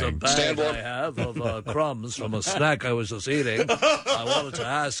There is a thing. bag I have of crumbs from a snack I was just eating. I wanted to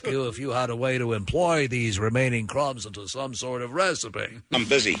ask you if you had a way to employ these remaining crumbs into some sort of recipe. I'm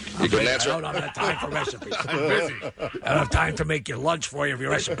busy. You couldn't I answer? don't have time for recipes. I'm busy. I don't have time to make your lunch for you of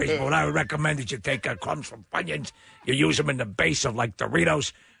your recipes, but what I would recommend is you take crumbs from Funyuns, you use them in the base of like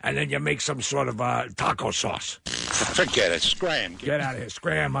Doritos, and then you make some sort of taco sauce. Forget it. Scram. Get out of here.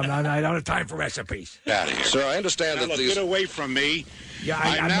 Scram. I don't have time for recipes. Out of here. Sir, I understand Now, that look, these... get away from me. Yeah,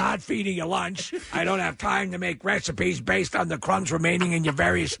 I'm not feeding you lunch. I don't have time to make recipes based on the crumbs remaining in your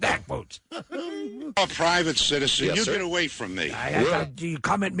various snack foods. I'm a private citizen. Yes, you sir. get away from me. You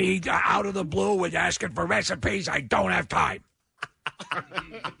come at me out of the blue and asking for recipes. I don't have time.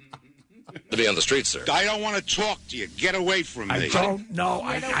 To be on the street, sir. I don't want to talk to you. Get away from me. I don't know.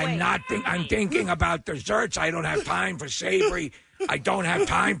 I'm not. I'm thinking about desserts. I don't have time for savory. I don't have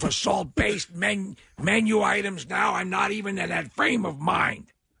time for salt-based menu items now. I'm not even in that frame of mind.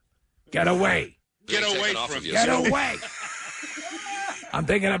 Get away. Get away from me. Get away. I'm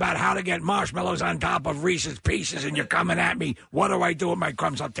thinking about how to get marshmallows on top of Reese's Pieces, and you're coming at me. What do I do with my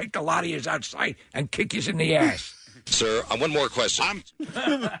crumbs? I'll take the lot of yous outside and kick yous in the ass. Sir, one more question.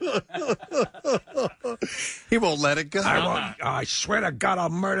 He won't let it go. I swear to God, I'll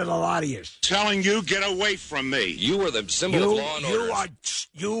murder the lot of yous. Telling you, get away from me. You are the symbol of law and order.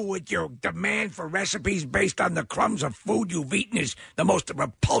 You with your demand for recipes based on the crumbs of food you've eaten is the most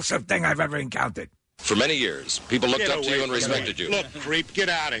repulsive thing I've ever encountered. For many years, people looked up to you and respected you. Look, creep, get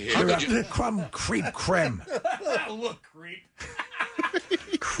out of here. You're a crumb creep creme. Look, creep.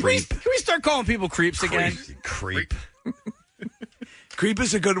 Creep. Can we start calling people creeps again? Creep. Creep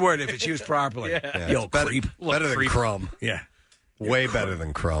is a good word if it's used properly. Yeah, Yo, it's better, creep. Better than creep. crumb. Yeah. Way better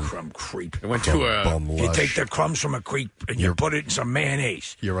than crumb. Crumb creep. I went to a... You take the crumbs from a creep and you put it in some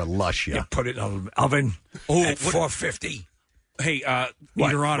mayonnaise. You're a lush, You put it in an oven at 450. Hey,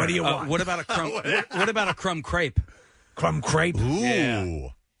 What? Your Honor, What do you want? what about a crumb? what about a crumb crepe? Crumb crepe? Ooh. Yeah.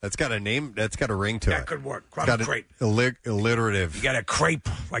 That's got a name. That's got a ring to it. That could work. Crumb Got an crepe. alliterative. You got a crepe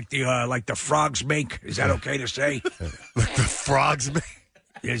like the frogs make. Is that okay to say? Like the frogs make?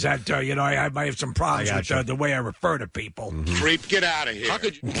 Is that, I might have some problems with the way I refer to people. Mm-hmm. Creep, get out of here. How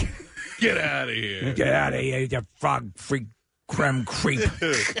could you... Get out of here. Get out of here, you frog freak creme creep.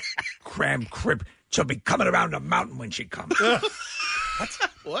 Creme creep. She'll be coming around the mountain when she comes.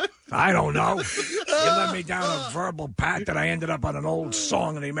 What? I don't know. You led me down a verbal path that I ended up on an old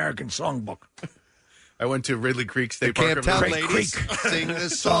song in the American Songbook. I went to Ridley Creek State Park. Can't tell, Great ladies. Creek. Sing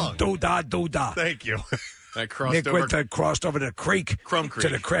this song. Doo-da, doo-da. Thank you. I crossed Nick over crossed over the creek Crumb to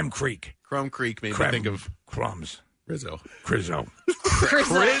Creek. the Creme Creek. Crumb Creek made me Creme think of crumbs. Rizzo. Crizzo.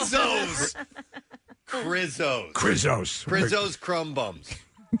 Crizzos. Crizzos. Crizzos. Crizzos crumb bums.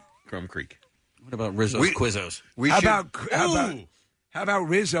 Crumb Creek. What about Rizzo's Quizzos? How about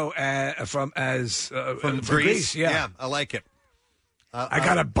Rizzo from Greece? Yeah, I like it. I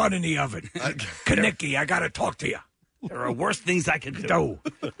got a bun in the oven. Kaniki, I got to talk to you. There are worse things I could do.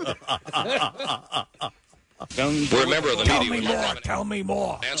 We're a member of the Tell media. me more. Tell me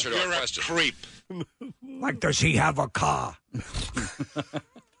more. Answer to our question. Creep. Like, does he have a car?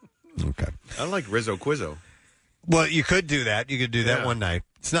 Okay. I don't like Rizzo Quizzo. Well, you could do that. You could do that one night.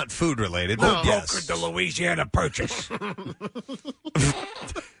 It's not food related. Who But yes. brokered the Louisiana Purchase?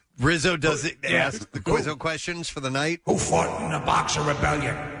 Rizzo does it. Ask the Quizzo questions for the night. Who fought in the Boxer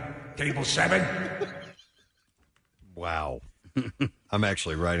Rebellion? Table 7? Wow. I'm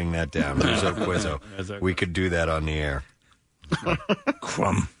actually writing that down. Rizzo Quizzo. We could do that on the air.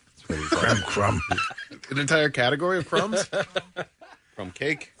 Crumb. Crumb. An entire category of crumbs? Crumb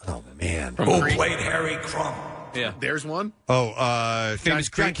cake. Oh, man. Who played Harry Crumb? Yeah. There's one. Oh, Famous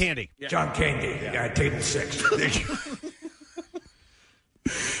John Candy. John Candy. Yeah, table 6.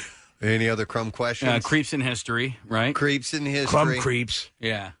 Any other crumb questions? Creeps in history, right? Creeps in history. Crumb creeps.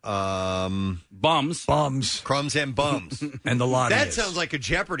 Yeah. Bums. Crumbs and bums. And the lot That is. sounds like a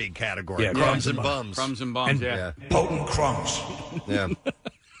Jeopardy category. Yeah, Crumbs and bums. Crumbs and bums, And yeah. potent crumbs. Yeah.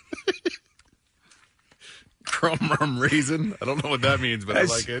 Crumb rum raisin. I don't know what that means, but I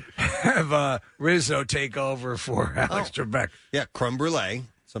like it. Have Rizzo take over for Alex Trebek. Yeah, crumb brulee.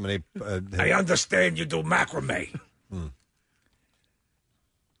 Somebody. I understand you do macrame.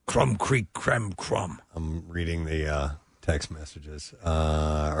 Crumb Creek creme crumb. I'm reading the text messages.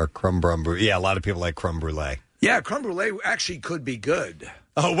 Or crumb brulee. Yeah, a lot of people like crumb brulee. Yeah, crumb brulee actually could be good.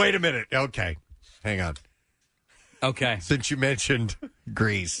 Oh, wait a minute. Okay. Hang on. Okay. Since you mentioned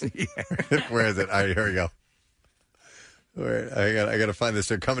Greece. Where is it? All right, here we go. I got to find this.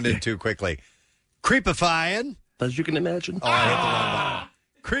 They're coming in too quickly. Creepifying. As you can imagine. Oh, I hit the wrong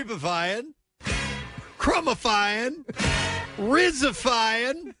button. Creepifying. Crumbifying.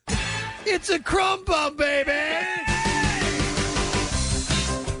 Rizzifying. It's a crumb bum, baby.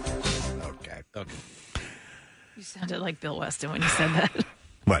 Okay. You sounded like Bill Weston when you said that.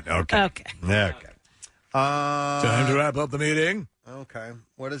 What? Okay. Okay. Time to wrap up the meeting. Okay.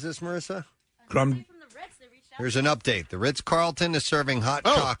 What is this, Marissa? Crumb. Here's an update. The Ritz-Carlton is serving hot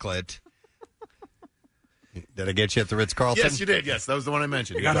chocolate. Did I get you at the Ritz-Carlton? Yes, you did. Yes, that was the one I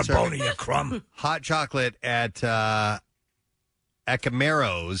mentioned. You got a bone in your crumb. Hot chocolate at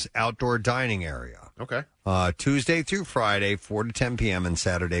Ecamaro's outdoor dining area. Okay. Tuesday through Friday, 4 to 10 p.m., and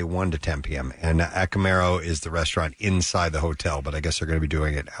Saturday, 1 to 10 p.m. And Ecamaro is the restaurant inside the hotel, but I guess they're going to be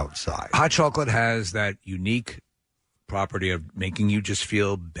doing it outside. Hot chocolate has that unique property of making you just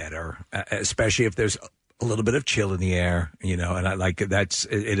feel better, especially if there's a little bit of chill in the air, and I like it.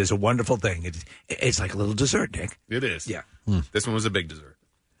 It is a wonderful thing. It's like a little dessert, Nick. It is. Yeah. This one was a big dessert.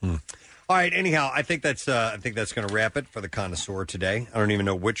 All right. Anyhow, I think that's going to wrap it for the connoisseur today. I don't even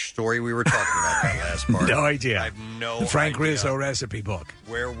know which story we were talking about that last part. No idea. I have no The Frank idea Rizzo recipe book.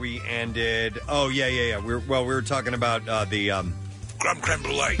 where we ended. Oh yeah. We were talking about the creme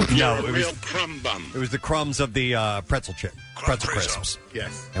brulee. No, You're a it real was crumb bum. It was the crumbs of the pretzel crisps.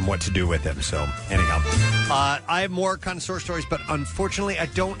 Yes. And what to do with them. So anyhow, I have more connoisseur stories, but unfortunately, I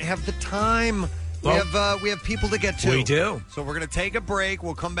don't have the time. We have people to get to. We do. So we're going to take a break.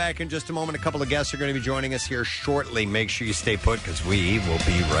 We'll come back in just a moment. A couple of guests are going to be joining us here shortly. Make sure you stay put because we will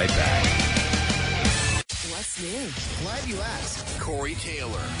be right back. What's new? Glad you asked. Corey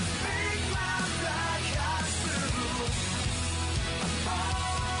Taylor.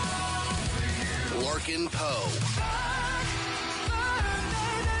 Larkin Poe.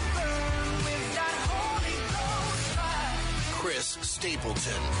 Chris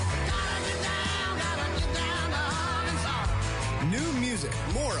Stapleton. New music,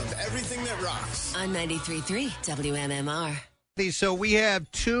 more of everything that rocks. On 93.3 WMMR. So we have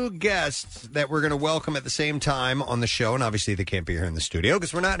two guests that we're going to welcome at the same time on the show, and obviously they can't be here in the studio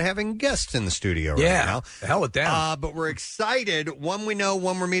because we're not having guests in the studio right now. The hell with them. But we're excited. One we know,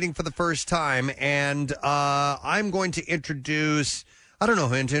 one we're meeting for the first time, and I'm going to introduce... I don't know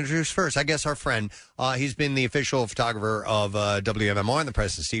who to introduce first. I guess our friend. He's been the official photographer of WMMR and the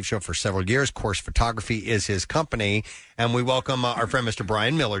Preston and Steve Show for several years. Course Photography is his company. And we welcome our friend, Mr.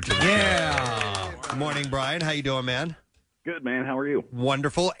 Brian Miller, to the show. Good morning, Brian. How you doing, man? Good, man. How are you?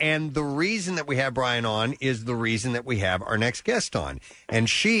 Wonderful. And the reason that we have Brian on is the reason that we have our next guest on. And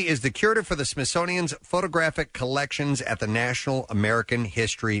she is the curator for the Smithsonian's photographic collections at the National American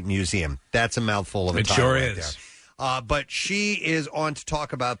History Museum. That's a mouthful of a title sure right is. there. But she is on to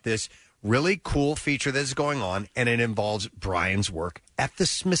talk about this really cool feature that's going on, and it involves Brian's work at the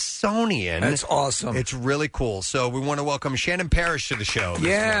Smithsonian. That's awesome. It's really cool. So we want to welcome Shannon Parrish to the show.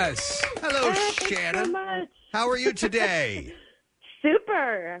 Yes. Hello, Thanks Shannon. so much. How are you today?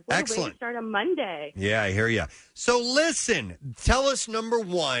 Super. What Excellent. A way to start on Monday. Yeah, I hear you. So listen, tell us, number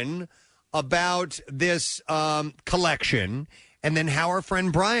one, about this collection, and then how our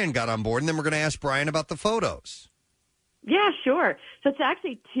friend Brian got on board, and then we're going to ask Brian about the photos. Yeah, sure. So it's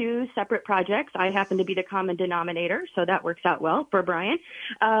actually two separate projects. I happen to be the common denominator, so that works out well for Brian.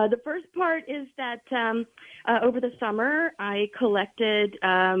 The first part is that over the summer, I collected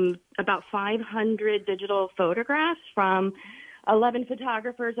about 500 digital photographs from 11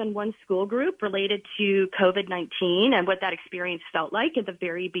 photographers and one school group related to COVID-19 and what that experience felt like at the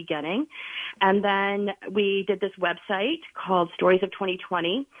very beginning. And then we did this website called Stories of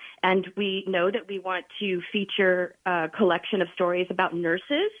 2020, and we know that we want to feature a collection of stories about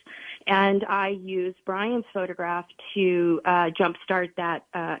nurses, and I used Brian's photograph to jumpstart that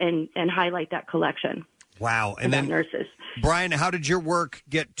and highlight that collection. Wow. And then, nurses. Brian, how did your work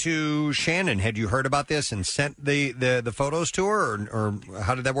get to Shannon? Had you heard about this and sent the photos to her, or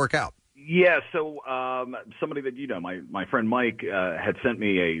how did that work out? Yeah, so somebody that you know, my friend Mike, had sent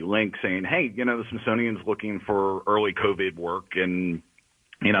me a link saying, hey, the Smithsonian's looking for early COVID work, and,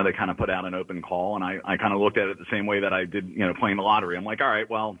 they kind of put out an open call, and I kind of looked at it the same way that I did, playing the lottery. I'm like, all right,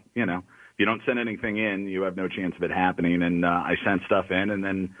 well, if you don't send anything in, you have no chance of it happening, and I sent stuff in, and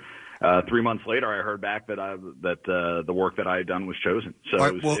then 3 months later, I heard back that the work that I had done was chosen. So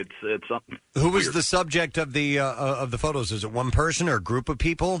it's something. Who was the subject of the photos? Is it one person or a group of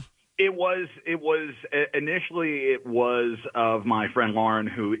people? It was initially of my friend Lauren,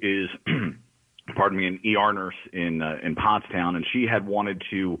 who is, pardon me, an ER nurse in Pottstown, and she had wanted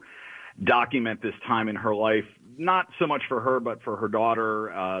to document this time in her life. Not so much for her, but for her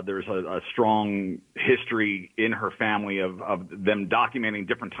daughter. There's a strong history in her family of them documenting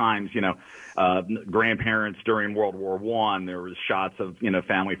different times, grandparents during World War I. There was shots of,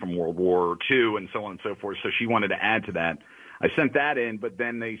 family from World War II and so on and so forth. So she wanted to add to that. I sent that in, but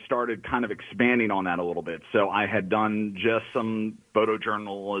then they started kind of expanding on that a little bit. So I had done just some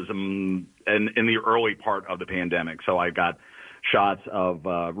photojournalism in the early part of the pandemic. So I got shots of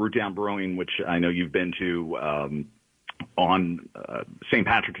Root Down Brewing, which I know you've been to, on St.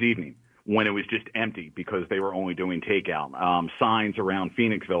 Patrick's Evening, when it was just empty because they were only doing takeout. Signs around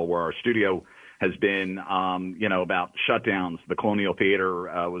Phoenixville, where our studio has been, about shutdowns. The Colonial Theater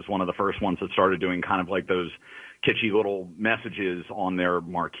was one of the first ones that started doing kind of like those kitschy little messages on their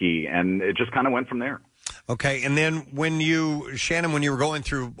marquee, and it just kind of went from there. Okay, and then Shannon, when you were going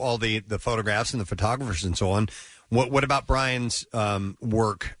through all the photographs and the photographers and so on, what about Brian's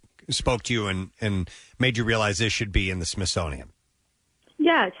work spoke to you and made you realize this should be in the Smithsonian?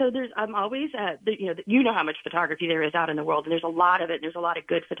 Yeah, so I'm always you know how much photography there is out in the world, and there's a lot of it. And there's a lot of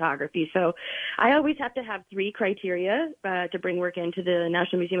good photography. So I always have to have 3 criteria to bring work into the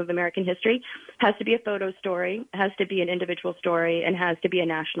National Museum of American History. It has to be a photo story, it has to be an individual story, and has to be a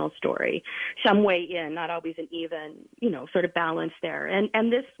national story. Some way in, not always an even, sort of balance there.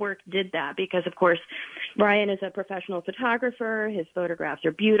 And this work did that because, of course, Brian is a professional photographer. His photographs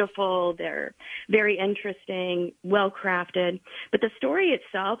are beautiful. They're very interesting, well crafted. But the story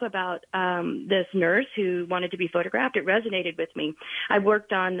itself about this nurse who wanted to be photographed, it resonated with me. I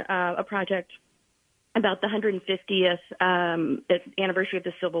worked on a project about the 150th anniversary of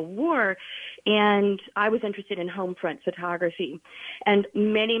the Civil War, and I was interested in home front photography. And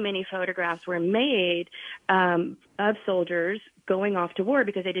many, many photographs were made of soldiers going off to war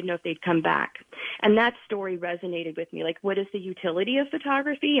because they didn't know if they'd come back. And that story resonated with me. Like, what is the utility of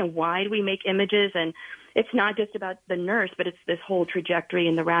photography and why do we make images? And it's not just about the nurse, but it's this whole trajectory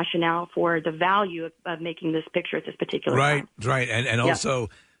and the rationale for the value of making this picture at this particular time. Right. And also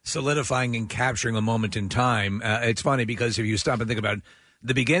solidifying and capturing a moment in time. It's funny because if you stop and think about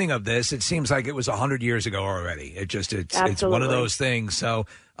the beginning of this, it seems like it was 100 years ago already. It's one of those things. So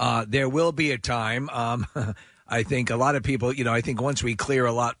there will be a time. I think a lot of people, I think once we clear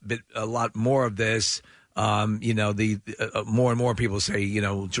a lot more of this, the more and more people say,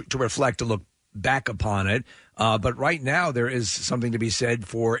 to reflect, to look back upon it. But right now there is something to be said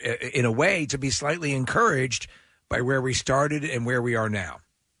for, in a way, to be slightly encouraged by where we started and where we are now.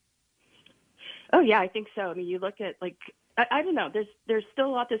 Oh, yeah, I think so. I mean, you look at, I don't know, there's still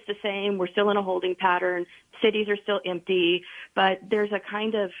a lot that's the same. We're still in a holding pattern. Cities are still empty. But there's a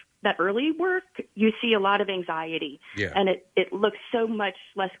kind of, that early work, you see a lot of anxiety. Yeah. And it looks so much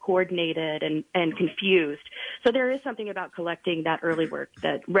less coordinated and confused. So there is something about collecting that early work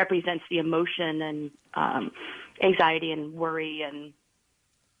that represents the emotion and anxiety and worry and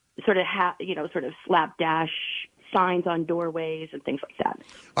sort of, slapdash signs on doorways and things like that.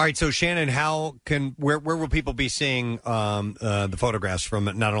 All right, so Shannon, where will people be seeing the photographs from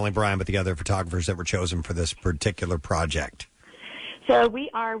not only Brian but the other photographers that were chosen for this particular project? So we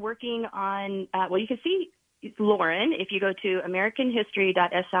are working on, you can see Lauren if you go to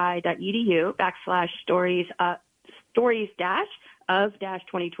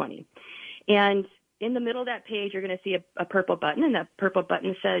americanhistory.si.edu/stories-of-2020. And in the middle of that page, you're going to see a purple button, and that purple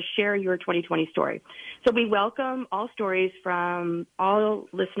button says Share Your 2020 Story. So we welcome all stories from all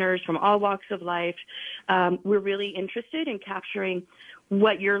listeners from all walks of life. We're really interested in capturing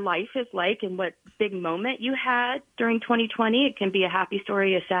what your life is like and what big moment you had during 2020. It can be a happy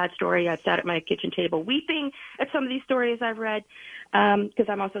story, a sad story. I've sat at my kitchen table weeping at some of these stories I've read because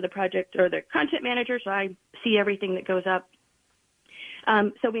I'm also the project or the content manager, so I see everything that goes up.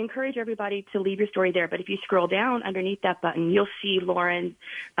 So we encourage everybody to leave your story there. But if you scroll down underneath that button, you'll see Lauren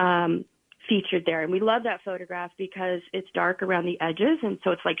featured there. And we love that photograph because it's dark around the edges, and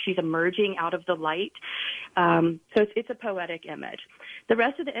so it's like she's emerging out of the light. So it's a poetic image. The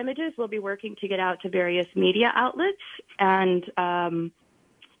rest of the images we'll be working to get out to various media outlets, and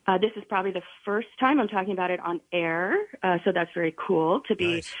this is probably the first time I'm talking about it on air, so that's very cool to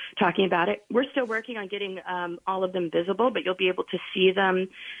be talking about it. We're still working on getting all of them visible, but you'll be able to see them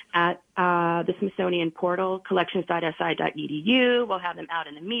at the Smithsonian portal, collections.si.edu. We'll have them out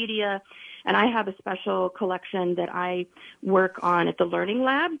in the media. And I have a special collection that I work on at the Learning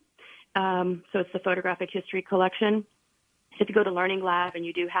Lab. So it's the Photographic History Collection. If you go to Learning Lab and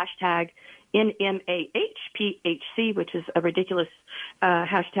you do hashtag NMAHPHC, which is a ridiculous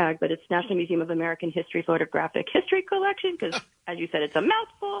hashtag, but it's National Museum of American History Photographic History Collection because, as you said, it's a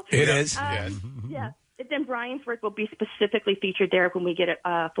mouthful. It is. Yeah. Then Brian's work will be specifically featured there when we get it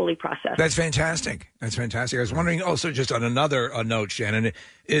fully processed. That's fantastic. I was wondering also, just on another note, Shannon,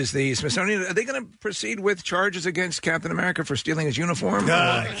 is the Smithsonian, are they going to proceed with charges against Captain America for stealing his uniform?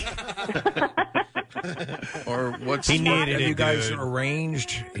 Or what's he needed? Have you guys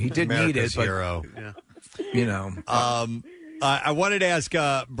arranged? He did America's need it, but hero. I wanted to ask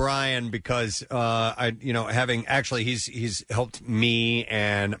Brian because he's helped me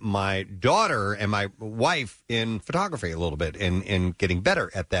and my daughter and my wife in photography a little bit in getting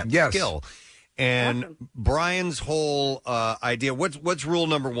better at that skill. And awesome. Brian's whole idea. What's rule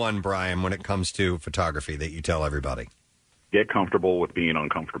number one, Brian, when it comes to photography that you tell everybody? Get comfortable with being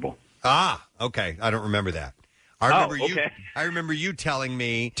uncomfortable. Ah, okay. I don't remember that. I remember you telling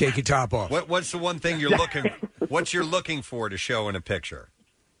me, take your top off. What's the one thing you're looking for to show in a picture?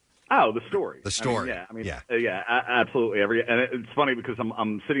 Oh, the story. The story. Absolutely. And it's funny because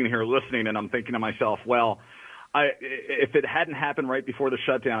I'm sitting here listening and I'm thinking to myself, well, if it hadn't happened right before the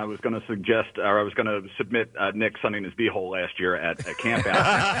shutdown, I was going to suggest, or I was going to submit Nick sunning his beehole last year at camp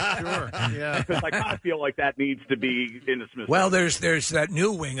out. Sure, yeah. Because I kind of feel like that needs to be in the Smithsonian. Well, there's that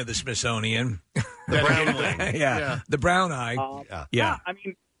new wing of the Smithsonian. The brown wing. Yeah, the brown eye. Yeah, I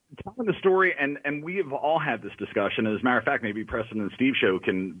mean, telling the story, and we've all had this discussion. As a matter of fact, maybe Preston and Steve Show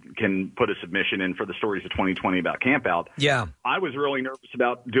can put a submission in for the stories of 2020 about Camp Out. Yeah. I was really nervous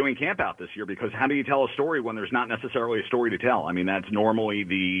about doing Camp Out this year because how do you tell a story when there's not necessarily a story to tell? I mean, that's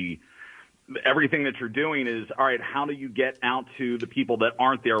normally everything that you're doing is, all right, how do you get out to the people that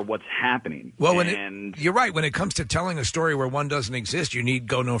aren't there what's happening? Well, you're right. When it comes to telling a story where one doesn't exist, you need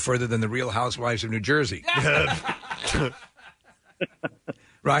go no further than the Real Housewives of New Jersey.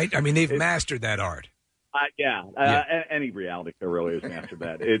 Right? I mean, they've mastered that art. Any reality show really has mastered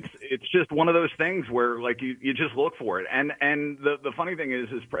that. It's just one of those things where like you just look for it, and the funny thing is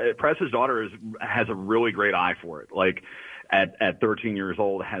Press's daughter has a really great eye for it. Like at 13 years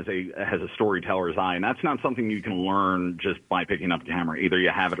old has a storyteller's eye, and that's not something you can learn just by picking up the camera. Either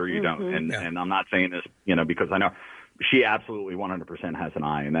you have it or you don't. And I'm not saying this because I know. She absolutely 100% has an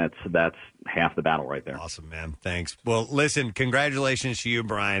eye, and that's half the battle right there. Awesome, man. Thanks. Well, listen, congratulations to you,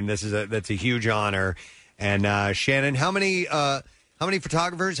 Brian. That's a huge honor. And Shannon, how many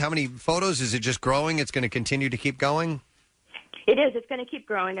photographers? How many photos? Is it just growing? It's going to continue to keep going? It is. It's going to keep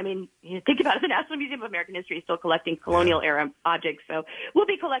growing. I mean, think about it. The National Museum of American History is still collecting colonial-era objects, so we'll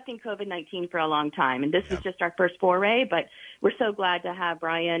be collecting COVID-19 for a long time. And this is just our first foray, but we're so glad to have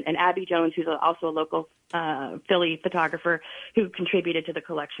Brian and Abby Jones, who's also a local Philly photographer, who contributed to the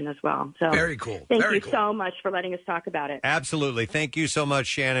collection as well. So very cool. Thank you so much for letting us talk about it. Absolutely. Thank you so much,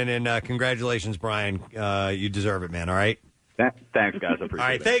 Shannon, and congratulations, Brian. You deserve it, man. All right? Thanks, guys. I appreciate it. All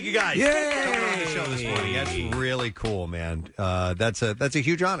right, thank you, guys. Yay! Coming on the show this morning. That's really cool, man. That's a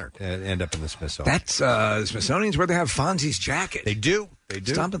huge honor to end up in the Smithsonian. That's the Smithsonian's where they have Fonzie's jacket. They do.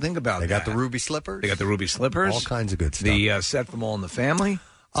 Stop and think about it. They got the ruby slippers. All kinds of good stuff. The set from All in the Family.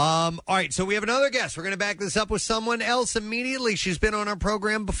 All right, so we have another guest. We're going to back this up with someone else immediately. She's been on our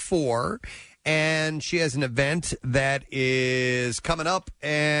program before, and she has an event that is coming up,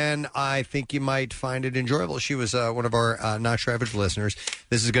 and I think you might find it enjoyable. She was one of our Not Your Average listeners.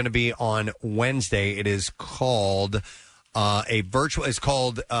 This is going to be on Wednesday. It is called It's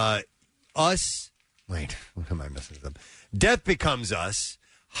called Us. Wait, what am I missing? Death Becomes Us.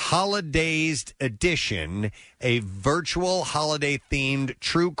 Holidays Edition, a virtual holiday-themed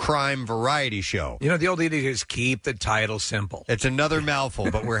true crime variety show. You know, the old idea is keep the title simple. It's another mouthful,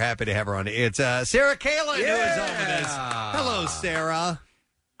 but we're happy to have her on. It's Sarah Kalin who is on with us. Hello, Sarah.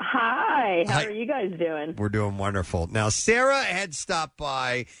 Hi. How are you guys doing? We're doing wonderful. Now, Sarah had stopped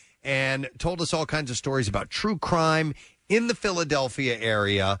by and told us all kinds of stories about true crime in the Philadelphia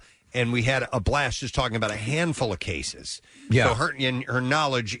area. And we had a blast just talking about a handful of cases. Yeah. So her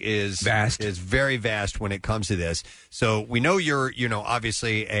knowledge is vast, is very vast when it comes to this. So we know you're,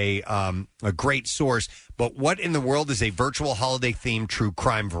 obviously a great source. But what in the world is a virtual holiday-themed true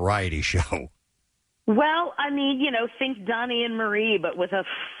crime variety show? Well, I mean, think Donnie and Marie, but with a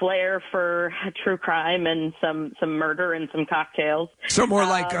flair for true crime and some murder and some cocktails. So more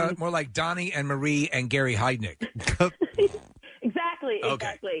like Donnie and Marie and Gary Heidnick. Exactly.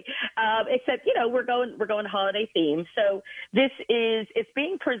 Except, we're going holiday theme. So it's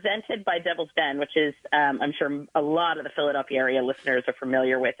being presented by Devil's Den, which is, I'm sure a lot of the Philadelphia area listeners are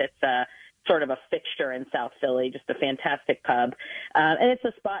familiar with. It's sort of a fixture in South Philly, just a fantastic pub. And it's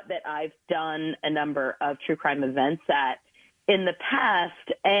a spot that I've done a number of true crime events at in the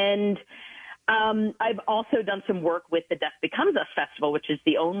past. And I've also done some work with the Death Becomes Us Festival, which is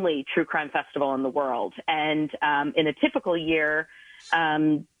the only true crime festival in the world. And in a typical year,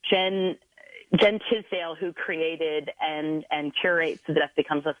 Jen Tisdale, who created and curates the Death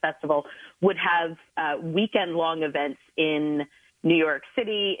Becomes Us Festival, would have weekend-long events in New York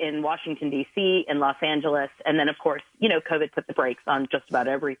City, in Washington, D.C., in Los Angeles. And then, of course, COVID put the brakes on just about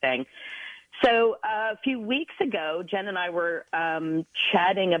everything. So a few weeks ago, Jen and I were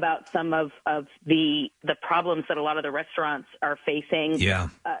chatting about some of the problems that a lot of the restaurants are facing,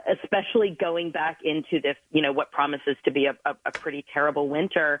 especially going back into this, what promises to be a pretty terrible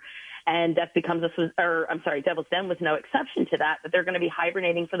winter. And Death Becomes Us Devil's Den was no exception to that, but they're going to be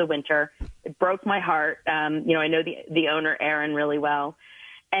hibernating for the winter. It broke my heart. I know the owner, Aaron, really well.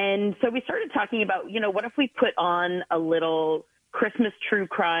 And so we started talking about, what if we put on a little Christmas true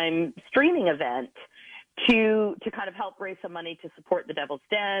crime streaming event to kind of help raise some money to support the Devil's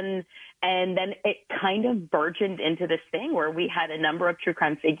Den. And then it kind of burgeoned into this thing where we had a number of true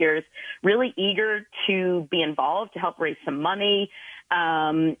crime figures really eager to be involved, to help raise some money.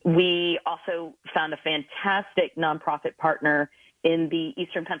 We also found a fantastic nonprofit partner in the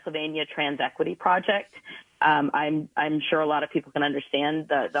Eastern Pennsylvania Trans Equity Project. I'm sure a lot of people can understand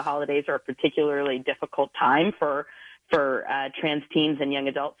the holidays are a particularly difficult time for trans teens and young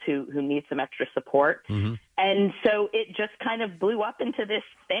adults who need some extra support. Mm-hmm. And so it just kind of blew up into this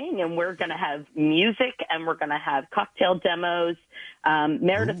thing, and we're going to have music and we're going to have cocktail demos.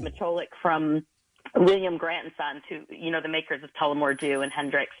 Meredith Matolik from William Grant & Sons, who, the makers of Tullamore Dew and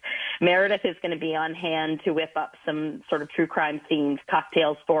Hendrix. Meredith is going to be on hand to whip up some sort of true crime themed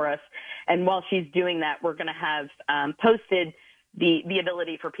cocktails for us. And while she's doing that, we're going to have posted the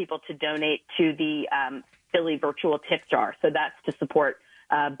ability for people to donate to the Philly virtual tip jar. So that's to support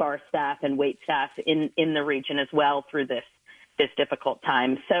bar staff and wait staff in the region as well through this difficult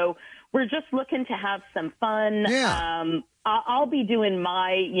time. So we're just looking to have some fun. Yeah. I'll be doing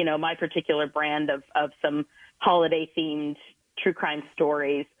my particular brand of some holiday themed true crime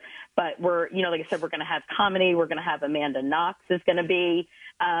stories. But we're, like I said, we're going to have comedy. We're going to have Amanda Knox is going to be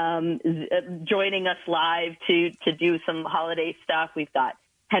joining us live to do some holiday stuff. We've got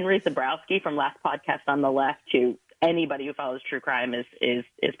Henry Zabrowski from Last Podcast on the Left, who anybody who follows true crime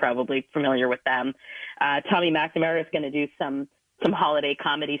is probably familiar with them. Tommy McNamara is going to do some holiday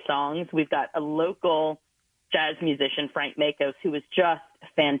comedy songs. We've got a local jazz musician, Frank Makos, who is just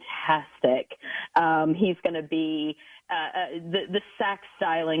fantastic. He's going to be the sax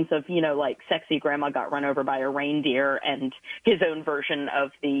stylings of, like Sexy Grandma Got Run Over by a Reindeer and his own version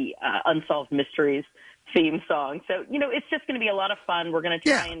of the Unsolved Mysteries theme song. So, it's just going to be a lot of fun. We're going to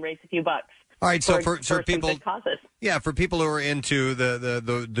try and raise a few bucks. All right, so for people, good causes. Yeah, for people who are into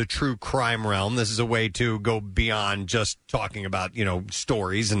the true crime realm, this is a way to go beyond just talking about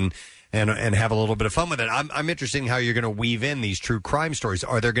stories and have a little bit of fun with it. I'm interested in how you're going to weave in these true crime stories.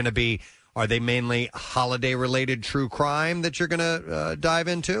 Are they mainly holiday related true crime that you're going to dive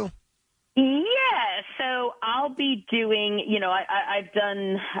into? Yeah, so I'll be doing,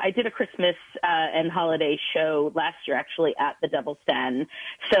 I did a Christmas and holiday show last year, actually, at the Devil's Den.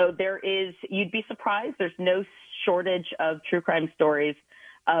 So you'd be surprised, there's no shortage of true crime stories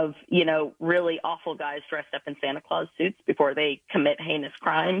of, really awful guys dressed up in Santa Claus suits before they commit heinous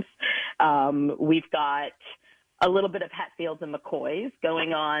crimes. We've got a little bit of Hatfields and McCoys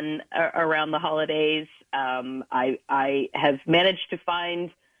going on around the holidays. I have managed to find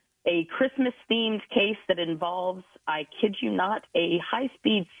a Christmas-themed case that involves, I kid you not, a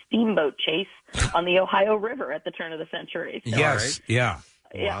high-speed steamboat chase on the Ohio River at the turn of the century. So, yes, yeah.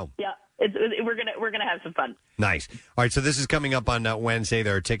 Yeah, Wow. yeah. We're gonna have some fun. Nice. All right, so this is coming up on Wednesday.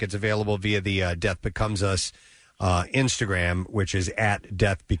 There are tickets available via the Death Becomes Us Instagram, which is at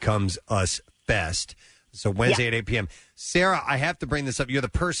Death Becomes Us Fest. So Wednesday at 8 p.m. Sarah, I have to bring this up. You're the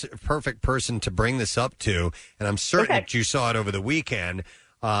perfect person to bring this up to, and I'm certain that you saw it over the weekend.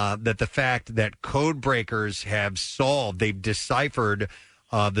 That the fact that code breakers they've deciphered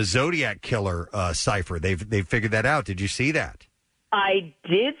the Zodiac Killer cipher. They've figured that out. Did you see that? I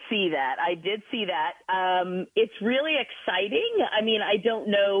did see that. It's really exciting. I mean, I don't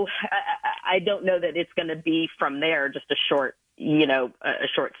know that it's going to be from there just a short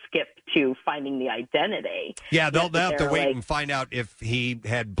skip to finding the identity. Yeah, they'll have to wait and find out if he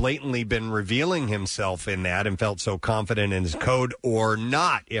had blatantly been revealing himself in that and felt so confident in his code or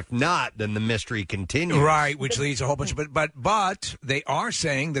not. If not, then the mystery continues. Right, which leads a whole bunch of... But they are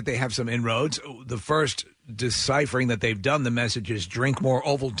saying that they have some inroads. The first deciphering that they've done, the message is drink more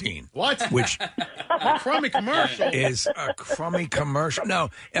Ovaltine. What? Which... a crummy commercial. Is a crummy commercial. No,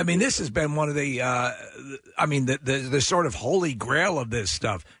 I mean, this has been one of the sort of holy grail of this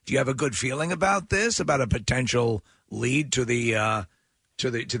stuff. Do you have a good feeling about this, about a potential lead to the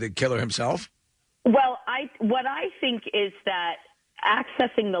killer himself? Well, what I think is that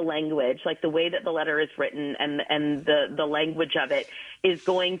accessing the language, like the way that the letter is written and the language of it, is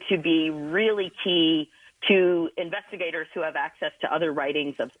going to be really key to investigators who have access to other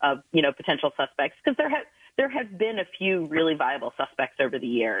writings of potential suspects, because there have been a few really viable suspects over the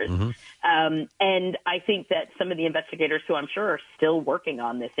years. Mm-hmm. And I think that some of the investigators who I'm sure are still working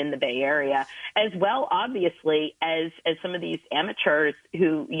on this in the Bay Area, as well, obviously, as some of these amateurs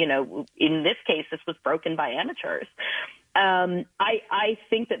who, in this case, this was broken by amateurs. I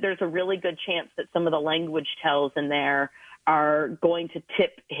think that there's a really good chance that some of the language tells in there are going to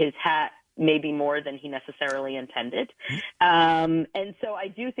tip his hat maybe more than he necessarily intended. And so I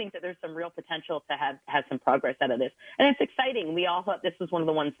do think that there's some real potential to have some progress out of this. And it's exciting. We all thought this was one of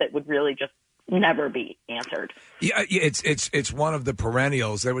the ones that would really just never be answered. Yeah, it's one of the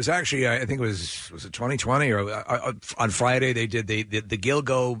perennials. There was actually, I think it was it 2020 or on Friday they did the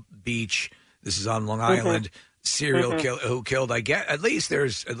Gilgo Beach. This is on Long Island. Serial killer who killed. I get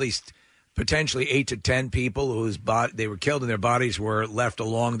there's at least potentially 8 to 10 people whose they were killed and their bodies were left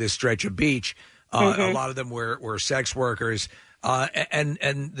along this stretch of beach. A lot of them were sex workers.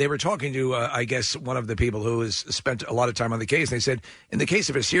 And they were talking to, I guess, one of the people who has spent a lot of time on the case. And they said, in the case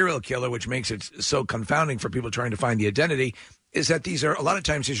of a serial killer, which makes it so confounding for people trying to find the identity, is that these are a lot of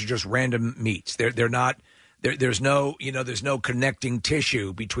times these are just random meets. They're not. There's no connecting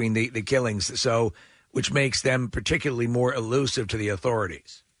tissue between the killings. So, which makes them particularly more elusive to the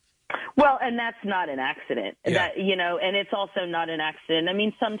authorities. Well, and that's not an accident. Yeah. That, and it's also not an accident. I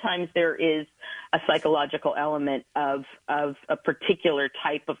mean, sometimes there is a psychological element of a particular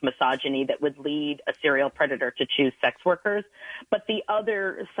type of misogyny that would lead a serial predator to choose sex workers. But the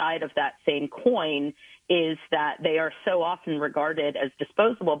other side of that same coin is that they are so often regarded as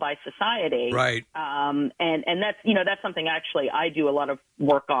disposable by society. Right. And that's something actually I do a lot of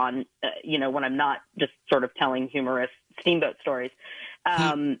work on, when I'm not just sort of telling humorous steamboat stories.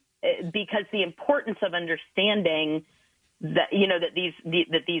 Because the importance of understanding that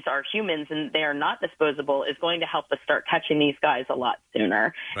that these are humans and they are not disposable is going to help us start catching these guys a lot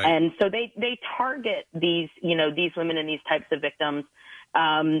sooner. Right. And so they target these women and these types of victims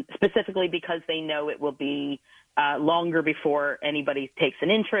specifically because they know it will be longer before anybody takes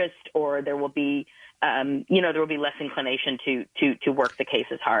an interest, or there will be there will be less inclination to work the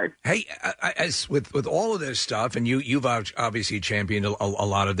cases hard. Hey, as with all of this stuff, and you've obviously championed a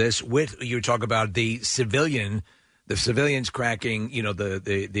lot of this. You talk about the civilians cracking,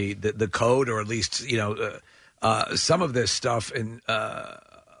 the code, or at least some of this stuff in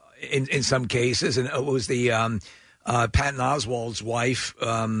some cases. And it was the Patton Oswalt's wife.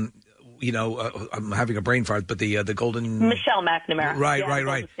 I'm having a brain fart, but the golden Michelle McNamara,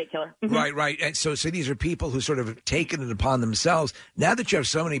 right, state killer, right. And so these are people who sort of have taken it upon themselves. Now that you have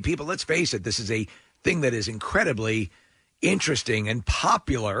so many people, let's face it, this is a thing that is incredibly interesting and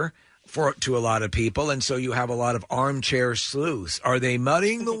popular to a lot of people, and so you have a lot of armchair sleuths. Are they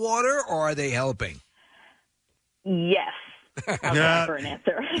muddying the water, or are they helping? Yes. Yeah. For an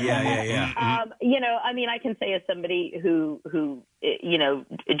answer. Yeah. I mean, I can say as somebody who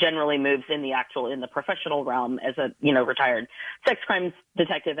generally moves in the professional realm as a retired sex crimes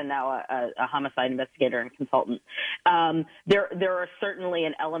detective and now a homicide investigator and consultant. There are certainly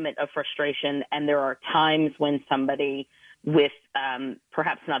an element of frustration, and there are times when somebody with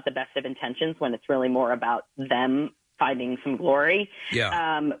perhaps not the best of intentions, when it's really more about them finding some glory,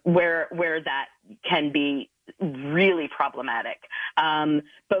 where that can be really problematic,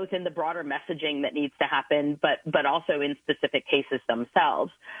 both in the broader messaging that needs to happen, but also in specific cases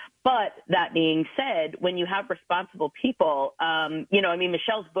themselves. But that being said, when you have responsible people,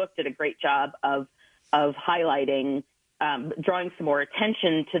 Michelle's book did a great job of highlighting, drawing some more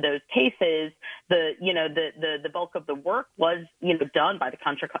attention to those cases. The bulk of the work was done by the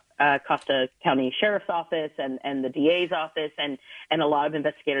Contra Costa County Sheriff's Office and the DA's office and a lot of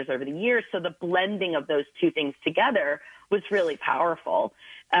investigators over the years. So the blending of those two things together was really powerful.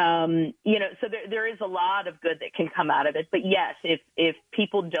 So there is a lot of good that can come out of it. But yes, if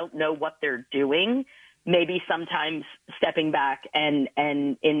people don't know what they're doing, maybe sometimes stepping back and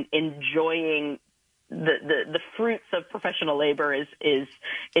enjoying the fruits of professional labor is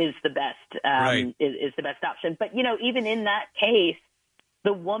the best is the best option. But even in that case,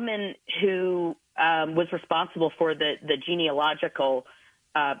 the woman who was responsible for the genealogical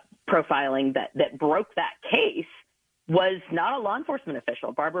profiling that broke that case was not a law enforcement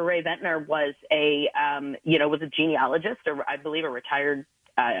official. Barbara Ray Ventnor was was a genealogist, or I believe a retired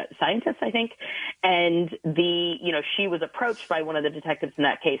scientist, I think. And she was approached by one of the detectives in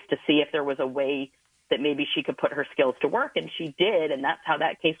that case to see if there was a way that maybe she could put her skills to work, and she did, and that's how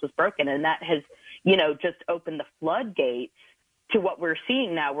that case was broken. And that has, just opened the floodgates to what we're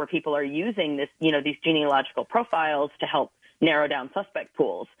seeing now, where people are using this, these genealogical profiles to help narrow down suspect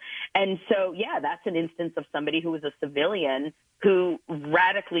pools. And so, that's an instance of somebody who was a civilian who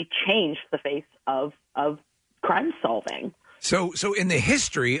radically changed the face of crime solving. So in the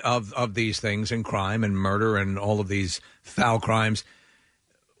history of these things, and crime and murder and all of these foul crimes,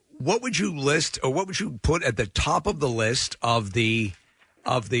 what would you list, or what would you put at the top of the list of the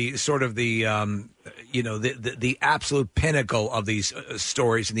sort of the absolute pinnacle of these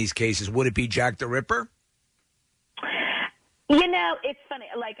stories in these cases? Would it be Jack the Ripper? It's funny.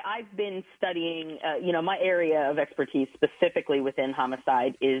 Like, I've been studying, my area of expertise specifically within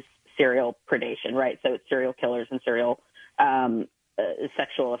homicide is serial predation, right? So it's serial killers and serial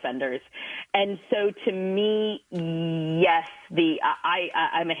sexual offenders. And so to me, yes,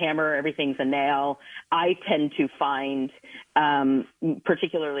 I'm a hammer, everything's a nail. I tend to find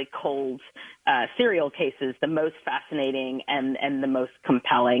particularly cold serial cases the most fascinating and the most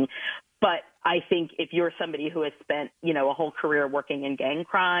compelling. But I think if you're somebody who has spent, a whole career working in gang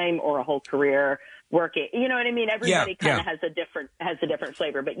crime or a whole career working, you know what I mean? Everybody kind of has a different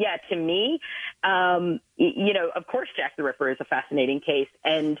flavor. But yeah, to me, of course, Jack the Ripper is a fascinating case.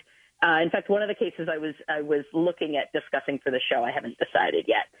 And in fact, one of the cases I was looking at discussing for the show, I haven't decided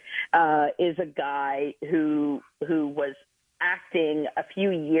yet, is a guy who was acting a few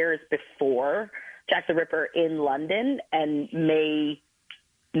years before Jack the Ripper in London and may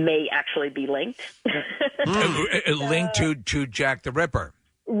actually be linked. Linked to Jack the Ripper.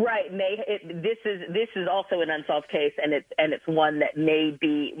 Right. This is also an unsolved case, and it's one that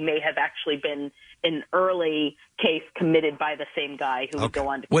may have actually been an early case committed by the same guy who would go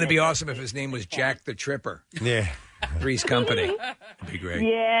on to. Wouldn't it be awesome if his name was Jack the Tripper? Yeah. Three's Company. That'd be great.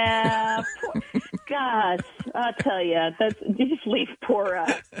 Yeah. Gosh, I'll tell you, you just leave poor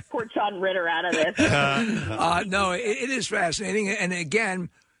John Ritter out of this. No, it is fascinating, and again,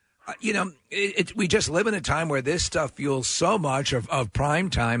 we just live in a time where this stuff fuels so much of prime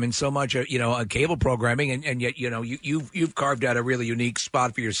time and so much, cable programming, and yet, you've carved out a really unique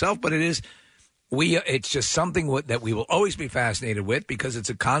spot for yourself. But it's just something that we will always be fascinated with because it's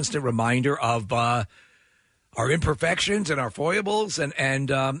a constant reminder of our imperfections and our foibles and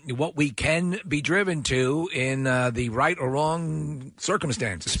what we can be driven to in the right or wrong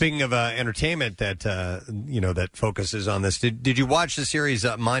circumstances. Speaking of entertainment that focuses on this, did you watch the series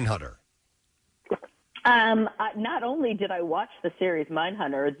Mindhunter? Not only did I watch the series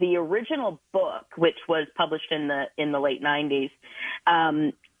Mindhunter, the original book, which was published in the late 90s,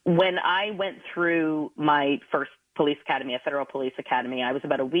 when I went through my first police academy, a federal police academy. I was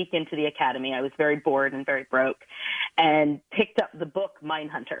about a week into the academy. I was very bored and very broke and picked up the book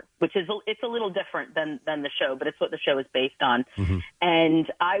Mindhunter, which it's a little different than the show, but it's what the show is based on. Mm-hmm.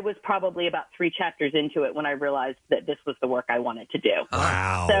 And I was probably about 3 chapters into it when I realized that this was the work I wanted to do.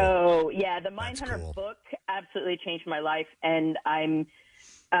 Wow. So yeah, the Mindhunter book absolutely changed my life. And I've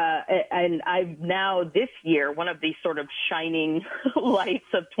now this year, one of the sort of shining lights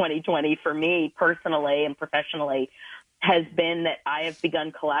of 2020 for me personally and professionally has been that I have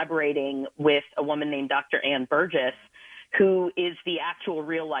begun collaborating with a woman named Dr. Ann Burgess, who is the actual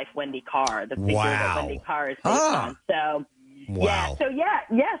real life Wendy Carr, the figure that Wendy Carr is based on. So wow.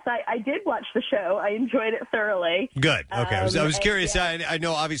 Yes, I did watch the show. I enjoyed it thoroughly. Good. Okay. I was curious. I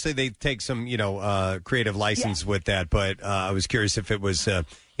know obviously they take some, creative license with that, but I was curious if it was,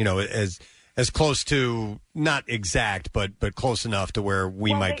 as close to, not exact, but close enough to where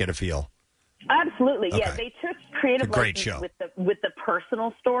we might get a feel. Absolutely. Okay. Yeah, they took creative license with the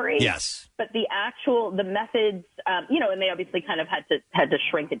personal story. Yes. But the methods, and they obviously kind of had to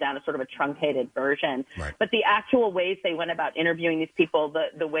shrink it down to sort of a truncated version. Right. But the actual ways they went about interviewing these people,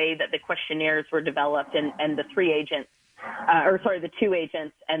 the way that the questionnaires were developed, and the 3 agents, the 2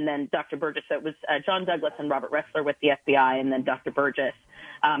 agents, and then Dr. Burgess. So it was John Douglas and Robert Ressler with the FBI, and then Dr. Burgess,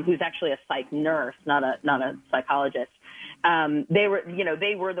 who's actually a psych nurse, not a psychologist. They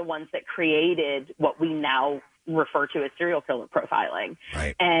were the ones that created what we now refer to as serial killer profiling.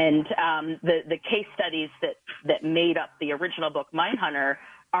 Right. And the case studies that made up the original book Mindhunter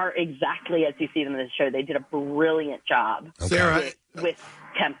are exactly as you see them in the show. They did a brilliant job, Sarah, with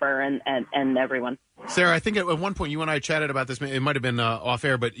Kemper and everyone. Sarah, I think at one point you and I chatted about this. It might have been off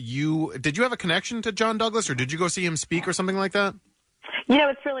air, but did you have a connection to John Douglas, or did you go see him speak or something like that?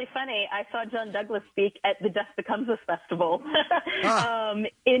 It's really funny. I saw John Douglas speak at the Death Becomes Us Festival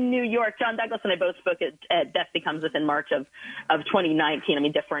in New York. John Douglas and I both spoke at Death Becomes Us in March of 2019. I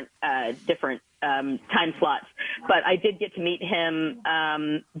mean, different time slots. But I did get to meet him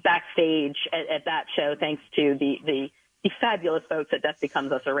backstage at that show, thanks to the fabulous folks at Death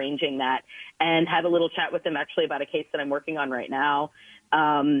Becomes Us arranging that, and have a little chat with him actually about a case that I'm working on right now.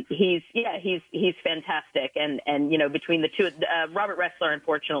 He's fantastic. And between the two, Robert Ressler,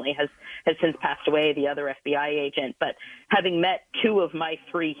 unfortunately, has since passed away, the other FBI agent. But having met 2 of my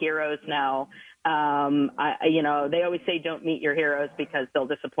 3 heroes now, they always say don't meet your heroes because they'll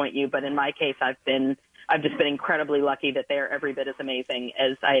disappoint you. But in my case, I've just been incredibly lucky that they are every bit as amazing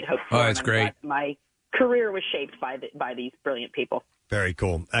as I had hoped for. Oh, that's great. My career was shaped by these brilliant people. Very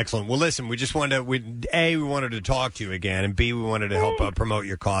cool. Excellent. Well, listen, we just wanted we wanted to talk to you again, and B, we wanted to help promote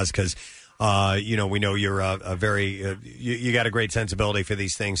your cause because, we know you're a very, you got a great sensibility for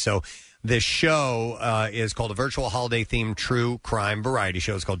these things. So This show is called a virtual holiday-themed true crime variety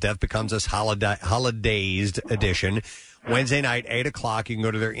show. It's called Death Becomes Us Holidays Edition. Wednesday night, 8 o'clock. You can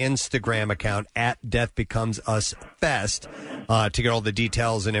go to their Instagram account, at Death Becomes Us Fest, to get all the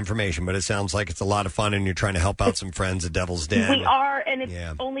details and information. But it sounds like it's a lot of fun, and you're trying to help out some friends at Devil's Den. We are, and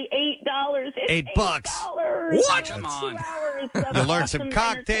it's only $8. It's $8. What? Come on. You'll learn some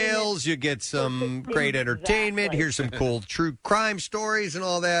cocktails. You get some great entertainment. Here's some cool true crime stories and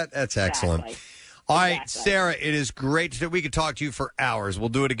all that. That's excellent. Exactly. All right, Sarah, it is great. We could talk to you for hours. We'll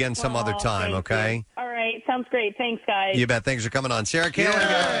do it again some other time, okay? All right. Sounds great. Thanks, guys. You bet. Thanks for coming on. Sarah Kalin,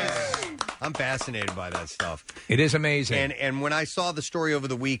 guys. I'm fascinated by that stuff. It is amazing. And when I saw the story over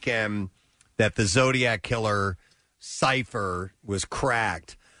the weekend that the Zodiac Killer cipher was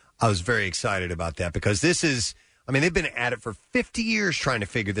cracked, I was very excited about that because this is, I mean, they've been at it for 50 years trying to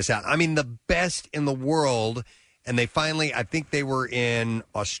figure this out. I mean, the best in the world. And they finally, I think they were in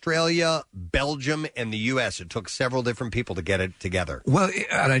Australia, Belgium, and the U.S. It took several different people to get it together. Well,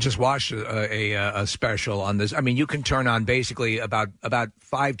 and I just watched a special on this. I mean, you can turn on basically about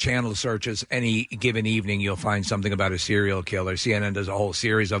 5 channel searches any given evening. You'll find something about a serial killer. CNN does a whole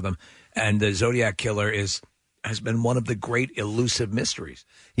series of them. And the Zodiac Killer has been one of the great elusive mysteries.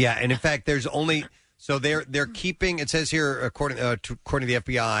 Yeah, and in fact, there's only... So they're keeping, it says here, according to the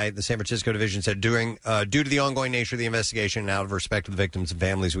FBI, the San Francisco division said, due to the ongoing nature of the investigation and out of respect to the victims and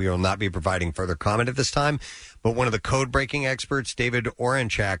families, we will not be providing further comment at this time. But one of the code-breaking experts, David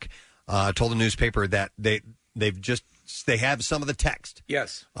Oranchak, told the newspaper that they have some of the text.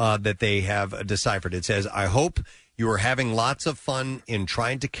 Yes. That they have deciphered. It says, I hope you are having lots of fun in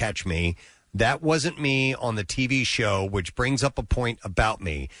trying to catch me. That wasn't me on the TV show, which brings up a point about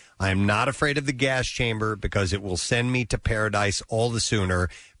me. I am not afraid of the gas chamber because it will send me to paradise all the sooner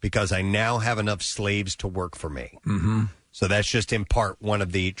because I now have enough slaves to work for me. Mm-hmm. So that's just in part one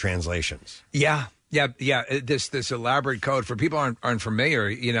of the translations. Yeah. This elaborate code for people aren't familiar.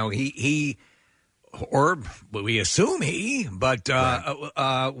 You know, he or we assume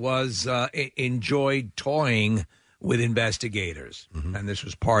was enjoyed toying with investigators, and this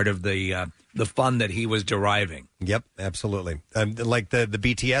was part of the fun that he was deriving. Yep, absolutely. Like the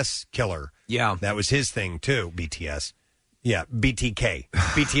BTS killer. Yeah, that was his thing too. BTS. Yeah, BTK.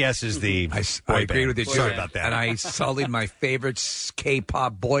 BTS is the I agree with you. Sorry about that. And I sullied my favorite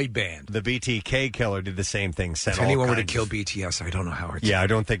K-pop boy band. The BTK killer did the same thing. If anyone were to kill BTS, I don't know how it's... Yeah, I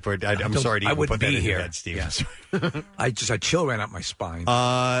don't think... I'm sorry to even put that in your head, Steve. Yeah. A chill ran up my spine.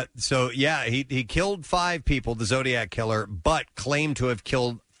 So, yeah, he killed 5 people, the Zodiac Killer, but claimed to have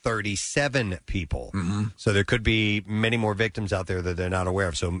killed 37 people. Mm-hmm. So there could be many more victims out there that they're not aware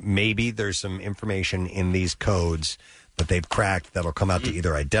of. So maybe there's some information in these codes that they've cracked that'll come out to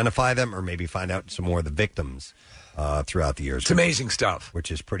either identify them or maybe find out some more of the victims throughout the years. It's amazing stuff. Which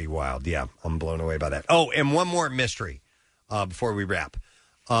is pretty wild. Yeah, I'm blown away by that. Oh, and one more mystery before we wrap.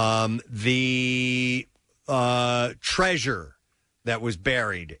 The treasure that was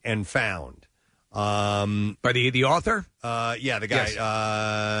buried and found. By the author? Yeah, the guy.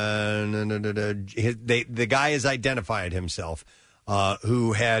 Yes. The guy has identified himself.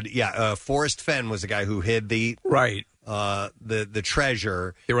 Who had Forrest Fenn was the guy who hid the the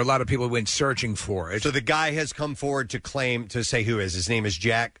treasure. There were a lot of people who went searching for it. So the guy has come forward to say who is. His name is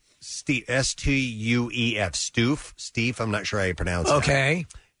Jack Stuef. Steve. I'm not sure how you pronounce it. Okay.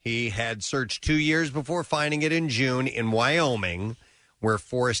 He had searched 2 years before finding it in June in Wyoming, where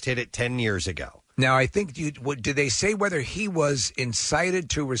Forrest hid it 10 years ago. Now, I think, did they say whether he was incited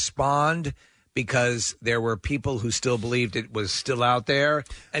to respond because there were people who still believed it was still out there,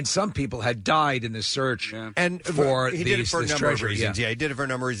 and some people had died in the search and for he did it for a number of reasons. Yeah. He did it for a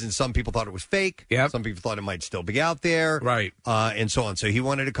number of reasons. Some people thought it was fake. Yep. Some people thought it might still be out there. Right. And so on. So he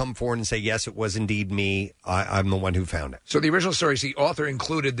wanted to come forward and say, yes, it was indeed me. I'm the one who found it. So the original story is the author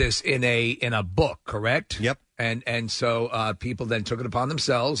included this in a book, correct? Yep. And so people then took it upon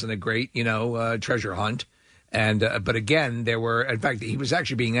themselves in a great, treasure hunt. And but again, there were, in fact, he was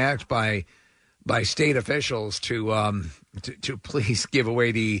actually being asked by state officials to please give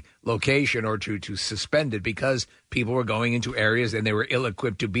away the location or to suspend it because people were going into areas and they were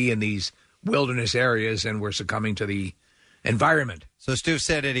ill-equipped to be in these wilderness areas and were succumbing to the environment. So Stu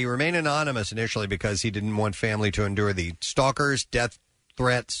said that he remained anonymous initially because he didn't want family to endure the stalkers, death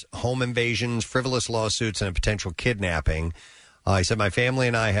threats, home invasions, frivolous lawsuits, and a potential kidnapping. He said, my family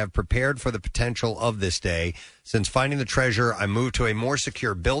and I have prepared for the potential of this day. Since finding the treasure, I moved to a more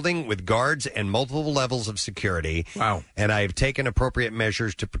secure building with guards and multiple levels of security. Wow. And I have taken appropriate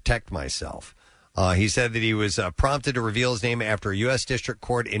measures to protect myself. He said that he was prompted to reveal his name after a U.S. District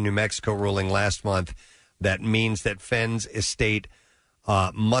Court in New Mexico ruling last month that means that Fenn's estate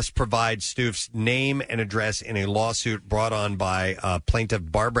must provide Stoof's name and address in a lawsuit brought on by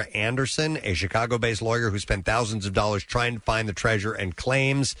plaintiff Barbara Anderson, a Chicago-based lawyer who spent thousands of dollars trying to find the treasure and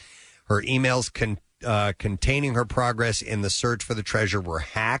claims her emails containing her progress in the search for the treasure were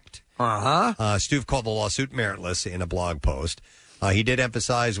hacked. Stoof called the lawsuit meritless in a blog post. He did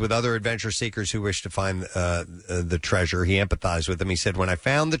emphasize with other adventure seekers who wish to find the treasure. He empathized with them. He said, when I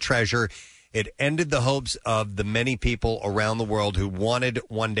found the treasure, it ended the hopes of the many people around the world who wanted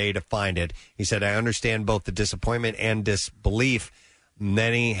one day to find it. He said, I understand both the disappointment and disbelief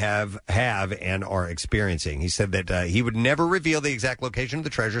many have and are experiencing. He said that he would never reveal the exact location of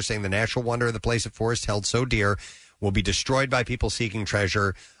the treasure, saying the natural wonder of the place at Forest held so dear will be destroyed by people seeking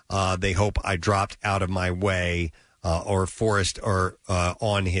treasure. They hope I dropped out of my way. Or Forrest or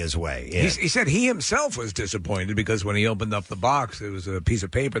on his way. He said he himself was disappointed because when he opened up the box, there was a piece of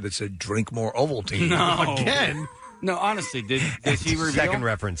paper that said, drink more Ovaltine. No. Again. No, honestly, does he reveal? Second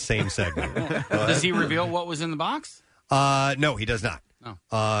reference, same segment. Does he reveal what was in the box? No, he does not.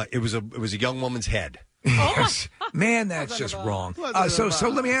 It was a young woman's head. Man, that's just wrong. So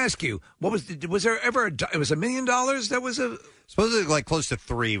let me ask you, was there ever it was $1 million that was supposedly like close to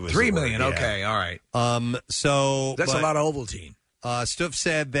 $3 was $3 million. Okay, all right. So that's a lot of Ovaltine. Stoof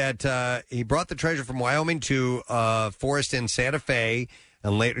said that he brought the treasure from Wyoming to Forest in Santa Fe,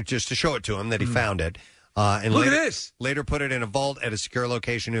 and later just to show it to him that he found it. And Look later, at this. Later put it in a vault at a secure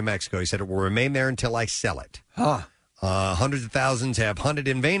location in New Mexico. He said it will remain there until I sell it. Hundreds of thousands have hunted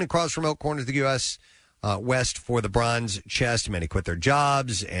in vain across remote corners of the U.S. West for the bronze chest. Many quit their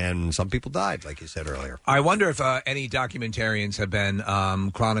jobs, and some people died, like you said earlier. I wonder if any documentarians have been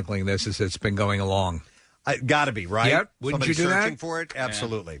chronicling this as it's been going along. Got to be, right? Yep. Wouldn't Somebody you do searching that? for it?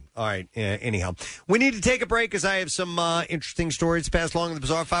 Absolutely. All right. Anyhow, we need to take a break because I have some interesting stories to pass along in the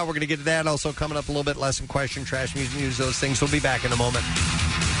Bizarre File. We're going to get to that. Also coming up a little bit, lesson question, trash music news, those things. We'll be back in a moment.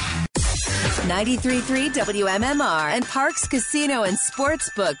 93.3 WMMR and Parks Casino and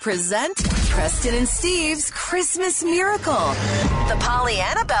Sportsbook present Preston and Steve's Christmas Miracle, the Polly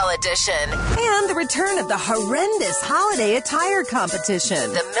Annabelle edition, and the return of the horrendous holiday attire competition,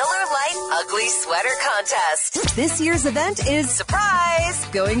 the Miller Lite Ugly Sweater Contest. This year's event is, surprise,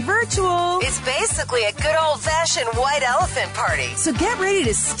 going virtual. It's basically a good old-fashioned white elephant party. So get ready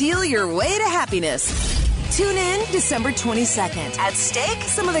to steal your way to happiness. Tune in December 22nd. At stake,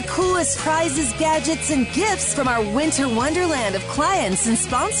 some of the coolest prizes, gadgets, and gifts from our winter wonderland of clients and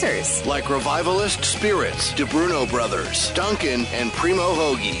sponsors. Like Revivalist Spirits, DeBruno Brothers, Duncan, and Primo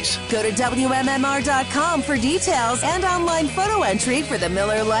Hoagies. Go to WMMR.com for details and online photo entry for the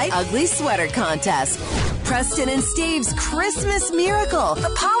Miller Lite Ugly Sweater Contest. Preston and Steve's Christmas Miracle,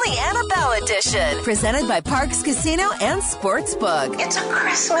 the Polly Annabelle edition. Presented by Parks Casino and Sportsbook. It's a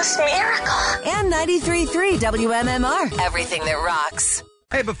Christmas miracle. And 93.3 WMMR. Everything that rocks.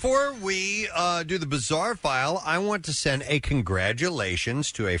 Hey, before we do the Bizarre File, I want to send a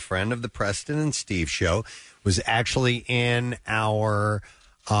congratulations to a friend of the Preston and Steve show. Was actually in our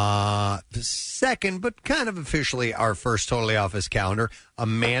second, but kind of officially our first Totally Office calendar.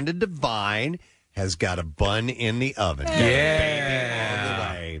 Amanda Devine has got a bun in the oven. Got a baby on the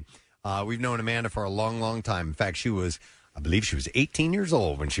way. We've known Amanda for a long, long time. In fact, I believe she was 18 years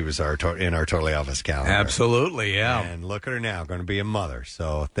old when she was in our Totally Office calendar. Absolutely, yeah. And look at her now, going to be a mother.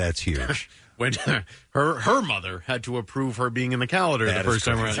 So that's huge. When her mother had to approve her being in the calendar the first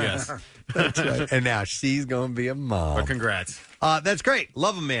time around. Yes, that's right. And now she's going to be a mom. But congrats. That's great.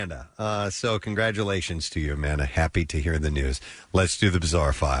 Love Amanda. So congratulations to you, Amanda. Happy to hear the news. Let's do the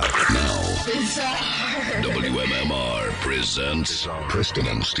Bizarre File. WMMR presents Preston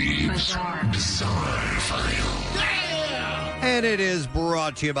and Steve's Bizarre File. And it is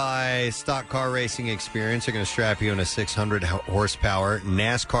brought to you by Stock Car Racing Experience. They're going to strap you in a 600 horsepower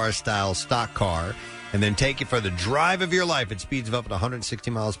NASCAR-style stock car and then take you for the drive of your life. It speeds up at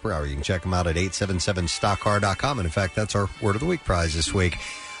 160 miles per hour. You can check them out at 877stockcar.com. And, in fact, that's our Word of the Week prize this week.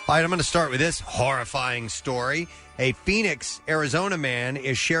 All right, I'm going to start with this horrifying story. A Phoenix, Arizona man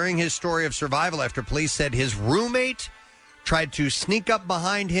is sharing his story of survival after police said his roommate tried to sneak up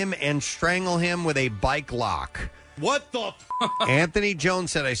behind him and strangle him with a bike lock. What the Anthony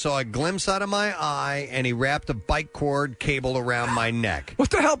Jones said, I saw a glimpse out of my eye, and he wrapped a bike cord cable around my neck. What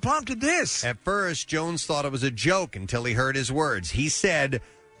the hell prompted this? At first, Jones thought it was a joke until he heard his words. He said,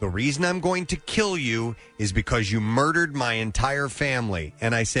 the reason I'm going to kill you is because you murdered my entire family.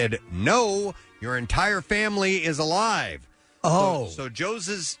 And I said, no, your entire family is alive. Oh. So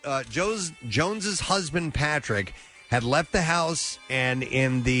Jones's husband, Patrick, had left the house, and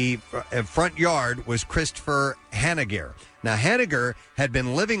in the front yard was Christopher Hanniger. Now, Hanniger had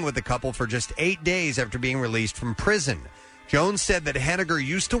been living with the couple for just 8 days after being released from prison. Jones said that Henniger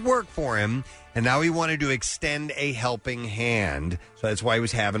used to work for him, and now he wanted to extend a helping hand. So that's why he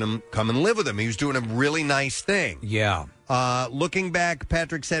was having him come and live with him. He was doing a really nice thing. Yeah. Looking back,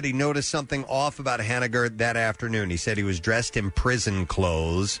 Patrick said he noticed something off about Henniger that afternoon. He said he was dressed in prison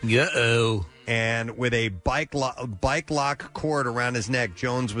clothes. Uh-oh. And with a bike lock cord around his neck,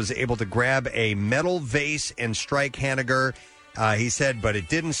 Jones was able to grab a metal vase and strike Henniger. He said, but it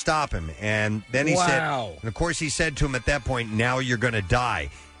didn't stop him. And then he said, and of course he said to him at that point, now you're going to die.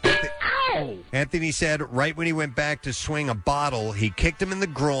 Anthony said right when he went back to swing a bottle, he kicked him in the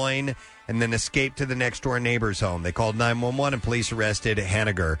groin and then escaped to the next door neighbor's home. They called 911 and police arrested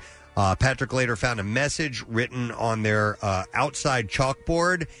Henniger. Patrick later found a message written on their outside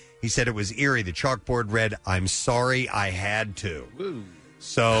chalkboard. He said it was eerie. The chalkboard read, "I'm sorry I had to." Woo.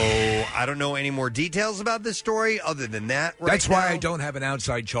 So I don't know any more details about this story other than that. That's why I don't have an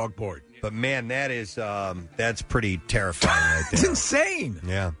outside chalkboard. But man, that is that's pretty terrifying right there. It's insane.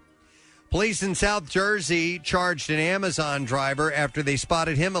 Yeah. Police in South Jersey charged an Amazon driver after they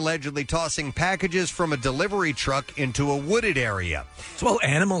spotted him allegedly tossing packages from a delivery truck into a wooded area. Well,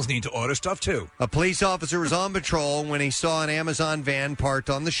 animals need to order stuff, too. A police officer was on patrol when he saw an Amazon van parked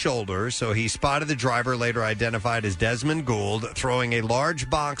on the shoulder, so he spotted the driver, later identified as Desmond Gould, throwing a large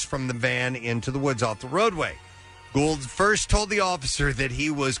box from the van into the woods off the roadway. Gould first told the officer that he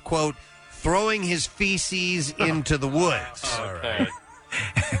was, quote, throwing his feces into the woods. All right.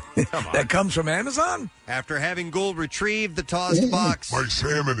 That comes from Amazon? After having Gould retrieve the tossed box, my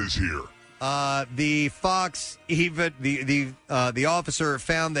salmon is here. The fox, even the officer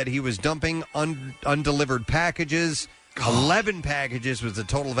found that he was dumping undelivered packages. 11 packages with a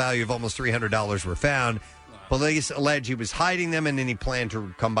total value of almost $300 were found. Police allege he was hiding them, and then he planned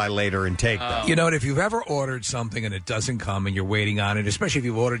to come by later and take them. You know what? If you've ever ordered something and it doesn't come and you're waiting on it, especially if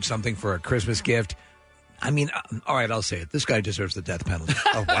you've ordered something for a Christmas gift, I mean, all right, I'll say it. This guy deserves the death penalty.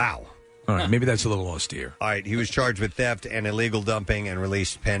 Oh, wow. All right, maybe that's a little austere. All right, he was charged with theft and illegal dumping and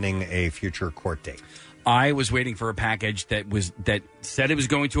released pending a future court date. I was waiting for a package that said it was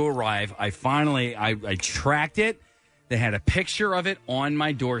going to arrive. I finally tracked it. They had a picture of it on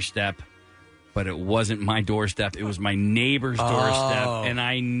my doorstep, but it wasn't my doorstep. It was my neighbor's doorstep, and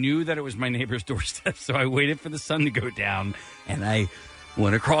I knew that it was my neighbor's doorstep, so I waited for the sun to go down, and I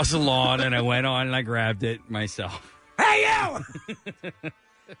went across the lawn, and I went on, and I grabbed it myself. Hey, you!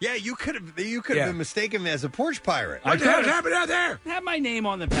 Yeah, you could have been mistaken as a porch pirate. What the hell's happening out there? Had my name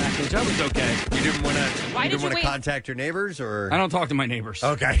on the package. I was okay. You didn't want to contact your neighbors, or I don't talk to my neighbors.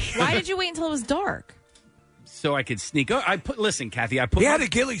 Okay. Why did you wait until it was dark? So I could sneak. Listen, Kathy. He had a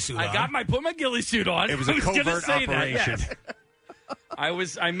ghillie suit on. I put my ghillie suit on. It was a covert operation.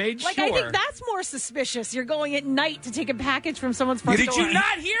 I made sure. I think that's more suspicious. You're going at night to take a package from someone's front door. Did you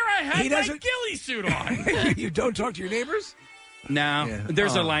not hear I had my ghillie suit on? You don't talk to your neighbors? No.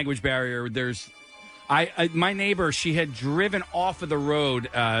 There's a language barrier. My neighbor, she had driven off of the road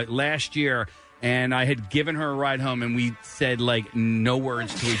last year, and I had given her a ride home, and we said, no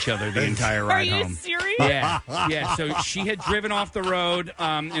words to each other the entire ride home. Are you serious? Yeah. So she had driven off the road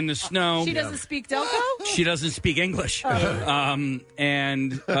in the snow. She doesn't speak Delco? She doesn't speak English.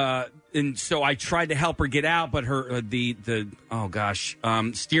 And so I tried to help her get out, but her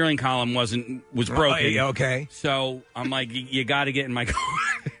steering column was broken. Okay. So I'm like, you got to get in my car.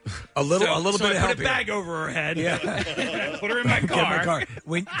 A little bit of help. I put a bag over her head. Yeah. Put her in my car.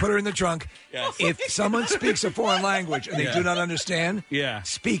 Put her in the trunk. Yes. If someone speaks a foreign language and they do not understand,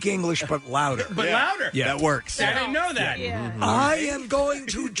 speak English but louder. Louder. Yeah, that works. I didn't know that. Yeah. Mm-hmm. I am going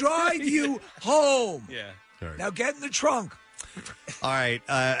to drive you home. Yeah. Sorry. Now get in the trunk. All right,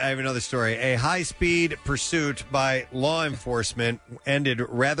 I have another story. A high-speed pursuit by law enforcement ended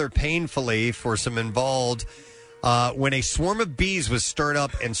rather painfully for some involved when a swarm of bees was stirred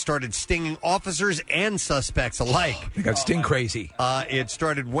up and started stinging officers and suspects alike. They got sting crazy. It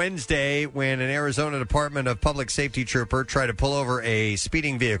started Wednesday when an Arizona Department of Public Safety trooper tried to pull over a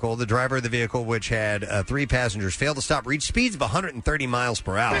speeding vehicle. The driver of the vehicle, which had 3 passengers, failed to stop, reached speeds of 130 miles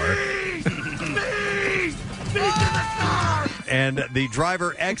per hour. And the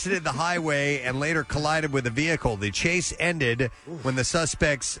driver exited the highway and later collided with a vehicle. The chase ended when the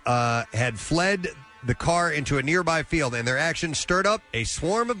suspects had fled the car into a nearby field, and their actions stirred up a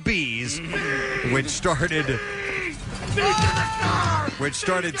swarm of bees, which started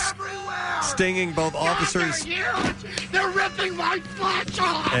stinging both officers They're ripping my flesh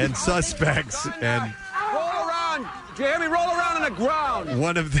off! and suspects. And roll around, Jamie. Roll around on the ground.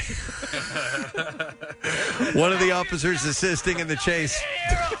 one of the officers assisting in the chase.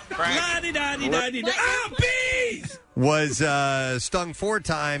 Oh, bees! was stung 4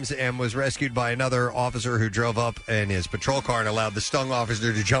 times and was rescued by another officer who drove up in his patrol car and allowed the stung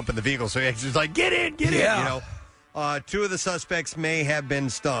officer to jump in the vehicle. So he was like, get in. You know, 2 of the suspects may have been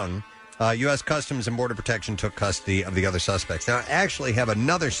stung. U.S. Customs and Border Protection took custody of the other suspects. Now, I actually have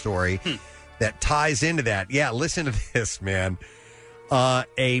another story that ties into that. Yeah, listen to this, man.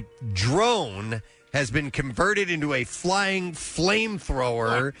 A drone has been converted into a flying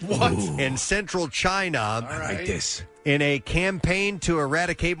flamethrower in central China. Like this. In a campaign to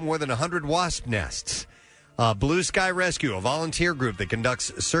eradicate more than 100 wasp nests. Blue Sky Rescue, a volunteer group that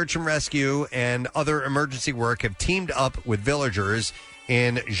conducts search and rescue and other emergency work, have teamed up with villagers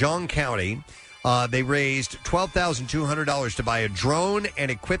in Zhang County. They raised $12,200 to buy a drone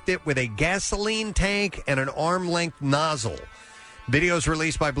and equipped it with a gasoline tank and an arm-length nozzle. Videos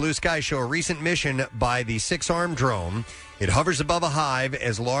released by Blue Sky show a recent mission by the 6-armed drone. It hovers above a hive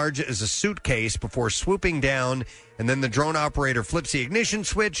as large as a suitcase before swooping down, and then the drone operator flips the ignition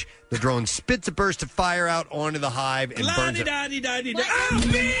switch. The drone spits a burst of fire out onto the hive and burns it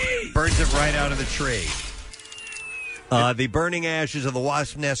right out of the tree. The burning ashes of the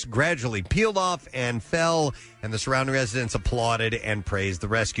wasp nest gradually peeled off and fell, and the surrounding residents applauded and praised the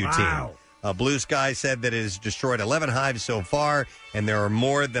rescue team. Blue Sky said that it has destroyed 11 hives so far, and there are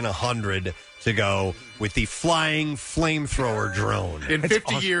more than 100 to go with the flying flamethrower drone. In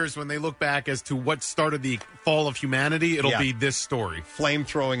 50 years, when they look back as to what started the fall of humanity, it'll be this story.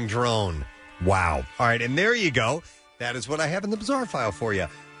 Flamethrowing drone. Wow. All right, and there you go. That is what I have in the bizarre file for you,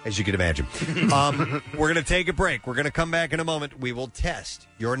 as you can imagine. We're going to take a break. We're going to come back in a moment. We will test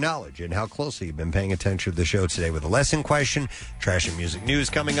your knowledge and how closely you've been paying attention to the show today with a lesson question, trash and music news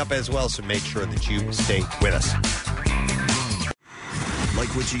coming up as well, so make sure that you stay with us.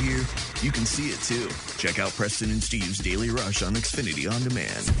 Like what you hear? You can see it too. Check out Preston and Steve's Daily Rush on Xfinity On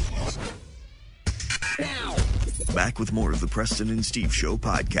Demand. Back with more of the Preston and Steve Show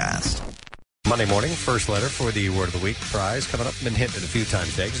podcast. Monday morning, first letter for the Word of the Week prize coming up. Been hinted a few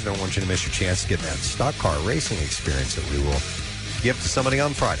times today because I don't want you to miss your chance to get that stock car racing experience that we will give to somebody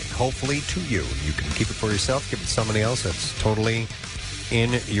on Friday. Hopefully to you. You can keep it for yourself, give it to somebody else. That's totally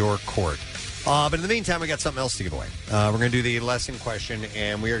in your court. But in the meantime, we got something else to give away. We're going to do the lesson question,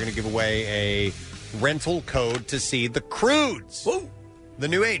 and we are going to give away a rental code to see The Croods. Whoa. The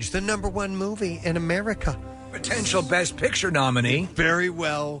New Age, the #1 movie in America. Potential Best Picture nominee. Very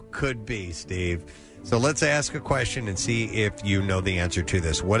well could be, Steve. So let's ask a question and see if you know the answer to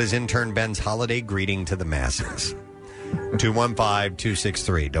this. What is intern Ben's holiday greeting to the masses?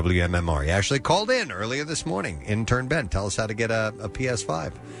 215-263-WMMR. He actually called in earlier this morning. Intern Ben, tell us how to get a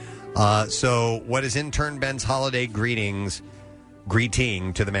PS5. So what is intern Ben's holiday greeting to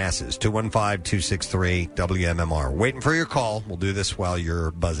the masses? 215-263-WMMR. Waiting for your call. We'll do this while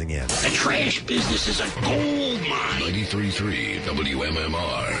you're buzzing in. The trash business is a gold mine. 93.3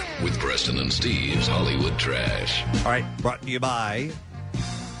 WMMR with Preston and Steve's Hollywood Trash. All right, brought to you by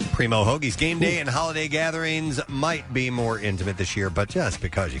Primo Hoagies. Game day and holiday gatherings might be more intimate this year, but just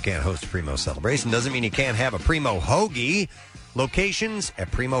because you can't host a Primo celebration doesn't mean you can't have a Primo Hoagie. Locations at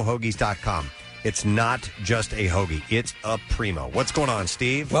PrimoHoagies.com. It's not just a hoagie. It's a Primo. What's going on,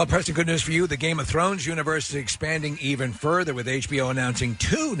 Steve? Well, Preston, good news for you. The Game of Thrones universe is expanding even further with HBO announcing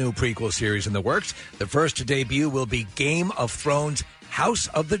 2 new prequel series in the works. The first to debut will be Game of Thrones House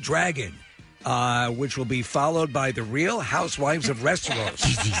of the Dragon, which will be followed by The Real Housewives of Westeros.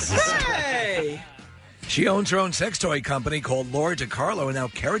 Hey! She owns her own sex toy company called Laura DiCarlo, and now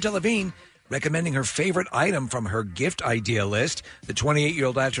Cara Delevingne recommending her favorite item from her gift idea list. The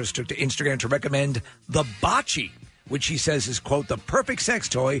 28-year-old actress took to Instagram to recommend the Bocce, which she says is, quote, the perfect sex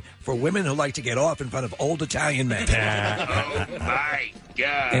toy for women who like to get off in front of old Italian men. Oh, my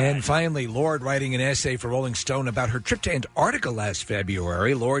God. And finally, Lorde writing an essay for Rolling Stone about her trip to Antarctica last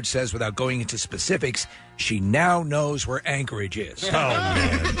February. Lorde says, without going into specifics, she now knows where Anchorage is. Oh,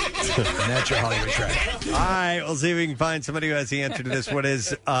 man. And that's your Hollywood Trash. All right, we'll see if we can find somebody who has the answer to this. What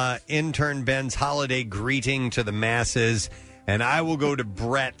is intern Ben's holiday greeting to the masses? And I will go to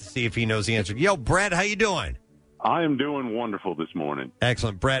Brett to see if he knows the answer. Yo, Brett, how you doing? I am doing wonderful this morning.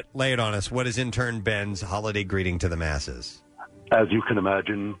 Excellent. Brett, lay it on us. What is intern Ben's holiday greeting to the masses? As you can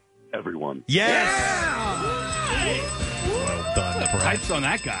imagine, everyone. Yes! Yeah! Well done, Brett. Pipes on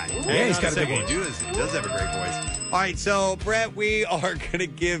that guy. Yeah, he's got a big one. He does have a great voice. All right, so, Brett, we are going to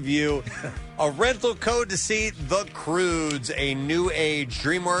give you a rental code to see The Croods, a new age.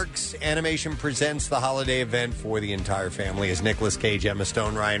 DreamWorks Animation presents the holiday event for the entire family as Nicolas Cage, Emma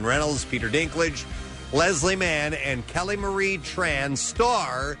Stone, Ryan Reynolds, Peter Dinklage, Leslie Mann, and Kelly Marie Tran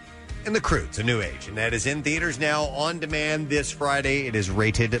star in The Croods, a new age. And that is in theaters now on demand this Friday. It is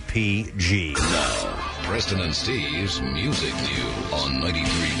rated PG. Now, Preston and Steve's Music News on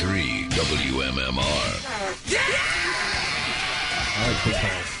 93.3 WMMR.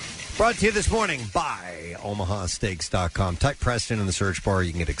 Brought to you this morning by OmahaSteaks.com. Type Preston in the search bar.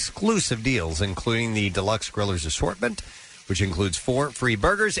 You can get exclusive deals, including the Deluxe Grillers Assortment, which includes 4 free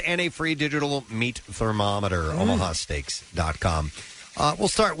burgers and a free digital meat thermometer. OmahaSteaks.com. We'll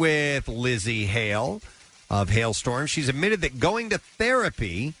start with Lizzie Hale of Hailstorm. She's admitted that going to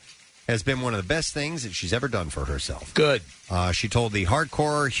therapy has been one of the best things that she's ever done for herself. Good. She told the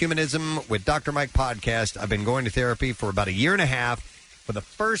Hardcore Humanism with Dr. Mike podcast, I've been going to therapy for about a year and a half for the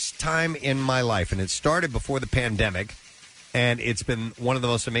first time in my life, and it started before the pandemic, and it's been one of the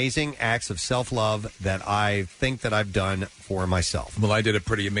most amazing acts of self-love that I think that I've done for myself. Well, I did a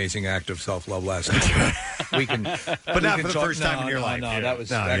pretty amazing act of self-love last night. But not for the first time in your life. No, that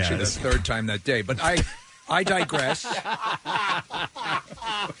was actually the third time that day. But I digress.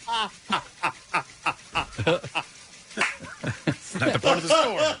 It's not the part of the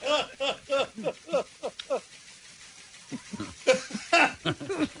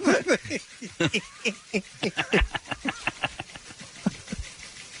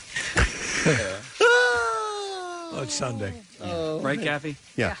Oh, it's Sunday. Right, Kathy?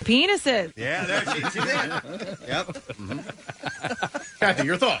 Yeah. Penises. Yeah, there she's in. Yep. Kathy,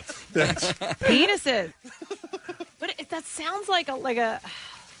 your thoughts? Penises. But that sounds like a.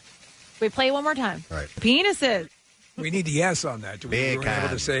 Wait, play it one more time. Right. Penises. We need the yes on that. Do we were able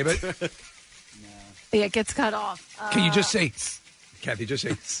to save it? Yeah, it gets cut off. Can you just say, Kathy, just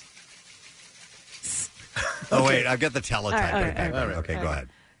say. Oh, wait, I've got the teletype All right, back. all right, Okay, go ahead.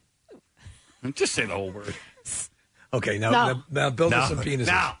 Just say the whole word. Okay, now build us some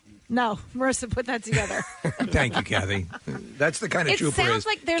penises. No, Marissa, put that together. Thank you, Kathy. That's the kind of It trooper sounds is.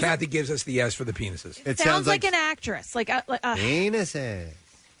 like there's Kathy gives us the yes for the penises. It sounds like an actress. Penises.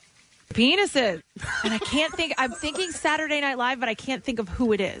 Penises. And I can't think. I'm thinking Saturday Night Live, but I can't think of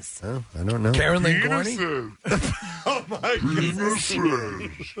who it is. Oh, I don't know. Karen Lynn Gorney? Oh, my goodness.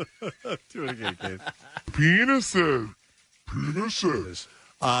 Penises. Do it again, Kate. Penises. Penises.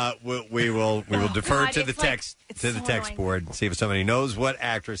 We will defer God, to the it's like- text it's to the so text annoying. board and see if somebody knows what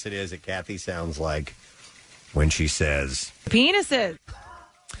actress it is that Kathy sounds like when she says Penises.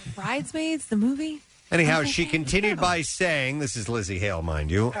 Bridesmaids, the movie. Anyhow, she continued by saying, "This is Lizzie Hale, mind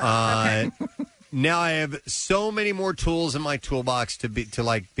you. Now I have so many more tools in my toolbox to be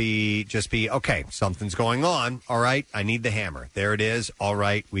okay. Something's going on. All right, I need the hammer. There it is. All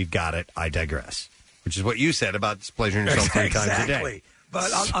right, we've got it. I digress." Which is what you said about pleasuring yourself 3 times a day.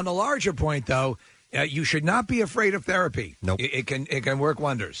 But on a larger point, though, you should not be afraid of therapy. Nope. It can work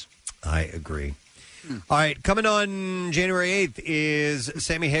wonders. I agree. All right, coming on January 8th is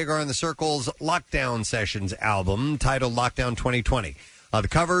Sammy Hagar and the Circle's Lockdown Sessions album titled Lockdown 2020. The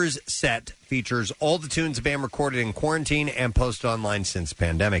covers set features all the tunes the band recorded in quarantine and posted online since the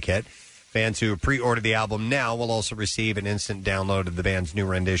pandemic hit. Fans who pre-ordered the album now will also receive an instant download of the band's new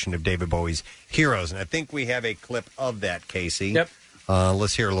rendition of David Bowie's Heroes. And I think we have a clip of that, Casey. Yep.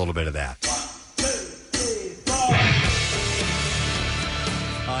 Let's hear a little bit of that.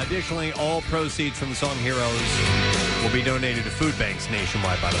 Additionally, all proceeds from the song Heroes will be donated to food banks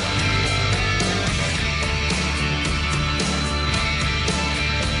nationwide, by the way.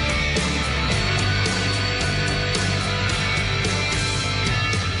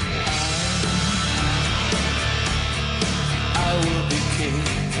 I will be king,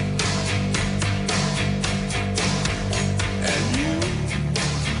 and you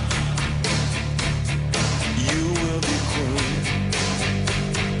will be queen.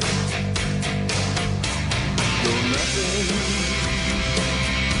 You're nothing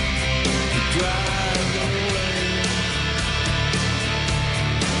to drive away.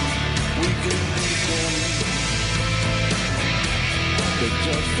 We can beat them, but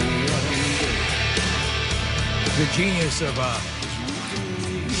just for one day. The genius of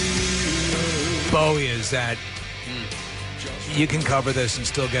Bowie is that you can cover this and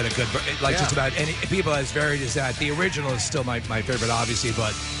still get a good, just about any people as varied as that. The original is still my favorite, obviously,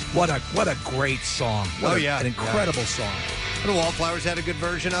 but what a great song! An incredible song. The Wallflowers had a good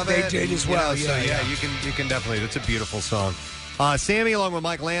version of it. They did as well. You can definitely. It's a beautiful song. Sammy, along with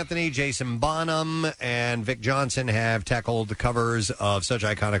Michael Anthony, Jason Bonham, and Vic Johnson, have tackled the covers of such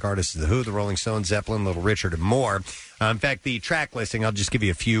iconic artists as The Who, The Rolling Stones, Zeppelin, Little Richard, and more. In fact, the track listing, I'll just give you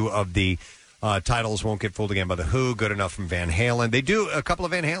a few of the titles. Won't Get Fooled Again by The Who, Good Enough from Van Halen. They do a couple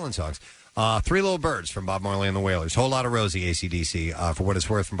of Van Halen songs. Three Little Birds from Bob Marley and the Wailers. Whole Lot of Rosie, AC/DC. For What It's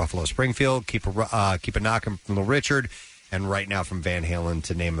Worth from Buffalo Springfield. Keep a Knockin' from Little Richard. And Right Now from Van Halen,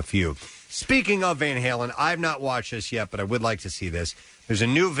 to name a few. Speaking of Van Halen, I've not watched this yet, but I would like to see this. There's a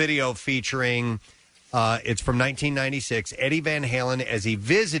new video featuring It's from 1996. Eddie Van Halen as he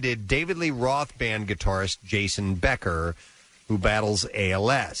visited David Lee Roth band guitarist Jason Becker, who battles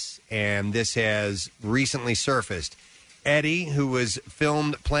ALS. And this has recently surfaced. Eddie, who was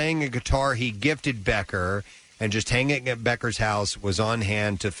filmed playing a guitar he gifted Becker and just hanging at Becker's house, was on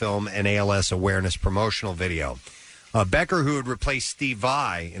hand to film an ALS awareness promotional video. Becker, who had replaced Steve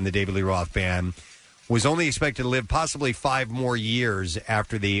Vai in the David Lee Roth band, was only expected to live possibly 5 more years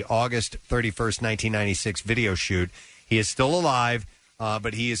after the August 31st, 1996 video shoot. He is still alive,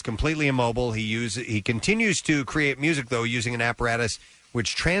 but he is completely immobile. He continues to create music, though, using an apparatus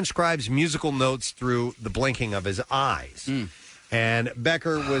which transcribes musical notes through the blinking of his eyes. And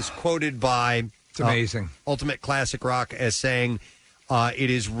Becker was quoted by It's amazing. Ultimate Classic Rock as saying, it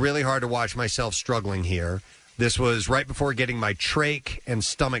is really hard to watch myself struggling here. This was right before getting my trach and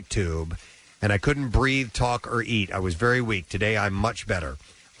stomach tube, and I couldn't breathe, talk, or eat. I was very weak. Today, I'm much better.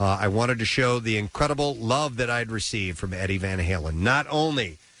 I wanted to show the incredible love that I'd received from Eddie Van Halen. Not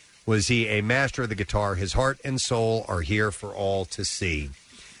only was he a master of the guitar, his heart and soul are here for all to see.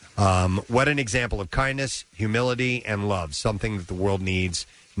 What an example of kindness, humility, and love, something that the world needs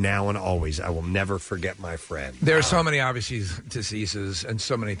now and always. I will never forget my friend. There are so many, obviously, diseases and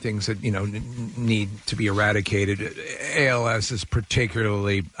so many things that, need to be eradicated. ALS is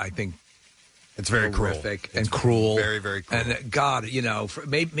particularly, I think, it's very horrific cruel. And cruel. Very, very cruel. And God,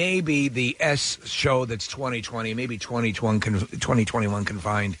 maybe the S show that's 2020, maybe 2021 can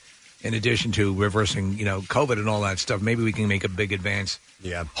find, in addition to reversing, COVID and all that stuff, maybe we can make a big advance.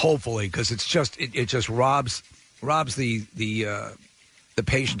 Yeah. Hopefully, because it's just it just robs the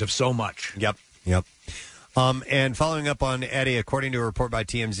patient of so much. Yep. And following up on Eddie, according to a report by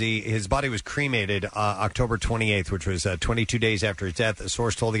TMZ, his body was cremated October 28th, which was 22 days after his death. A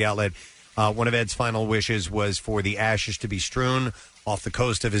source told the outlet one of Ed's final wishes was for the ashes to be strewn off the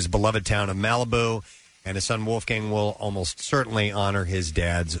coast of his beloved town of Malibu, and his son Wolfgang will almost certainly honor his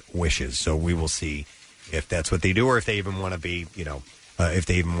dad's wishes. So we will see if that's what they do, or if they even want to be, if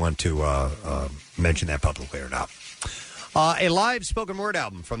they even want to mention that publicly or not. A live spoken word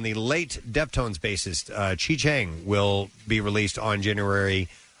album from the late Deftones bassist Chi Chang will be released on January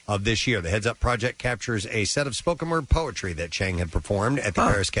of this year. The Heads Up project captures a set of spoken word poetry that Chang had performed at the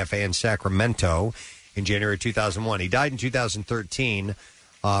Paris Cafe in Sacramento in January 2001. He died in 2013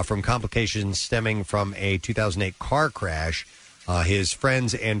 from complications stemming from a 2008 car crash. His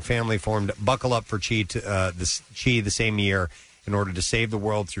friends and family formed Buckle Up for Chi the same year in order to save the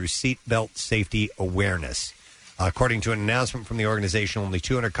world through seatbelt safety awareness. According to an announcement from the organization, only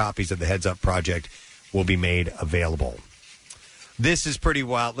 200 copies of the Heads Up project will be made available. This is pretty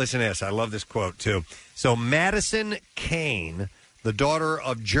wild. Listen to this. I love this quote, too. So Madison Kane, the daughter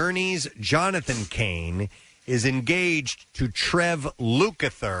of Journey's Jonathan Kane, is engaged to Trev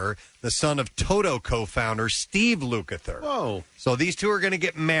Lukather, the son of Toto co-founder Steve Lukather. Whoa. So these two are going to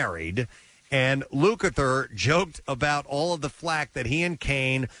get married, and Lukather joked about all of the flack that he and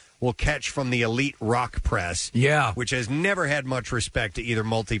Kane will catch from the elite rock press, which has never had much respect to either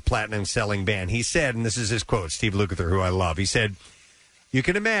multi-platinum selling band. He said, and this is his quote, Steve Lukather, who I love, he said, you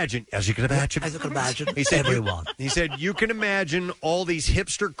can imagine, he said, everyone. He said, you can imagine all these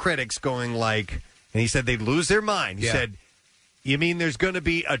hipster critics going like, and he said they'd lose their mind. He said, you mean there's going to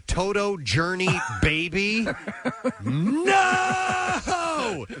be a Toto Journey baby?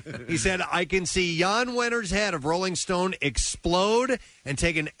 No! He said, I can see Jan Wenner's head of Rolling Stone explode and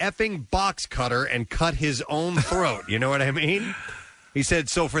take an effing box cutter and cut his own throat. You know what I mean? He said,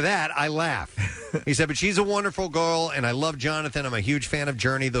 so for that, I laugh. He said, but she's a wonderful girl, and I love Jonathan. I'm a huge fan of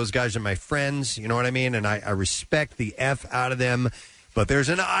Journey. Those guys are my friends. You know what I mean? And I respect the F out of them. But there's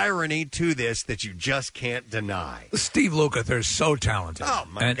an irony to this that you just can't deny. Steve Lukather is so talented. Oh,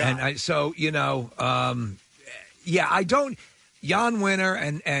 my God. And I don't... Jan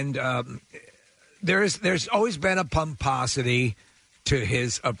Wenner and there's always been a pomposity to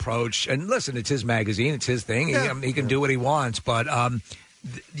his approach. And listen, it's his magazine. It's his thing. Yeah. He can do what he wants. But,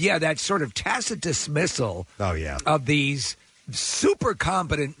 that sort of tacit dismissal of these super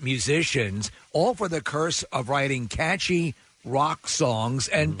competent musicians, all for the curse of writing catchy rock songs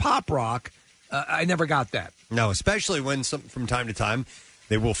and pop rock. I never got that. No, especially when from time to time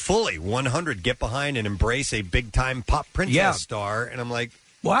they will fully 100 get behind and embrace a big-time pop princess star. And I'm like,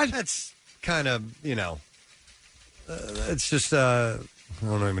 what? That's kind of, it's just, I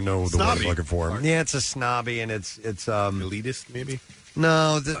don't even know the word I'm looking for. Yeah, it's a snobby and it's elitist, maybe?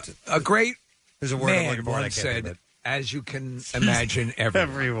 No. A great there's a word man I'm looking for. once said, as you can imagine,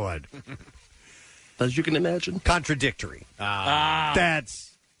 everyone. As you can imagine. Contradictory.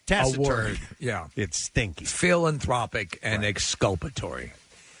 That's taciturn. A word. Yeah. It's stinky. Philanthropic and exculpatory.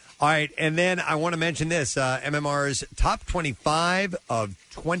 All right, and then I want to mention this. MMR's Top 25 of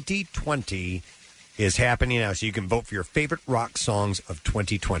 2020 is happening now, so you can vote for your favorite rock songs of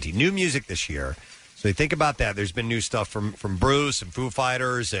 2020. New music this year. So you think about that. There's been new stuff from Bruce and Foo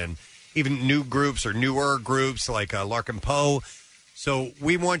Fighters and even new groups or newer groups like Larkin Poe. So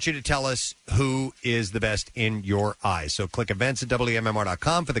we want you to tell us who is the best in your eyes. So click events at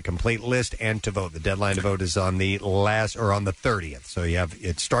WMMR.com for the complete list and to vote. The deadline to vote is on the 30th. So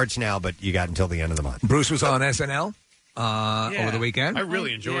it starts now, but you got until the end of the month. Bruce was on SNL over the weekend. I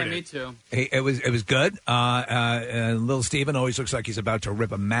really enjoyed it. Me too. It was good. Little Steven always looks like he's about to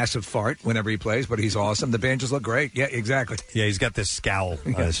rip a massive fart whenever he plays, but he's awesome. The band just look great. Yeah, exactly. Yeah, he's got this scowl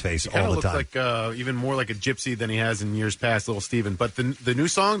on his face all the time. He like even more like a gypsy than he has in years past, Little Steven. But the new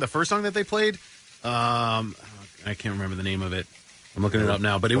song, the first song that they played, I can't remember the name of it. I'm looking it up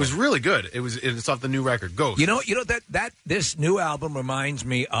now, but it was really good. It's off the new record, Ghost. You know that this new album reminds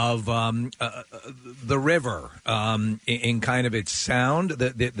me of The River in kind of its sound,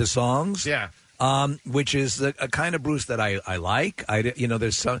 the songs. Yeah. Which is the kind of Bruce that I like.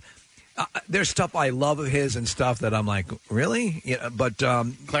 There's some. There's stuff I love of his and stuff that I'm like, really? Yeah, but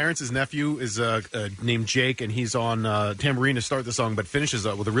Clarence's nephew is named Jake, and he's on tambourine to start the song, but finishes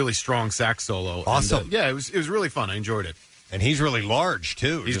up with a really strong sax solo. Awesome. And, it was really fun. I enjoyed it. And he's really large,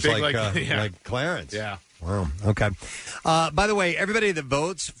 too. He's just big like Clarence. Yeah. Wow. Okay. By the way, everybody that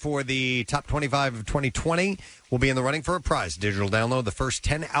votes for the top 25 of 2020 will be in the running for a prize. Digital download the first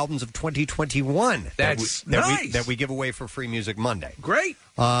 10 albums of 2021. That's nice. That we give away for Free Music Monday. Great.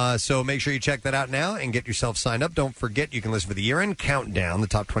 So make sure you check that out now and get yourself signed up. Don't forget, you can listen for the year-end countdown, the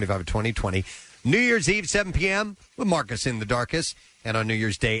top 25 of 2020. New Year's Eve, 7 p.m. with Marcus in the Darkest. And on New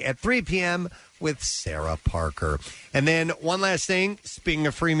Year's Day at 3 p.m. with Sarah Parker. And then one last thing, speaking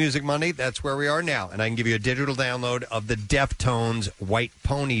of Free Music Monday, that's where we are now. And I can give you a digital download of the Deftones White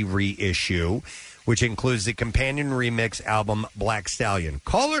Pony reissue, which includes the companion remix album Black Stallion.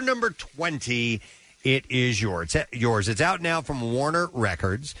 Caller number 20, it is yours. It's out now from Warner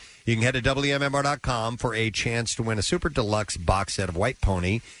Records. You can head to WMMR.com for a chance to win a super deluxe box set of White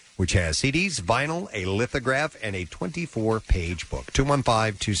Pony, which has CDs, vinyl, a lithograph, and a 24-page book.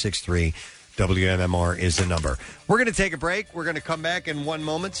 215-263-WMMR is the number. We're going to take a break. We're going to come back in one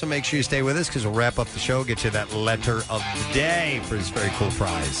moment, so make sure you stay with us because we'll wrap up the show, get you that letter of the day for this very cool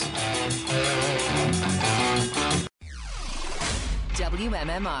prize.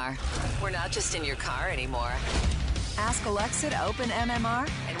 WMMR. We're not just in your car anymore. Ask Alexa to open MMR,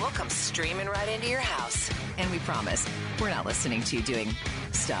 and we'll come streaming right into your house. And we promise, we're not listening to you doing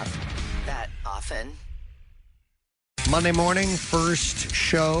stuff that often. Monday morning, first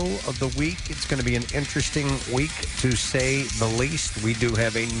show of the week. It's going to be an interesting week, to say the least. We do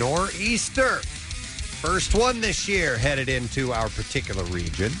have a nor'easter. First one this year headed into our particular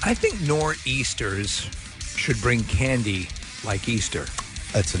region. I think nor'easters should bring candy like Easter.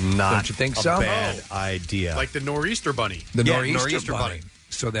 That's not Don't you think a so? bad idea. Like the Nor'easter Bunny. The Nor'easter Bunny.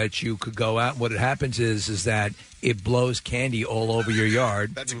 So that you could go out. What happens is that it blows candy all over your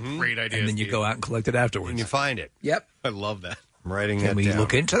yard. That's a great idea. And then you go out and collect it afterwards. And you find it. Yep. I love that. I'm writing Can that we down.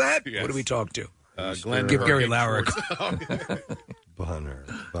 look into that? Yes. What do we talk to? Glenn Give Gary Hurricane Lauer.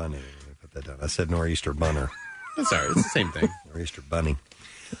 Bunny. Put that down. I said nor'easter bunner. Sorry, it's the same thing. Nor'easter bunny.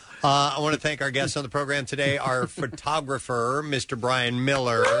 I want to thank our guests on the program today, our photographer, Mr. Brian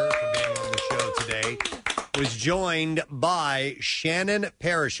Miller, for being on the show today. Was joined by Shannon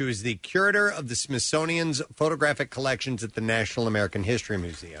Parrish, who is the curator of the Smithsonian's photographic collections at the National American History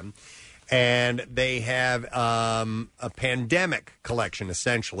Museum. And they have a pandemic collection,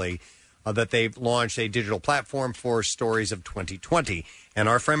 essentially, that they've launched a digital platform for Stories of 2020. And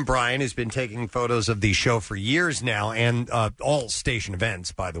our friend Brian has been taking photos of the show for years now, and all station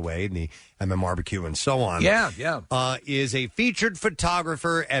events, by the way, and the MMRBQ and so on. Yeah. Is a featured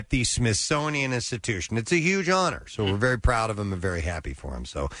photographer at the Smithsonian Institution. It's a huge honor, so we're very proud of him and very happy for him.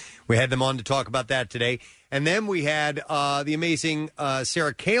 So we had them on to talk about that today. And then we had the amazing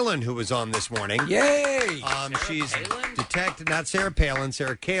Sarah Kalin, who was on this morning. Yay! She's detective, not Sarah Palin,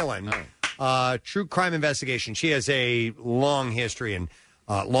 Sarah Kalin. True crime investigation. She has a long history in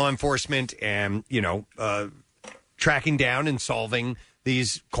law enforcement and, tracking down and solving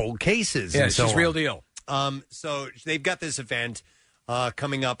these cold cases. Yeah, and so she's on. real deal. So they've got this event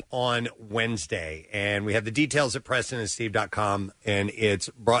coming up on Wednesday, and we have the details at PrestonandSteve.com, and it's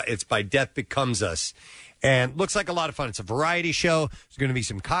by Death Becomes Us. And looks like a lot of fun. It's a variety show. There's going to be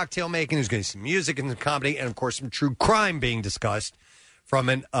some cocktail making. There's going to be some music and some comedy, and, of course, some true crime being discussed from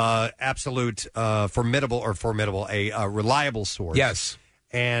an absolute reliable source. Yes.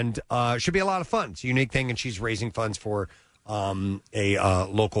 And should be a lot of fun. It's a unique thing, and she's raising funds for a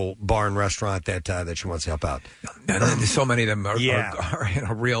local bar and restaurant that she wants to help out. And so many of them are in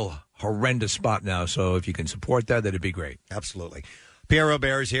a real horrendous spot now. So if you can support that, that'd be great. Absolutely. Pierre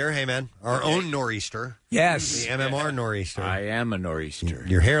Robert's here. Hey, man. Our own nor'easter. Yes. The MMR nor'easter. I am a nor'easter.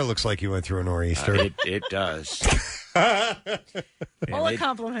 Your hair looks like you went through a nor'easter. It does. Full of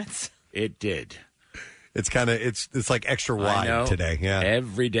compliments. It did. It's kind of it's like extra wide today. Yeah,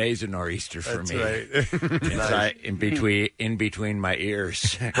 every day's a nor'easter for That's me. Right. Nice. in between my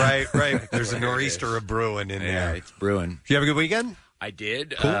ears. Right. There's a nor'easter of brewing in there. It's brewing. Did you have a good weekend? I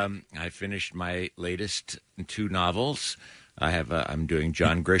did. Cool. I finished my latest 2 novels. I'm doing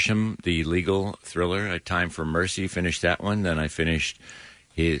John Grisham, the legal thriller, A Time for Mercy. Finished that one. Then I finished.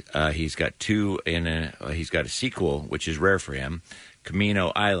 He's got 2 he's got a sequel, which is rare for him.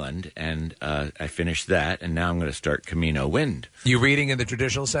 Camino Island, and I finished that, and now I'm going to start Camino Wind. You reading in the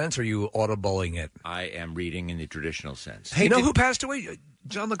traditional sense, or are you audibling it? I am reading in the traditional sense. Hey, you know who passed away?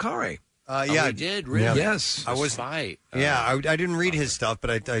 John le Carre. Yeah, he did. Really? Yeah. Yes, I was fight. I didn't read his stuff,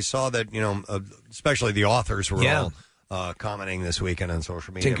 but I saw that especially the authors were all commenting this weekend on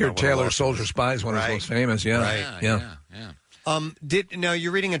social media. Tinker Tailor Soldier Spy is one of his most famous. Yeah. Yeah.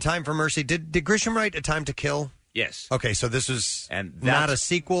 You're reading A Time for Mercy. Did Grisham write A Time to Kill? Yes. Okay, so this is not a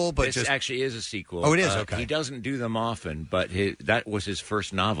sequel, but this actually is a sequel. Oh, it is? Okay. He doesn't do them often, but that was his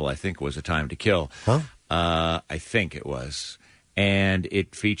first novel, I think, was A Time to Kill. Huh? I think it was. And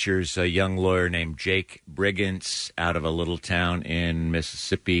it features a young lawyer named Jake Brigance out of a little town in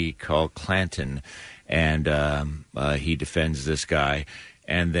Mississippi called Clanton. And he defends this guy.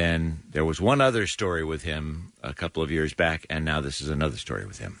 And then there was one other story with him a couple of years back, and now this is another story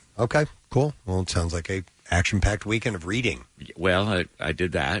with him. Okay, cool. Well, it sounds like a action-packed weekend of reading. Well, I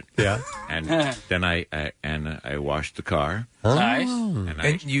did that. Yeah. And then I washed the car. Nice. And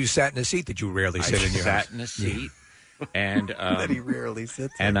And you sat in a seat that you rarely sit in your house. I sat in a seat. And that he rarely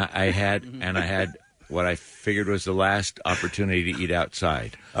sits in. And I had what I figured was the last opportunity to eat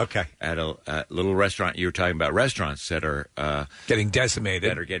outside. Okay. At a little restaurant. You were talking about restaurants that are getting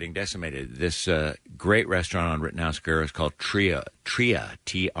decimated. This great restaurant on Rittenhouse Square is called Tria, Tria,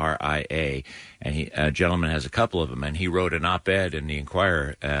 and a gentleman has a couple of them, and he wrote an op-ed in the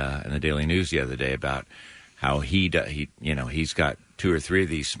Inquirer and the Daily News the other day about how he's got 2 or 3 of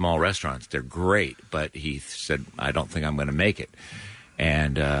these small restaurants. They're great, but he said, I don't think I'm going to make it.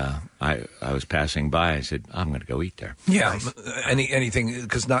 And I was passing by. I said, I'm going to go eat there. Yeah, anything,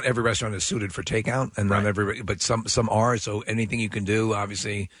 because not every restaurant is suited for takeout, and not every, but some are. So anything you can do,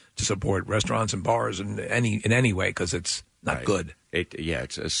 obviously, to support restaurants and bars in any way, because it's not good.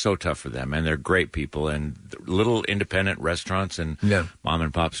 It's so tough for them, and they're great people. And little independent restaurants and mom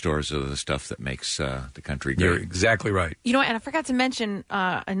and pop stores are the stuff that makes the country great. You're exactly right. You know, and I forgot to mention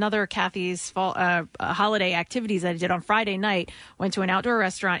another Kathy's fall, holiday activities that I did on Friday night. Went to an outdoor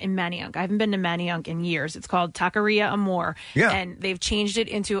restaurant in Manayunk. I haven't been to Manayunk in years. It's called Taqueria Amor. Yeah. And they've changed it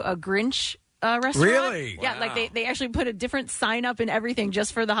into a Grinch restaurant. Really? Yeah, like they actually put a different sign up and everything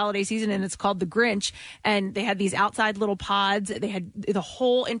just for the holiday season, and it's called the Grinch. And they had these outside little pods. They had the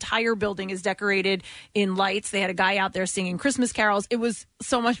whole entire building is decorated in lights. They had a guy out there singing Christmas carols. It was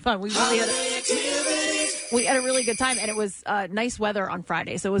so much fun. We had a really good time, and it was nice weather on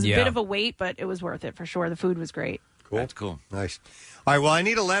Friday, so it was a bit of a wait, but it was worth it for sure. The food was great. Cool. That's cool. Nice. All right, well, I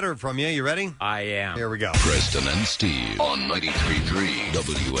need a letter from you. You ready? I am. Here we go. Preston and Steve on 93.3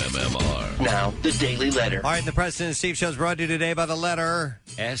 WMMR. Now, the Daily Letter. All right, the Preston and Steve show is brought to you today by the letter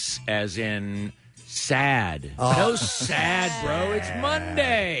S as in sad. Oh. No sad, bro. It's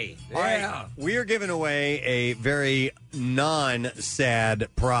Monday. All right, we are giving away a very non-sad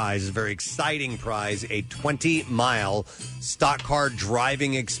prize, a very exciting prize, a 20-mile stock car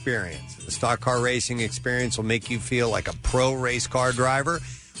driving experience. The stock car racing experience will make you feel like a pro race car driver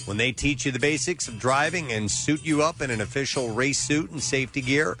when they teach you the basics of driving and suit you up in an official race suit and safety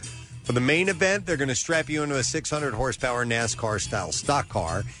gear. For the main event, they're going to strap you into a 600-horsepower NASCAR-style stock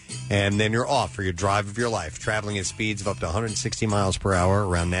car, and then you're off for your drive of your life, traveling at speeds of up to 160 miles per hour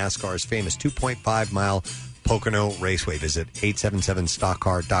around NASCAR's famous 2.5-mile Pocono Raceway. Visit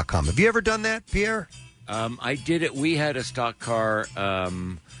 877stockcar.com. Have you ever done that, Pierre? I did it. We had a stock car.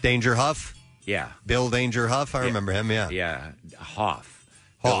 Danger Huff? Yeah. Bill Danger Huff? I remember him, yeah. Yeah. Hoff.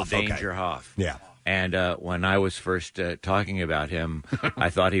 Hoff, Bill Danger Hoff. Yeah. And when I was first talking about him, I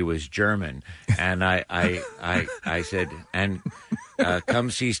thought he was German, and I said, and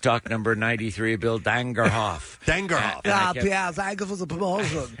come see stock number 93, Bill Dangerhoff. Dangerhoff. Thank you for the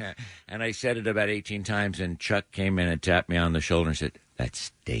promotion. And I said it about 18 times, and Chuck came in and tapped me on the shoulder and said,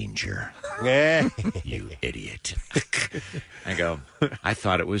 "That's Danger." You idiot. I go, I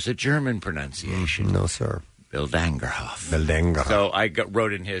thought it was a German pronunciation. No, sir. Wildengerhoff. So I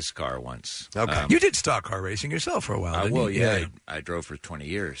rode in his car once. Okay. You did stock car racing yourself for a while, didn't you? Yeah. I drove for 20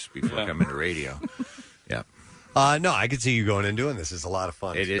 years before coming to radio. Yeah. No, I could see you going and doing this. It's a lot of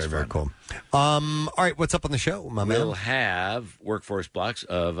fun. It is very cool. All right, what's up on the show, my man? We'll have workforce blocks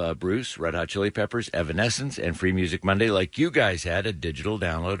of Bruce, Red Hot Chili Peppers, Evanescence, and Free Music Monday, like you guys had a digital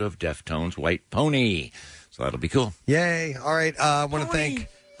download of Deftones' White Pony. So that'll be cool. Yay. All right, I want to thank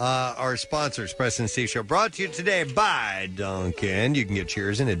our sponsors, Preston and Steve Show, brought to you today by Dunkin'. You can get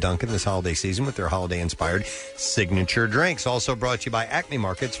cheers in at Dunkin' this holiday season with their holiday-inspired signature drinks. Also brought to you by Acme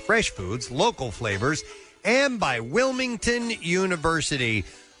Markets, fresh foods, local flavors, and by Wilmington University.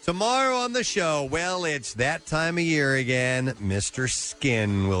 Tomorrow on the show, well, it's that time of year again. Mr.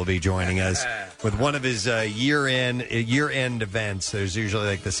 Skin will be joining us with one of his year-end events. There's usually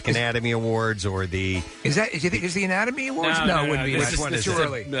like the Skinatomy Awards or the... Is the Anatomy Awards? No, it wouldn't be. Which It's too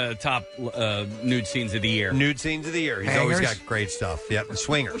early. The top nude scenes of the year. Nude scenes of the year. He's Hangers? always got great stuff. Yep,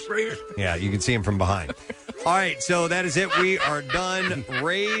 Swingers. Yeah, you can see him from behind. All right, so that is it. We are done.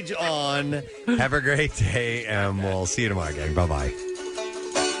 Rage on. Have a great day, and we'll see you tomorrow, gang. Bye-bye.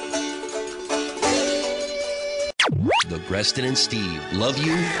 The Preston and Steve Love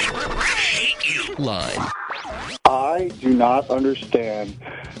You, Hate You line. I do not understand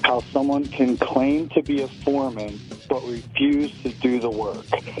how someone can claim to be a foreman but refuse to do the work.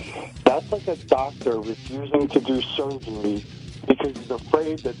 That's like a doctor refusing to do surgery because he's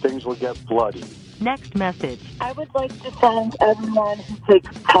afraid that things will get bloody. Next message. I would like to thank everyone who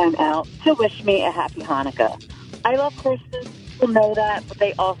takes time out to wish me a happy Hanukkah. I love Christmas. People know that, but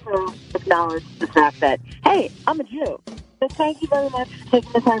they also acknowledge the fact that, hey, I'm a Jew. So thank you very much for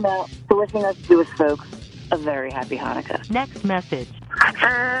taking the time out for wishing us Jewish folks a very happy Hanukkah. Next message.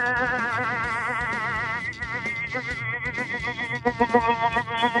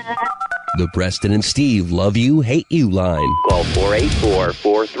 The Preston and Steve Love You, Hate You line. Call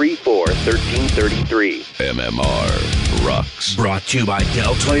 484-434-1333. MMR rocks. Brought to you by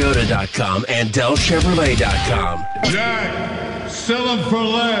DellToyota.com and DellChevrolet.com. Jack, sell them for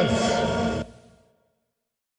less.